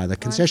 they are. The Oh, I'm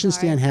concession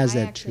sorry. stand has I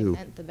that actually too.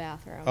 meant the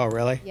bathroom. Oh,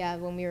 really? Yeah,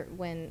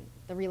 when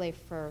the Relay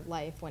for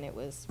Life, when it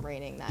was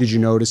raining that Did you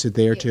day. notice it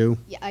there Yeah, too?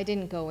 Yeah, I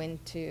didn't go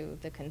into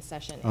the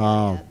concession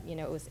Oh. area. You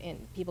know, it was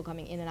people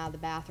coming in and out of the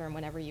bathroom.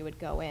 Whenever you would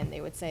go in,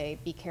 they would say,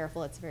 "Be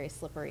careful, it's very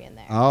slippery in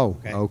there." Oh,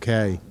 Okay.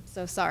 okay.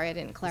 So sorry, I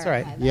didn't That's clarify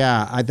all right. that.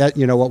 Yeah, that,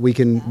 you know what, we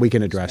can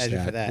address measure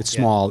for that. that, It's yeah.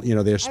 small, you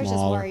know, they're I was just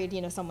smaller.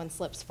 worried, someone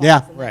slips, falls,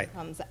 Yeah. and Right.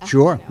 then comes out.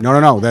 Sure.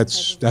 No,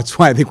 that's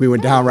why I think we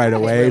went down right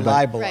away. We're But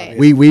liable, Right.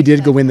 obviously. we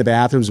did go in the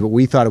bathrooms, but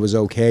we thought it was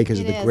okay because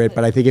of It the is, grit.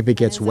 But I think if it and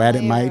gets it's a wet, it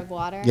layer might. of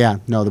water. Yeah,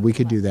 no, that we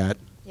could do that.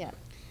 Yeah.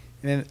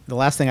 And then the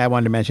last thing I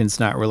wanted to mention, it's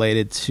not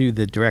related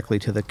directly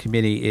to the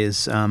committee,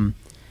 is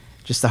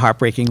just the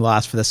heartbreaking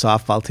loss for the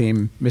softball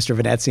team. Mr.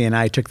 Venezia and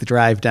I took the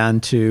drive down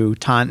to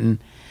Taunton.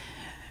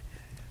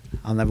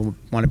 I'll never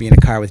want to be in a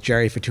car with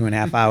Jerry for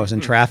 2.5 hours in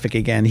traffic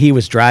again. He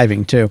was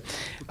driving too.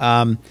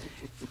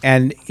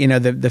 And,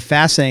 the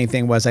fascinating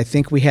thing was I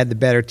think we had the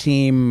better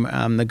team.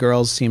 The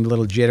girls seemed a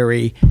little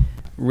jittery,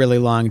 really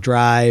long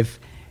drive.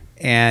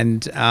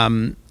 And,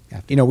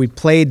 we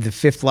played the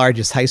fifth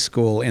largest high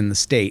school in the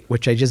state,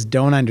 which I just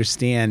don't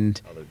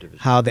understand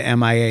how the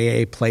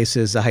MIAA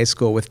places a high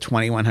school with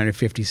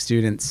 2,150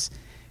 students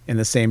in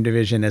the same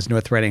division as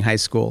North Reading High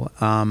School.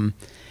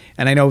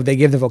 And I know they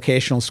give the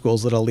vocational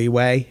schools a little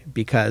leeway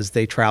because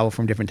they travel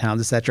from different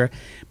towns, et cetera.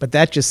 But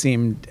that just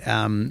seemed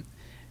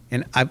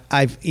And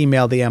I've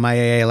emailed the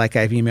MIAA like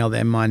I've emailed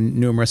them on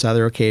numerous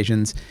other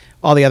occasions.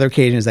 All the other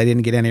occasions I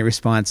didn't get any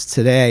response.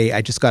 Today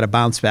I just got a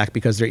bounce back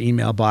because their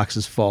email box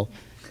is full.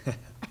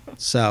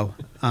 So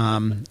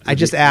I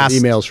just asked.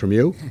 Emails from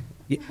you?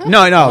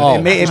 No, Oh,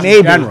 it may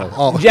general. be.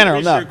 Oh.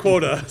 General, no.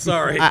 Quota,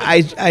 sorry.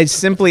 I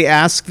simply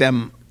asked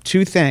them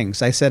two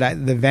things. I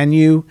said, the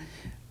venue,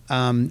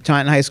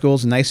 Taunton High School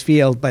is a nice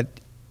field, but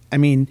I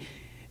mean,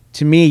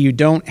 to me, you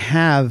don't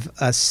have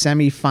a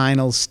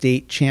semifinal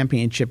state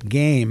championship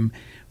game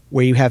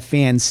where you have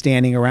fans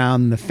standing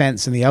around the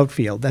fence in the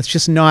outfield. That's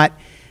just not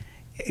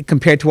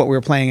compared to what we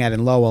were playing at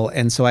in Lowell.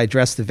 And so I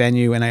addressed the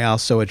venue, and I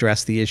also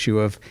addressed the issue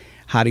of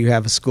how do you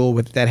have a school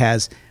that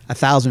has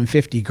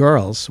 1,050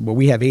 girls where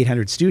we have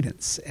 800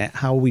 students?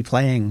 How are we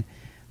playing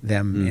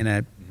them in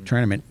a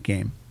tournament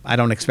game? I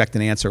don't expect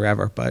an answer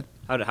ever, but.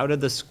 How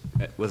did this,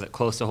 was it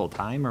close the whole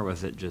time, or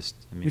was it just,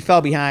 I mean? We fell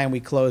behind.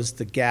 We closed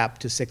the gap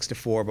to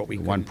 6-4, but we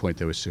At one couldn't. point,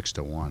 there was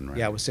 6-1, right?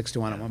 Yeah, it was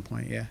 6-1 at one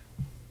point, yeah.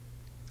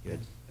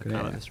 Good. Good.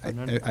 Comment, Mr.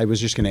 Bernard? I was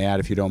just going to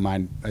add, if you don't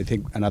mind, I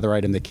think another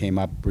item that came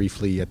up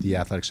briefly at the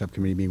athletic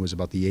subcommittee meeting was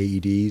about the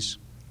AEDs,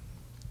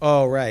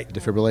 Oh, right.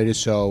 defibrillators.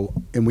 So,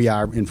 and we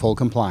are in full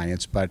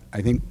compliance, but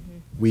I think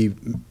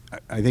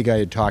I think I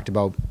had talked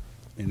about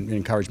and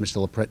encouraged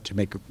Mr.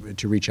 LaPrette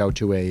to reach out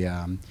to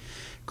a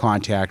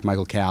contact,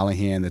 Michael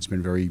Callahan, that's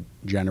been very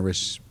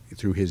generous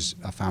through his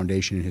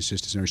foundation and his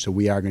sister's nurse. So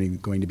we are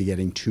going to be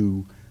getting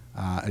 2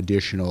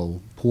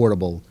 additional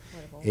portable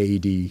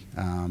AED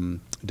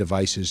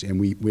devices, and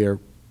we're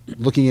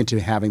looking into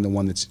having the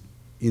one that's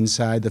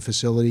inside the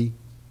facility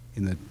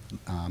in the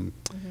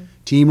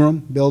team room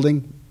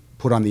building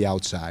put on the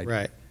outside.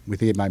 Right. We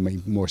think it might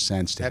make more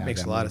sense to That have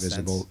makes them a lot more of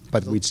visible, sense.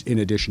 but it's in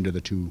addition to the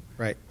 2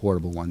 Right.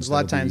 portable ones. A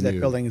lot of that'll be times that new.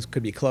 building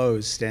could be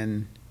closed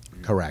and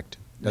Correct.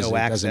 No Doesn't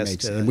access make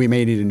to sense. the- And we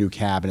may need a new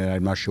cabinet.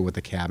 I'm not sure what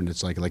the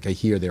cabinet's like. Like I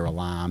hear they're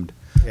alarmed.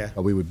 Yeah.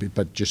 But we would be,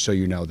 but just so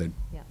you know that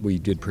Yeah. we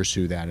did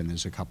pursue that, and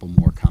there's a couple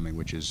more coming,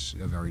 which is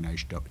a very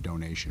nice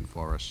donation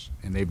for us.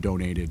 And they've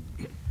donated,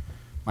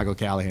 Michael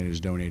Callahan has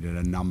donated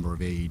a number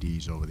of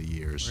AEDs over the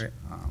years. Right.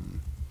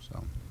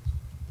 So,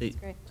 The-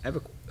 Great. I have a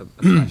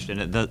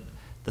question.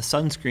 The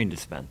sunscreen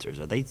dispensers,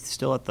 are they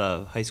still at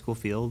the high school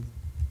field?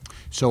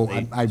 so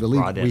They I believe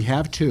brought in- we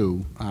have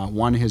 2.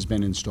 One has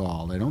been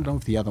installed. I don't know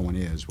if the other one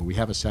is, but we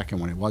have a second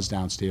one. It was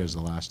downstairs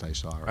the last I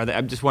saw it.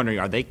 I'm just wondering,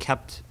 are they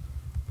kept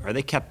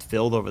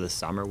filled over the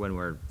summer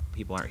when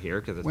people aren't here?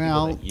 Because it's people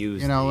Well, that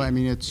use you know, the- I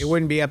mean, it's. it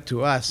wouldn't be up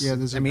to us. Yeah,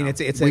 there's I mean,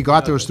 it's. we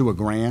got those through a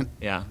grant.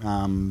 Yeah.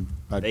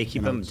 But They you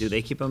keep know, them, do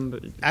they keep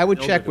them? I would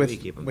filled, or check do we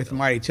with keep 'em with filled?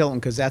 Marty Tilton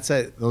because that's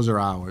a Those are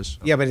ours.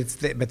 yeah, but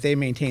but they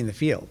maintain the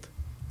field.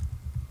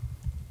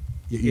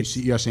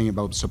 You're saying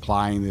about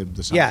supplying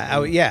the.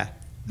 Yeah, yeah.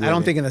 I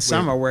don't think in the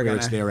summer we're where gonna.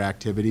 it's their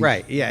activity.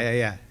 Right.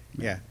 Yeah.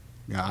 Yeah,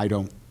 I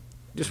don't.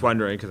 Just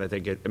wondering, because I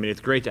think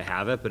it's great to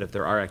have it, but if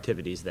there are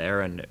activities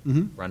there and it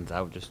runs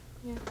out, just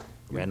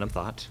random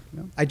thought.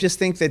 I just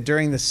think that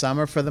during the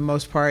summer, for the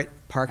most part,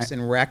 Parks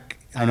and Rec.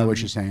 I know what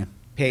you're saying.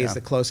 Pays Yeah.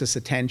 the closest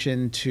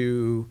attention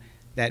to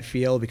that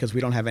field because we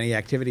don't have any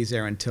activities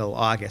there until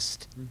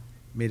August,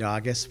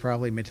 mid-August,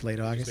 probably mid to late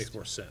Just August. makes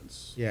more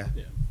sense. Yeah.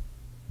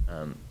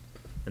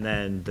 And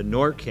then the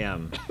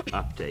NORCAM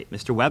update.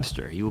 Mr.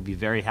 Webster, you will be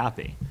very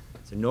happy.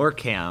 So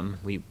NORCAM,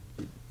 we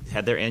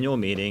had their annual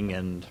meeting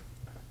and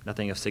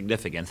nothing of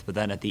significance, but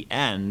then at the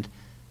end,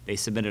 they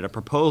submitted a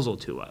proposal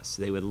to us.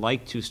 They would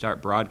like to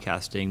start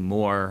broadcasting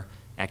more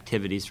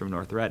activities from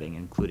North Reading,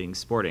 including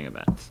sporting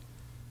events.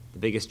 The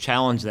biggest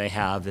challenge they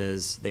have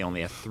is they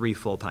only have 3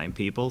 full-time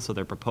people, so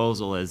their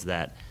proposal is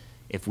that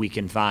if we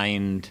can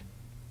find,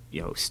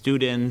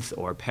 students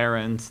or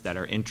parents that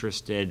are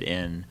interested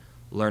in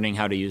learning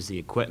how to use the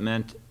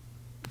equipment,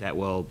 that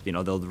will,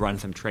 they'll run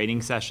some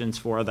training sessions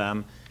for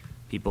them.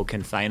 People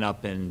can sign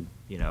up and,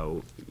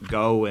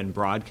 go and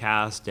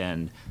broadcast,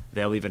 and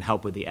they'll even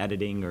help with the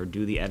editing or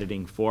do the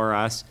editing for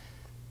us.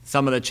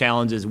 Some of the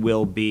challenges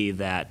will be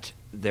that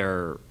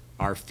there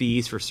are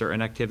fees for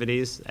certain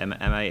activities.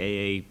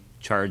 MIAA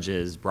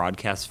charges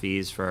broadcast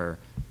fees for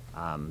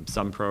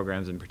some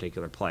programs, in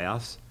particular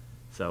playoffs.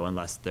 So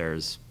unless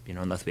there's,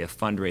 unless we have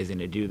fundraising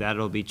to do that,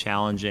 it'll be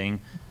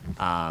challenging.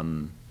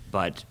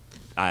 But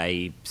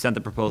I sent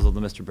the proposal to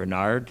Mr.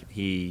 Bernard.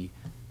 He,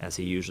 as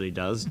he usually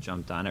does,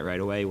 jumped on it right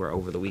away. We're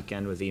over the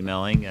weekend with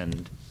emailing,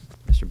 and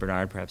Mr.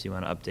 Bernard, perhaps you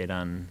want to update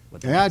on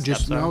what the Yeah, next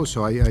just steps are? no.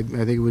 So I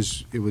think it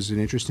was an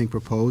interesting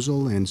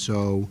proposal, and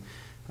so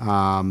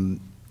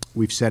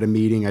we've set a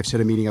meeting. I've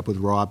set a meeting up with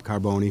Rob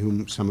Carboni,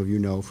 whom some of you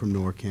know from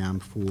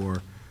NORCAM,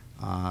 for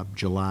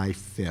July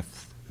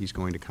 5th. He's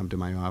going to come to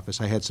my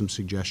office. I had some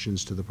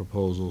suggestions to the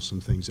proposal,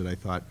 some things that I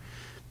thought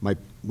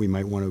we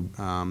might want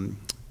to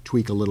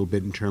tweak a little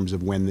bit in terms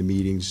of when the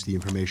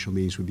informational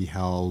meetings would be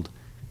held.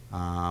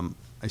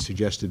 I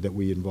suggested that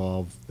we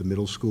involve the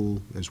middle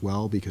school as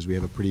well, because we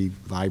have a pretty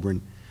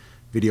vibrant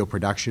video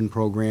production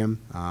program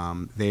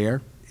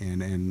there,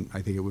 and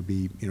I think it would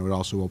be, it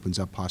also opens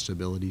up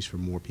possibilities for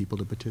more people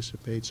to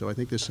participate. So I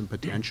think there's some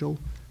potential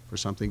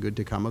something good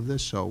to come of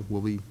this. So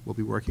we'll be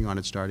working on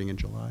it starting in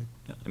July.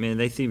 I mean,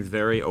 they seemed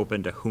very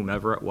open to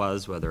whomever it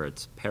was, whether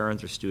it's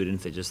parents or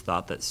students. They just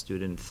thought that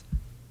students,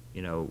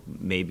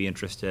 may be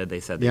interested. They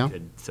said they Yeah.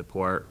 could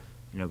support,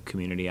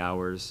 community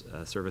hours,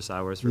 service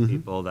hours for Mhm.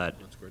 people that,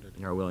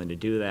 are willing to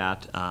do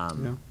that.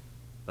 Yeah.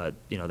 But,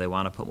 they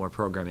want to put more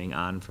programming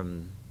on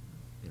from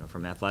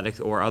athletics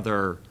or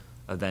other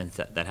events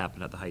that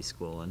happen at the high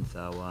school. And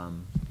so,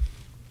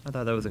 I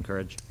thought that was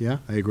encouraging. Yeah,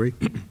 I agree.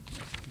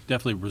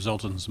 Definitely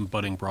resulted in some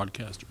budding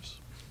broadcasters.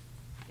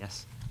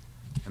 Yes.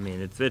 I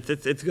mean, it's good.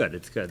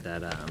 It's good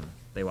that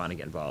they want to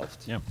get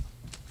involved. Yeah.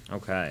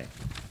 Okay.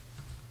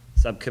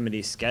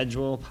 Subcommittee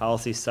schedule,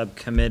 policy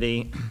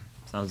subcommittee.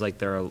 Sounds like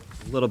they're a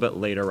little bit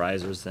later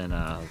risers than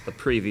the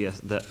previous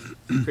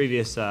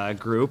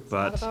group,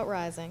 Not but about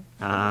rising.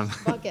 Um,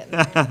 It's about getting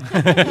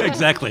there.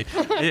 Exactly.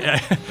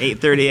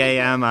 8:30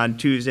 a.m. on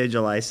Tuesday,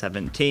 July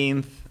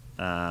 17th.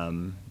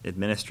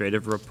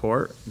 Administrative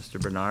report, Mr.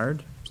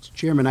 Bernard. Mr.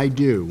 Chairman, I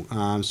do.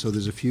 So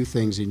there's a few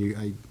things, and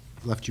I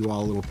left you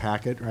all a little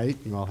packet, right?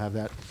 You all have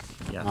that?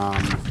 Yeah.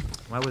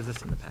 Why was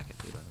this in the packet,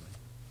 by the way?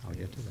 I'll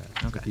get to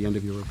that. Okay. At the end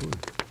of your report.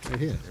 Right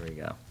here. There we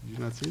go. Did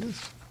you not see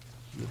this?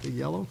 The big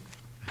yellow?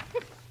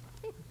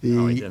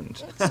 No, I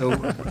didn't. So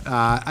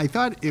I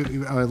thought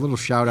a little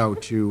shout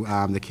out to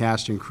the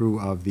cast and crew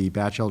of the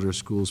Batchelder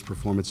School's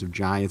performance of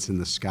Giants in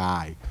the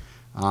Sky.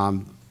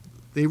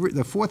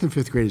 The fourth and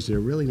fifth graders did a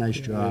really nice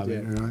job.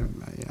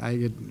 they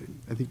did.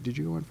 I think, did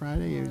you go on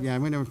Friday? Yeah, I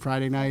went on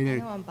Friday night. I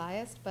know I'm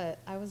biased, but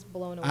I was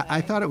blown away.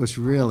 I thought it was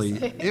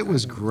it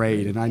was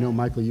great, and I know,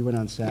 Michael, you went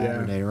on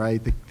Saturday,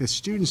 right? The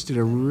students did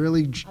a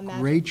really Imagine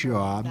great putting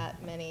job.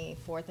 That many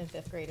fourth and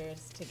fifth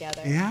graders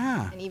together.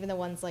 Yeah. And even the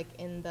ones like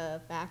in the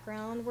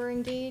background were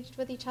engaged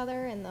with each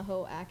other and the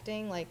whole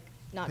acting, like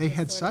not They just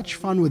had sort of such in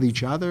fun with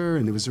each other,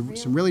 and there was Real.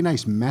 some really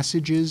nice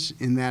messages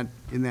in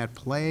that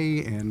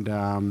play, and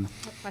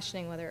kept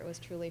questioning whether it was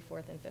truly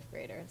fourth and fifth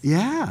graders.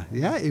 yeah,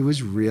 it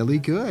was really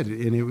good,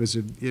 and it was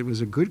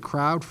a good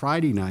crowd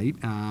Friday night.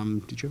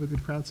 Did you have a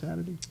good crowd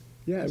Saturday?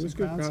 Yeah, it was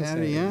good crowd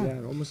Saturday, Saturday.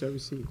 yeah. Almost every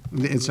seat.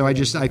 And so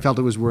I felt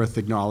it was worth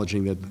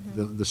acknowledging that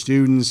the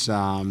students,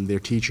 their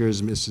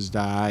teachers, Mrs.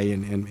 Dye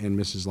and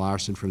Mrs.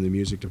 Larson from the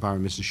music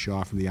department, Mrs.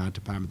 Shaw from the art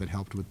department that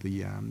helped with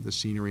the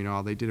scenery and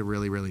all, they did a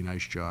really, really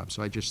nice job.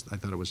 So I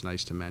thought it was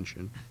nice to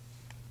mention.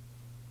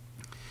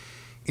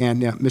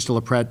 And Mr.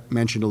 LaPrette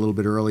mentioned a little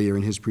bit earlier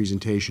in his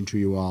presentation to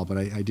you all, but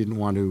I didn't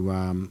want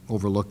to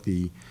overlook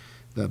the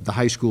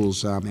high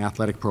school's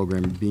athletic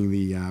program being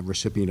the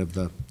recipient of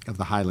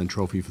the Highland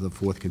Trophy for the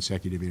fourth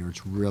consecutive year.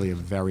 It's really a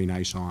very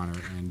nice honor.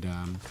 And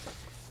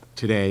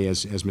today,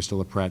 as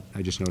Mr. LaPrette,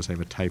 I just noticed I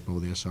have a typo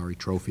there, sorry,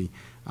 trophy.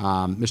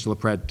 Mr.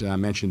 LaPrette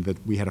mentioned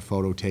that we had a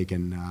photo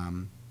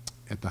taken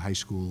at the high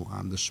school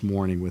this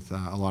morning with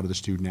a lot of the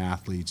student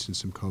athletes and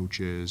some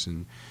coaches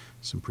and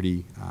some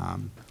pretty,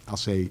 I'll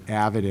say,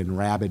 avid and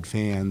rabid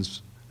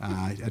fans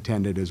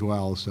attended as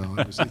well, so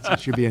it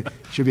should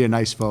be a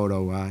nice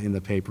photo in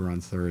the paper on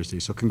Thursday.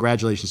 So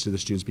congratulations to the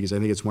students, because I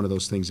think it's one of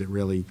those things that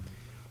really,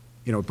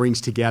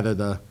 brings together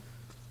the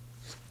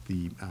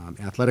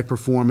athletic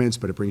performance,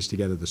 but it brings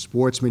together the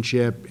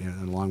sportsmanship,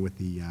 and along with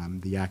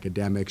the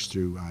academics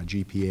through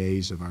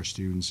GPAs of our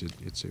students.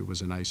 It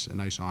was a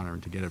nice honor,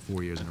 and to get it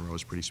 4 years in a row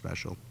is pretty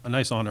special. A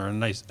nice honor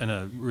and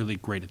a really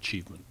great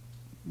achievement.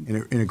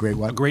 In a great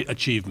what? A great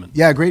achievement.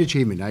 Yeah, a great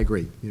achievement. I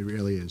agree. It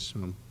really is.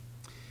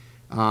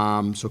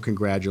 So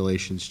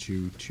congratulations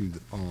to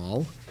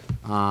all.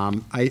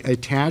 I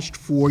attached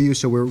for you,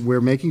 so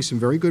we're making some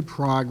very good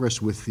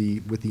progress with the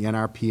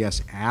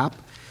NRPS app.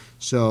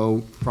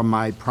 So from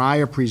my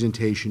prior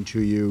presentation to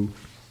you,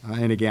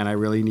 and again, I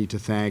really need to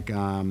thank,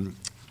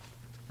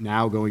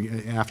 now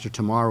going, after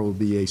tomorrow will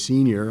be a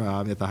senior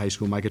at the high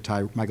school,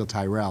 Michael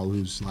Tyrell,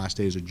 whose last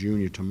day is a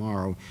junior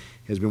tomorrow,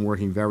 has been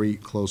working very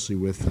closely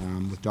with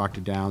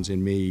Dr. Downs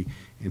and me,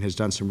 and has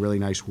done some really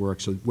nice work.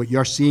 So what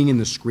you're seeing in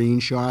the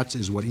screenshots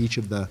is what each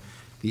of the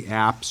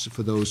apps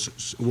for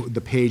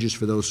the pages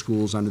for those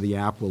schools under the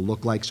app will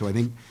look like. So I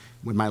think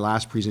with my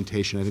last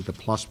presentation, I think the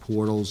plus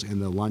portals and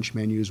the lunch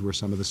menus were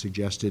some of the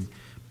suggested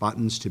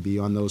buttons to be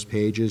on those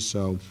pages.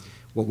 So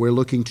what we're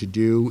looking to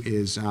do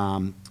is,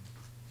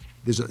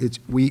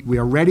 we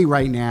are ready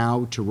right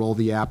now to roll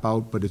the app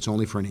out, but it's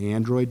only for an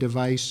Android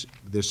device.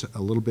 There's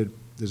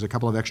a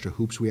couple of extra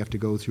hoops we have to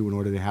go through in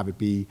order to have it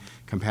be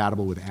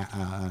compatible with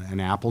an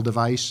Apple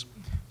device.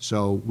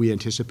 So we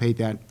anticipate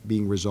that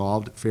being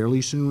resolved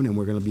fairly soon, and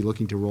we're going to be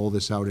looking to roll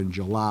this out in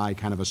July,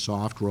 kind of a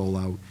soft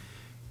rollout,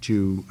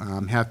 to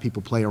have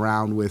people play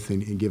around with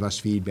and give us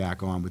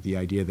feedback on, with the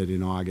idea that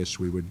in August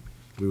we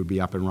would be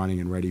up and running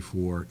and ready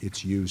for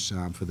its use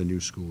for the new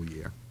school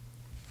year.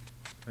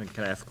 And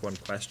can I ask one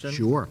question?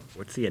 Sure.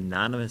 What's the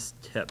anonymous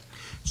tip?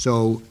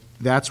 So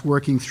that's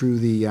working through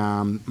the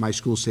My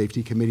School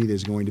Safety Committee.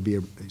 There's going to be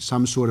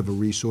some sort of a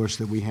resource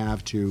that we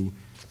have to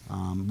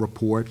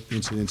report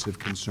incidents of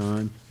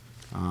concern.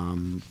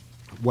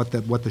 What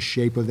the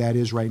shape of that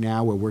is right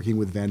now, we're working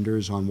with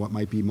vendors on what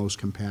might be most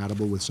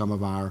compatible with some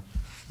of our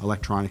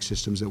electronic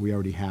systems that we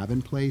already have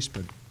in place,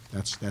 but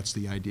That's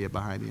the idea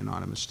behind the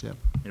anonymous tip.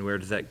 And where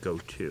does that go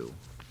to?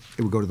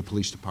 It would go to the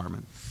police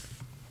department.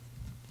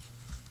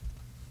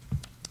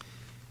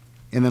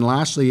 And then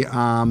lastly,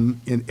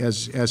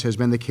 as has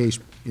been the case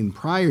in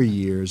prior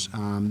years,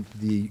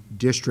 the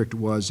district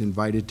was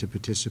invited to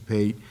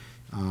participate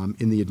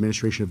in the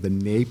administration of the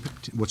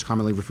NAEP, what's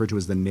commonly referred to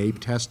as the NAEP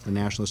test, the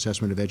National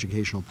Assessment of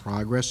Educational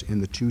Progress,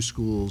 and the two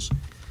schools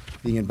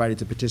being invited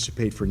to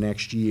participate for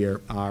next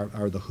year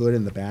are the Hood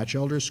and the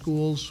Batchelder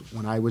schools.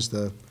 When I was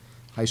the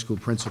high school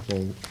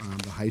principal,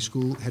 the high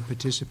school had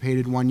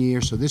participated one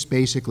year. So this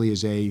basically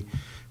is a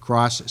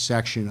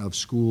cross-section of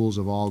schools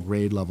of all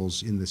grade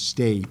levels in the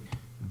state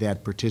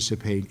that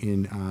participate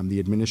in the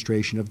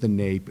administration of the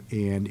NAEP,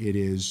 and it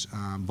is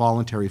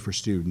voluntary for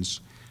students.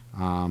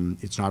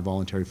 It's not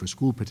voluntary for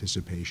school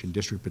participation,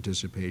 district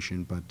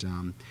participation, but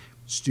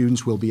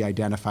students will be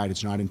identified.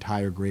 It's not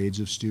entire grades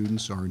of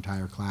students or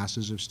entire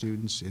classes of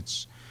students.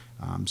 It's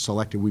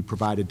selected. We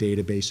provide a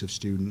database of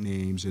student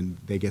names, and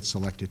they get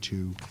selected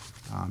to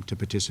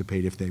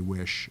participate if they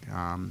wish.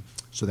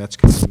 So that's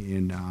coming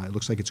in, it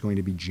looks like it's going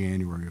to be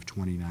January of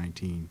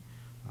 2019.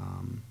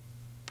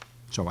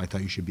 So I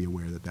thought you should be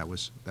aware that that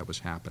was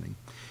happening.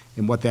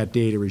 And what that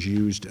data is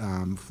used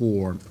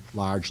for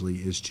largely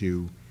is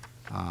to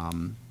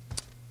kind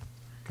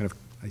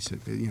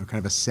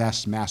of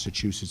assess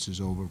Massachusetts'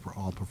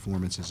 overall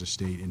performance as a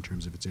state in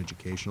terms of its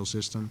educational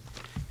system.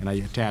 And I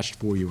attached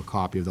for you a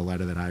copy of the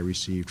letter that I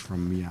received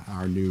from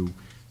our new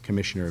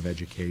Commissioner of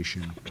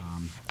Education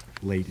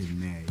late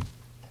in May.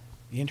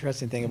 The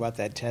interesting thing about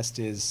that test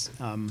is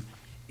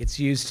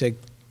it's used to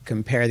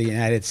compare the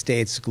United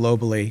States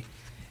globally.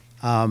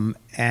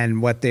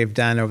 And what they've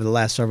done over the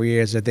last several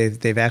years is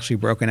that they've actually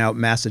broken out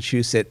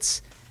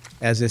Massachusetts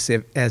as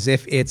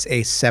if it's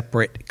a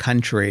separate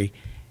country,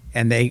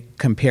 and they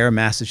compare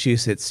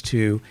Massachusetts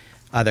to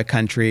other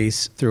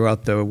countries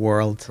throughout the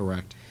world.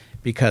 Correct.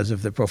 Because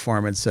of the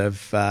performance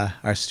of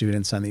our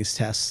students on these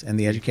tests and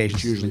the education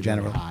system in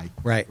general. High.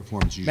 Right.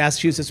 Performance usually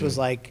Massachusetts was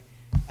like,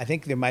 I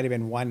think there might have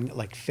been one,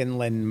 like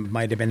Finland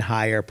might have been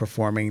higher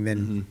performing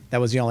than,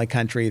 that was the only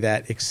country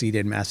that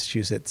exceeded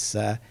Massachusetts'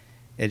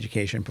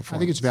 education performance. I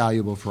think it's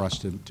valuable for us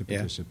to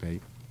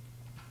participate.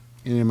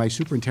 And in my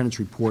superintendent's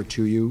report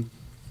to you,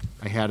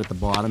 I had at the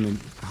bottom and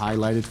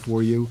highlighted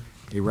for you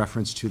a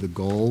reference to the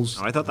goals.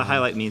 Oh, I thought the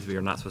highlight means we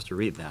are not supposed to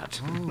read that.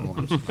 Oh,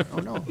 I'm sorry. Oh,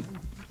 no.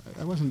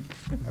 I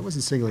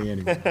wasn't singling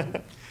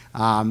anyone.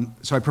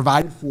 So I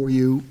provided for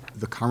you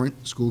the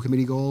current school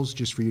committee goals,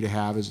 just for you to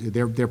have.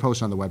 They're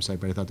posted on the website,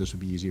 but I thought this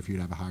would be easier for you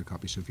to have a hard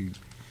copy. So if you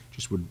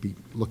just would be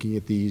looking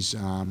at these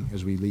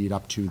as we lead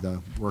up to the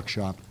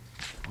workshop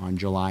on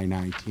July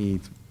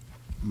 19th.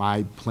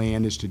 My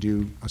plan is to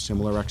do a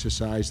similar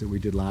exercise that we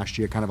did last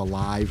year, kind of a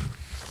live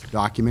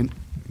document.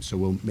 So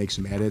we'll make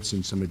some edits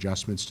and some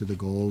adjustments to the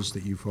goals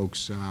that you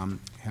folks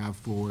have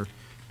for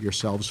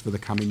yourselves for the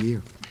coming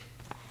year.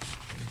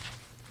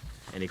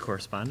 Any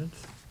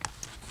correspondence?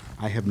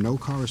 I have no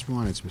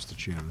correspondence, Mr.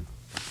 Chairman.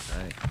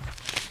 All right.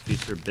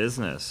 Future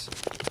business.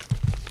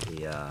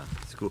 The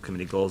school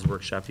committee goals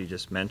workshop you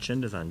just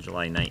mentioned is on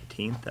July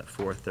 19th at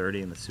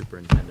 4:30 in the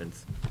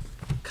superintendent's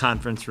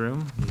conference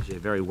room. Usually a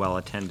very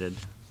well-attended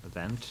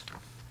event.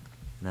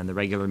 And then the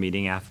regular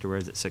meeting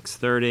afterwards at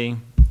 6:30.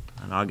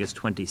 On August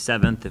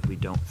 27th, if we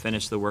don't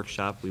finish the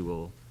workshop, we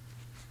will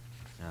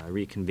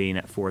reconvene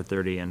at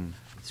 4:30 in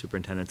the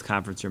superintendent's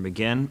conference room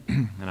again.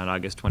 And on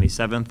August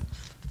 27th,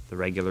 the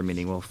regular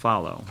meeting will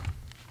follow.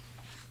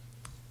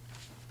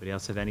 Anybody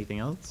else have anything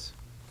else?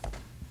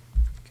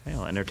 Okay,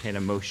 I'll entertain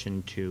a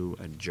motion to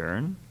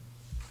adjourn.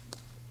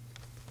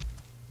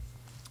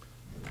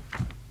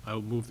 I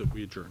will move that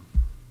we adjourn.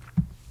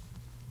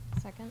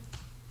 Second?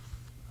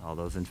 All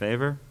those in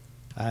favor?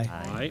 Aye.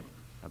 Aye.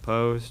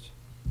 Opposed?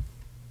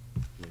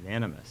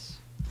 Unanimous.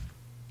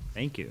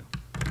 Thank you.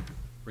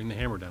 Bring the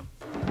hammer down.